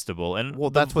detestable. And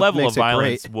that's the what level makes of it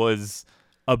violence great. was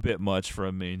a bit much for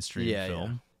a mainstream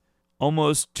film. Yeah.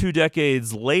 Almost 2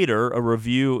 decades later, a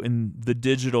review in the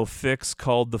Digital Fix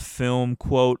called the film,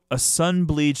 quote, a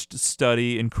sun-bleached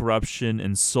study in corruption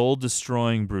and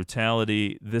soul-destroying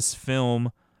brutality. This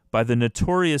film, by the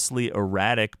notoriously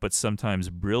erratic but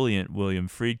sometimes brilliant William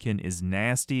Friedkin, is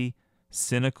nasty,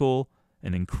 cynical,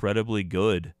 and incredibly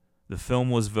good. The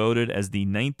film was voted as the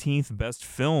 19th best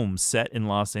film set in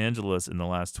Los Angeles in the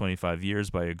last 25 years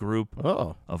by a group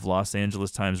of Los Angeles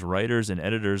Times writers and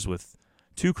editors with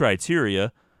 2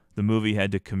 criteria. The movie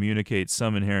had to communicate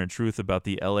some inherent truth about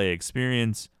the LA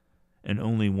experience, and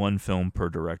only 1 film per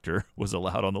director was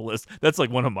allowed on the list. That's like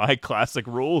one of my classic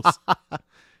rules.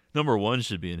 Number 1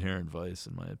 should be inherent vice,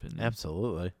 in my opinion.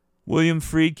 Absolutely. William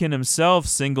Friedkin himself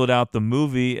singled out the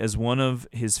movie as one of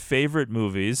his favorite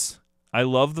movies. I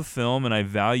love the film, and I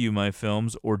value my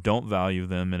films, or don't value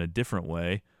them in a different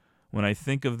way. When I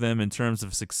think of them in terms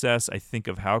of success, I think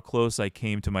of how close I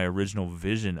came to my original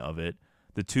vision of it.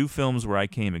 The 2 films where I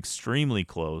came extremely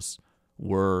close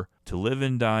were To Live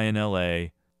and Die in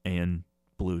L.A. and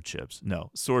Blue Chips. No,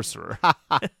 Sorcerer.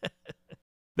 That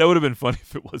would have been funny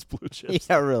if it was Blue Chips.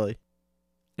 Yeah, really.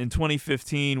 In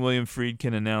 2015, William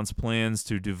Friedkin announced plans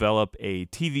to develop a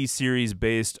TV series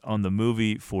based on the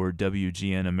movie for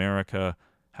WGN America.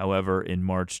 However, in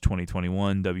March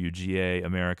 2021, WGA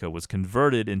America was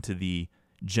converted into the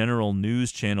general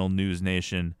news channel News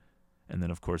Nation. And then,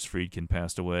 of course, Friedkin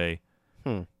passed away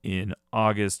in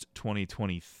August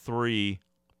 2023.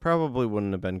 Probably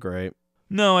wouldn't have been great.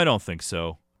 No, I don't think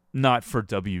so. Not for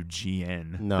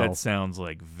WGN. No. That sounds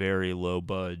like very low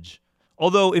budge.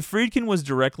 Although, if Friedkin was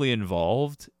directly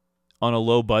involved on a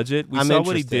low budget, we saw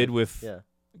what he did with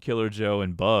Killer Joe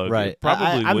and Bug. Right. It probably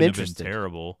I'm wouldn't have interested. been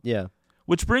terrible. Yeah.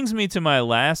 Which brings me to my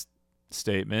last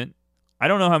statement. I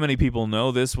don't know how many people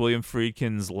know this. William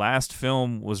Friedkin's last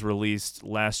film was released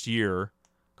last year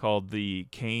called The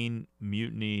Caine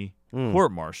Mutiny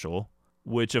Court Martial,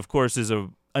 which, of course, is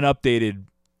an updated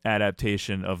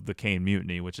adaptation of The Caine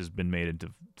Mutiny, which has been made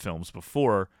into films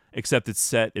before, except it's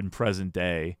set in present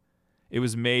day. It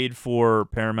was made for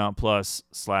Paramount Plus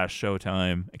 /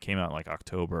 Showtime. It came out like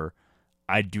October.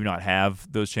 I do not have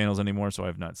those channels anymore, so I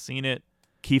have not seen it.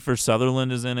 Kiefer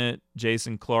Sutherland is in it.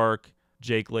 Jason Clarke,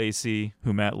 Jake Lacey,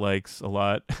 who Matt likes a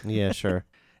lot. Yeah, sure.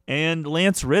 And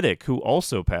Lance Riddick, who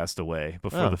also passed away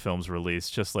before the film's release,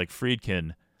 just like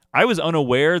Friedkin. I was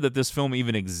unaware that this film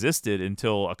even existed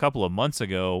until a couple of months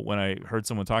ago when I heard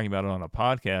someone talking about it on a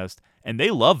podcast, and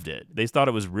they loved it. They thought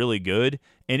it was really good,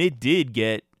 and it did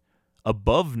get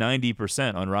above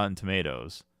 90% on Rotten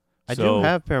Tomatoes. I do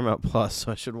have Paramount Plus,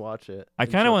 so I should watch it. I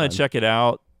kind of want to check it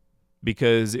out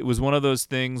because it was one of those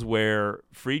things where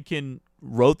Friedkin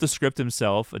wrote the script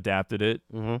himself, adapted it,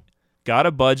 got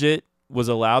a budget, was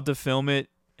allowed to film it,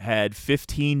 had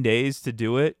 15 days to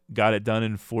do it, got it done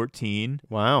in 14.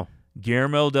 Wow.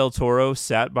 Guillermo del Toro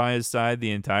sat by his side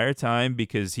the entire time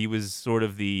because he was sort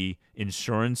of the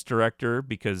insurance director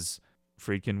because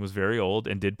Friedkin was very old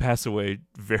and did pass away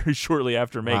very shortly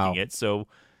after making it. So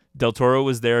del Toro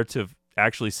was there to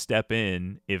actually step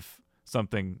in if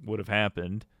something would have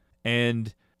happened.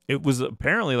 And it was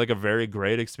apparently like a very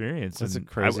great experience. That's a and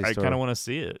crazy story. I kind of want to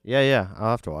see it. Yeah.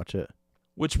 I'll have to watch it.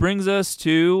 Which brings us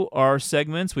to our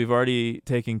segments. We've already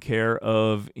taken care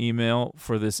of email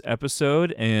for this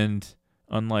episode. And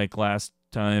unlike last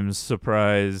time's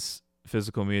surprise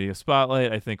physical media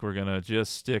spotlight, I think we're going to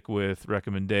just stick with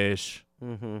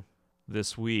recommendation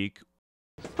this week.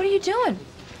 What are you doing?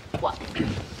 What?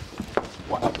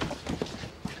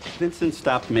 Vincent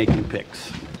stopped making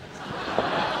pics.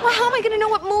 Well, how am I going to know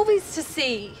what movies to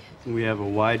see? We have a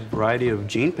wide variety of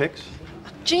Gene pics.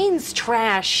 Gene's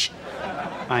trash.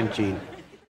 I'm Gene.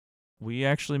 We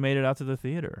actually made it out to the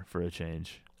theater for a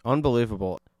change.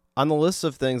 Unbelievable. On the list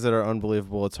of things that are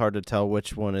unbelievable, it's hard to tell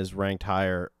which one is ranked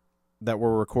higher, that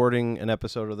we're recording an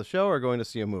episode of the show or going to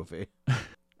see a movie.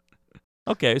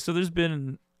 Okay, so there's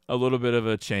been a little bit of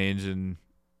a change in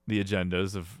the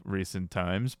agendas of recent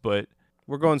times, but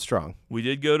we're going strong. We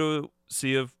did go to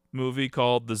see a movie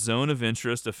called The Zone of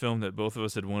Interest, a film that both of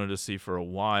us had wanted to see for a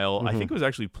while. I think it was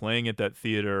actually playing at that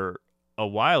theater a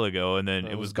while ago, and then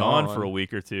it was gone for a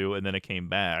week or two, and then it came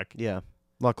back. Yeah,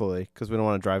 luckily, because we don't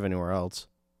want to drive anywhere else.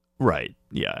 Right,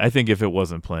 yeah. I think if it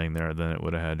wasn't playing there, then it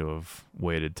would have had to have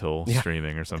waited till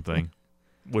streaming or something,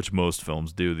 which most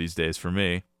films do these days for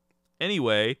me.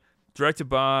 Anyway, directed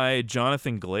by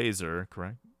Jonathan Glazer,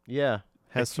 correct? Yeah.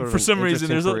 For some reason,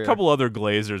 there's a couple other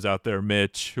Glazers out there,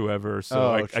 Mitch, whoever,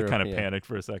 so I kind of panicked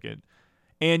for a second.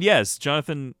 And yes,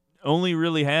 Jonathan only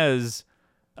really has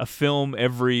a film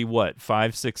every,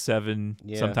 5, 6, 7,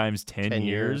 sometimes 10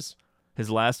 years. His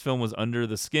last film was Under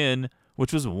the Skin,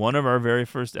 which was one of our very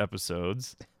first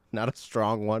episodes. Not a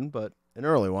strong one, but an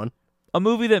early one. A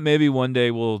movie that maybe one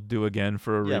day we'll do again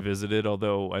for a revisited,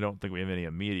 although I don't think we have any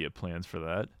immediate plans for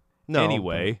that. No.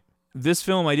 Anyway, this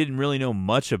film I didn't really know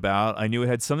much about. I knew it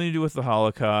had something to do with the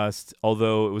Holocaust,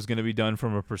 although it was going to be done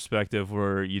from a perspective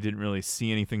where you didn't really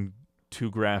see anything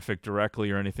too graphic directly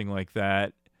or anything like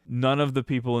that. None of the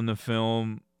people in the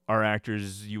film are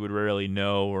actors you would rarely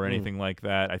know or anything like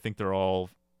that. I think they're all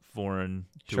foreign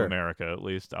to America, at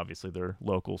least. Obviously, they're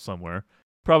local somewhere.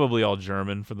 Probably all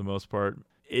German for the most part.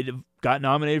 It got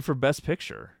nominated for Best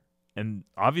Picture. And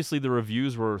obviously the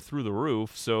reviews were through the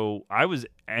roof, so I was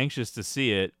anxious to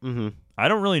see it. I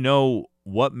don't really know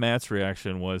what Matt's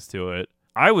reaction was to it.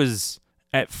 I was,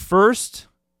 at first,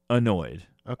 annoyed.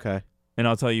 Okay. And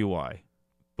I'll tell you why.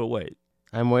 But wait.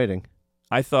 I'm waiting.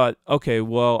 I thought, okay,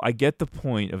 well, I get the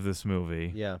point of this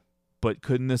movie. Yeah. But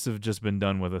couldn't this have just been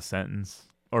done with a sentence?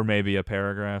 Or maybe a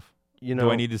paragraph? You know,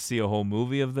 do I need to see a whole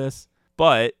movie of this?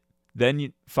 But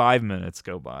then 5 minutes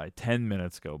go by, 10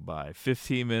 minutes go by,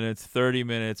 15 minutes, 30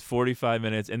 minutes, 45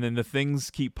 minutes, and then the things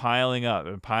keep piling up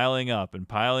and piling up and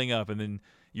piling up, and then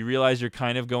you realize you're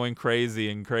kind of going crazy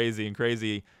and crazy and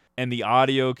crazy, and the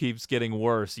audio keeps getting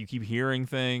worse. You keep hearing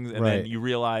things, and then you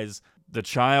realize the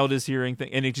child is hearing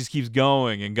things, and it just keeps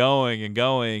going and going and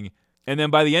going. And then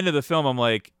by the end of the film, I'm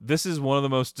like, this is one of the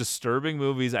most disturbing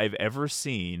movies I've ever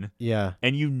seen. Yeah.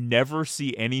 And you never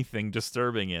see anything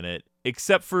disturbing in it,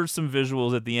 except for some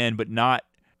visuals at the end, but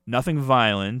nothing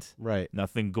violent. Right.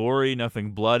 Nothing gory,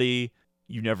 nothing bloody.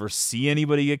 You never see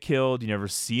anybody get killed. You never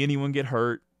see anyone get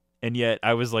hurt. And yet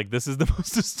I was like, this is the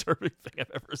most disturbing thing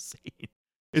I've ever seen.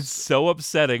 It's so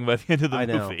upsetting by the end of the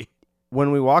movie.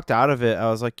 When we walked out of it, I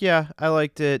was like, yeah, I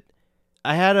liked it.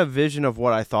 I had a vision of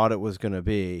what I thought it was going to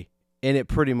be, and it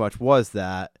pretty much was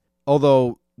that.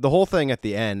 Although the whole thing at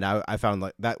the end, I found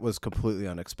like that was completely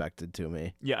unexpected to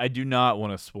me. Yeah, I do not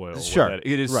want to spoil. Sure. What that,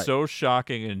 it is so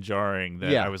shocking and jarring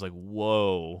that I was like,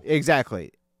 whoa.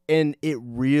 Exactly. And it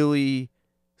really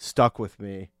stuck with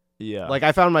me. Yeah. Like,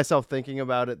 I found myself thinking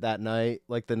about it that night,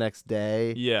 like the next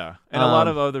day. Yeah. And a lot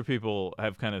of other people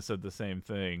have kind of said the same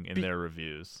thing in their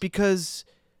reviews. Because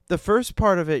the first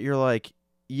part of it, you're like,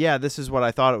 yeah, this is what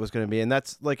I thought it was going to be. And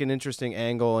that's like an interesting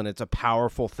angle, and it's a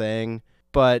powerful thing,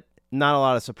 but not a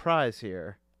lot of surprise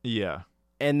here. Yeah.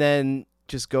 And then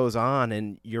just goes on,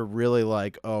 and you're really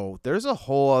like, oh, there's a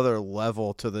whole other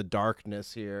level to the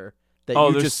darkness here.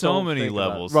 There's so many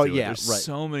levels. Right, to it. yeah, There's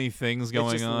so many things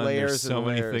going on. Layers There's so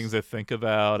many things to think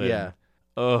about. Yeah.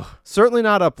 Ugh. Certainly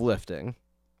not uplifting.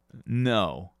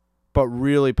 No. But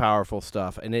really powerful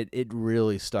stuff. And it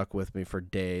really stuck with me for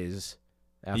days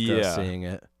after seeing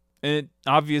it. And it,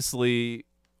 obviously,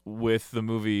 with the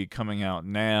movie coming out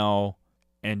now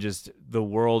and just the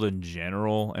world in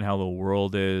general and how the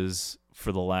world is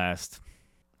for the last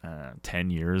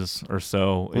 10 years or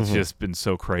so, it's just been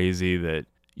so crazy that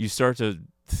you start to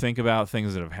think about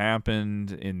things that have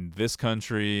happened in this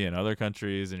country and other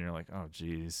countries, and you're like, oh,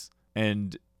 geez.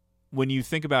 And when you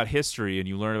think about history and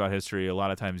you learn about history, a lot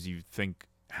of times you think,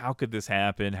 how could this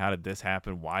happen? How did this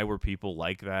happen? Why were people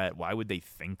like that? Why would they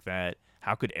think that?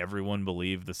 How could everyone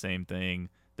believe the same thing?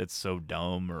 That's so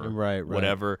dumb or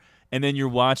whatever. And then you're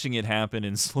watching it happen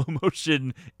in slow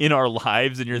motion in our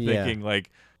lives, and you're thinking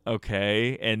like,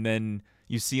 okay. And then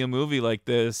you see a movie like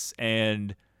this,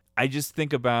 and I just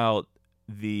think about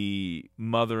the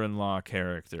mother-in-law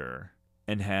character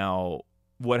and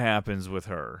what happens with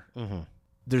her.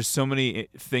 There's so many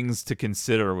things to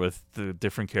consider with the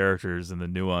different characters and the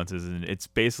nuances, and it's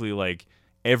basically like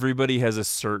everybody has a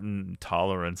certain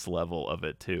tolerance level of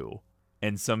it too.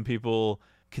 And some people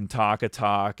can talk a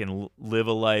talk and live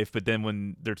a life, but then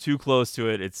when they're too close to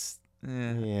it, it's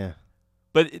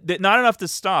but not enough to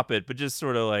stop it, but just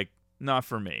sort of like, not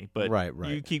for me. But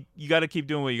you got to keep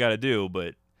doing what you got to do.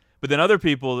 But then other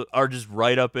people are just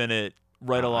right up in it,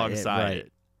 right alongside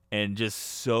it, and just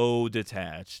so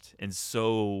detached and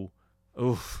so,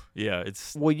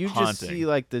 it's you haunting. Just see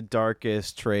like the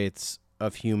darkest traits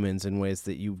of humans in ways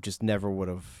that you just never would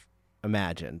have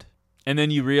imagined. And then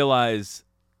you realize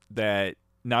that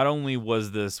not only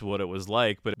was this what it was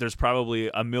like, but there's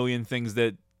probably a million things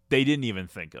that they didn't even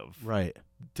think of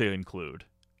to include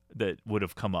that would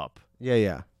have come up.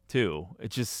 Yeah. Too.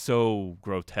 It's just so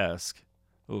grotesque.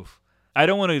 Oof. I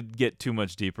don't want to get too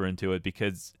much deeper into it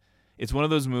because it's one of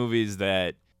those movies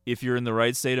that if you're in the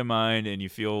right state of mind and you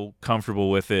feel comfortable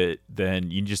with it,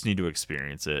 then you just need to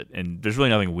experience it. And there's really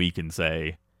nothing we can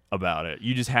say about it.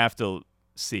 You just have to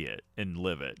see it and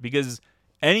live it, because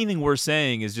anything we're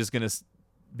saying is just going to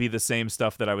be the same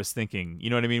stuff that I was thinking. You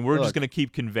know what I mean? We're just going to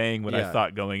keep conveying what I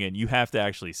thought going in. You have to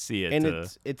actually see it. And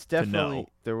it's definitely,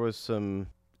 there was some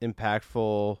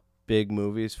impactful big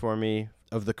movies for me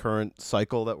of the current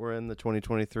cycle that we're in, the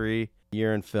 2023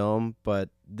 year in film, but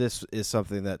this is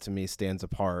something that to me stands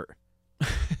apart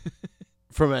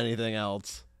from anything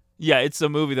else. Yeah, it's a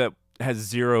movie that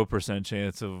has 0%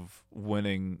 chance of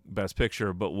winning Best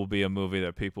Picture, but will be a movie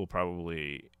that people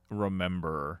probably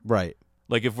remember. Right.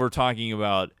 Like if we're talking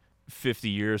about 50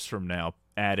 years from now,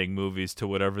 adding movies to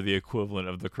whatever the equivalent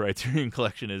of the Criterion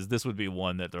Collection is, this would be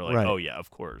one that they're like, oh yeah,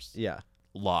 of course. Yeah.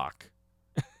 Lock.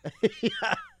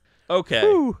 Yeah. Okay.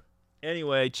 Whew.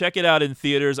 Anyway, check it out in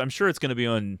theaters. I'm sure it's going to be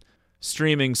on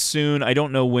streaming soon. I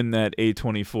don't know when that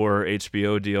A24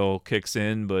 HBO deal kicks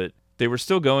in, but they were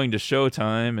still going to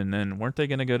Showtime, and then weren't they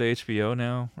going to go to HBO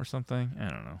now or something? I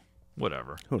don't know.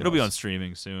 Whatever. It'll be on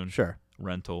streaming soon. Sure.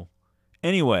 Rental.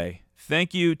 Anyway,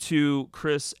 thank you to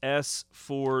Chris S.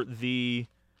 for the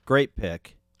great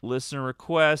pick. Listener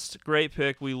request. Great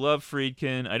pick. We love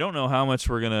Friedkin. I don't know how much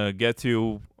we're going to get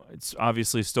to. It's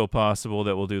obviously still possible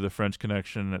that we'll do the French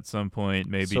Connection at some point.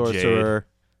 Maybe Sorcerer. Jade.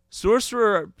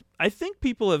 Sorcerer, I think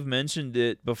people have mentioned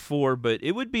it before, but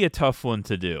it would be a tough one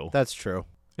to do. That's true.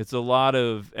 It's a lot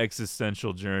of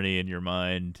existential journey in your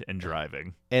mind and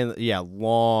driving. And yeah,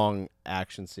 long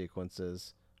action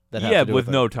sequences that have to do with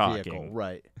no a talking. vehicle.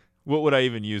 Right. What would I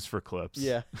even use for clips?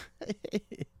 Yeah.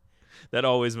 That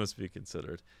always must be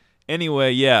considered.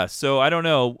 Anyway, yeah, so I don't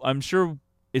know. I'm sure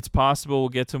it's possible we'll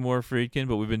get to more Friedkin,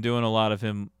 but we've been doing a lot of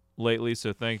him lately,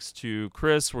 so thanks to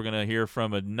Chris. We're going to hear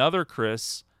from another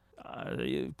Chris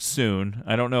soon.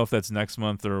 I don't know if that's next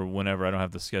month or whenever. I don't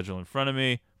have the schedule in front of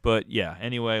me. But yeah,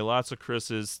 anyway, lots of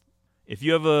Chris's. If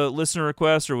you have a listener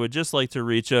request or would just like to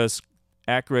reach us,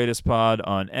 at GreatestPod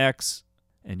on X,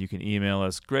 and you can email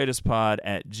us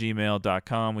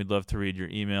greatestpod@gmail.com. We'd love to read your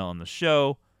email on the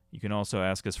show. You can also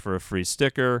ask us for a free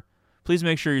sticker. Please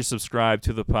make sure you subscribe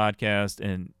to the podcast,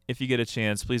 and if you get a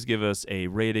chance, please give us a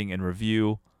rating and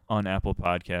review on Apple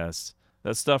Podcasts.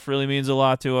 That stuff really means a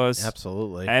lot to us.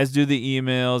 Absolutely. As do the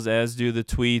emails, as do the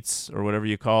tweets, or whatever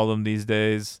you call them these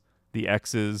days. The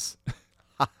X's,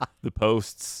 the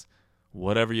posts,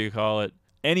 whatever you call it.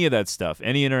 Any of that stuff,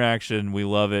 any interaction, we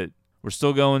love it. We're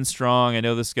still going strong. I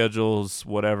know the schedule's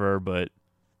whatever, but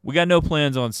we got no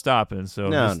plans on stopping,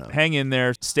 so hang in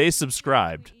there. Stay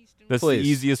subscribed. That's the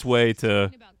easiest way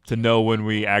to know when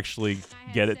we actually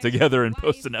get it together and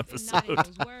post an episode.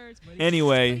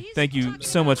 Anyway, thank you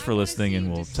so much for listening, and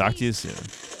we'll talk to you soon.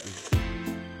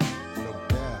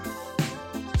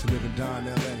 To live and die in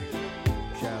L.A.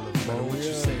 California. What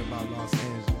you say about Los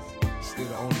Angeles? Still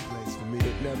the only place for me.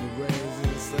 It never rains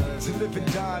in the sun. To live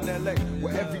and die in L.A.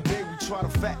 where every day we try to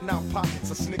fatten our pockets.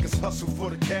 Us niggas hustle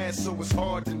for the cash, so it's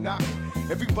hard to knock it.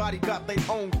 Everybody got their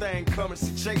own thing,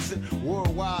 currency chasing.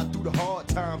 Worldwide through the hard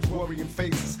times, worrying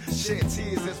faces. Shed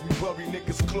tears as we bury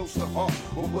niggas close to heart.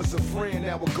 What was a friend,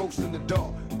 now a ghost in the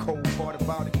dark. Cold part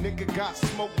about it, nigga got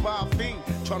smoked by a fiend.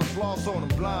 Trying to floss on him,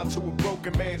 blind to a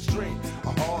broken man's dream.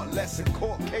 A hard lesson,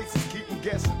 court cases keep him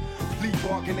guessing. Plea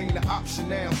bargain ain't an option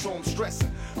now, so I'm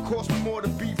stressing. Cost me more to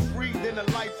be free than a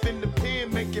life in the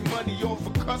pen. Making money off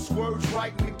of cuss words,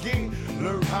 writing again.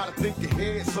 Learn how to think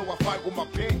ahead, so I fight with my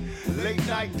pen. Late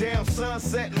night down,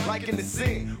 sunset, like in the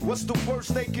sin. What's the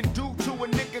worst they can do to a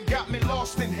nigga? Got me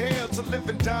lost in hell to live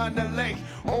and die in L.A.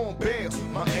 on bail.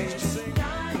 My angels.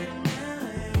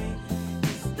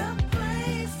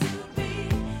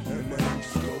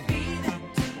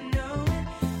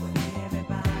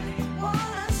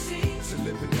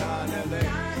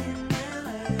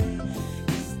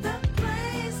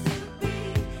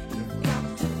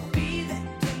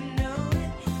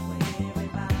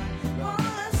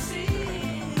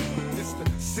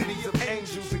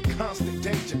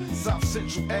 South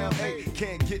Central LA,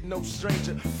 can't get no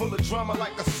stranger. Full of drama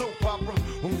like a soap opera.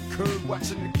 On the curb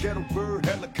watching the ghetto bird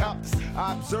helicopters.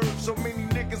 I observe so many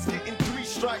niggas getting 3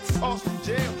 strikes, tossed from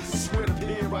jail. Swear to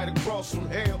be right across from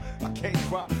hell. I can't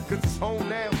cry cause it's home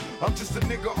now. I'm just a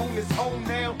nigga on his own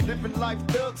now. Living life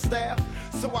thug style.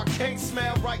 So I can't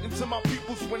smile right into my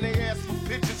peoples when they ask for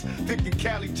pictures. Thinking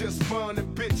Cali just fun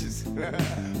and bitches.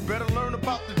 Better learn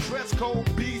about the dress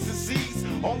code, B's and C's.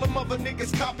 All them other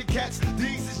niggas copycats,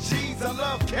 these is G's. I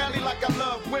love Cali like I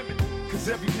love women. Cause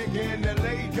every nigga in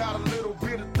LA got a little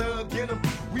bit of thug in him.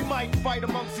 We might fight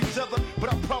amongst each other,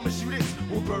 but I promise you this,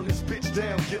 we'll burn this bitch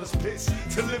down, get us pissed.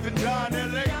 To live and die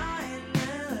in LA.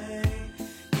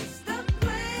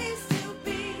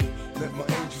 Let my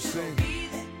angels sing.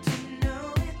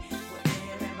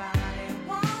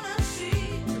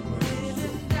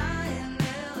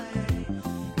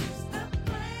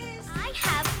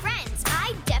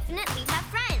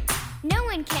 No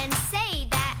one can say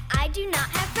that I do not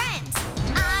have friends.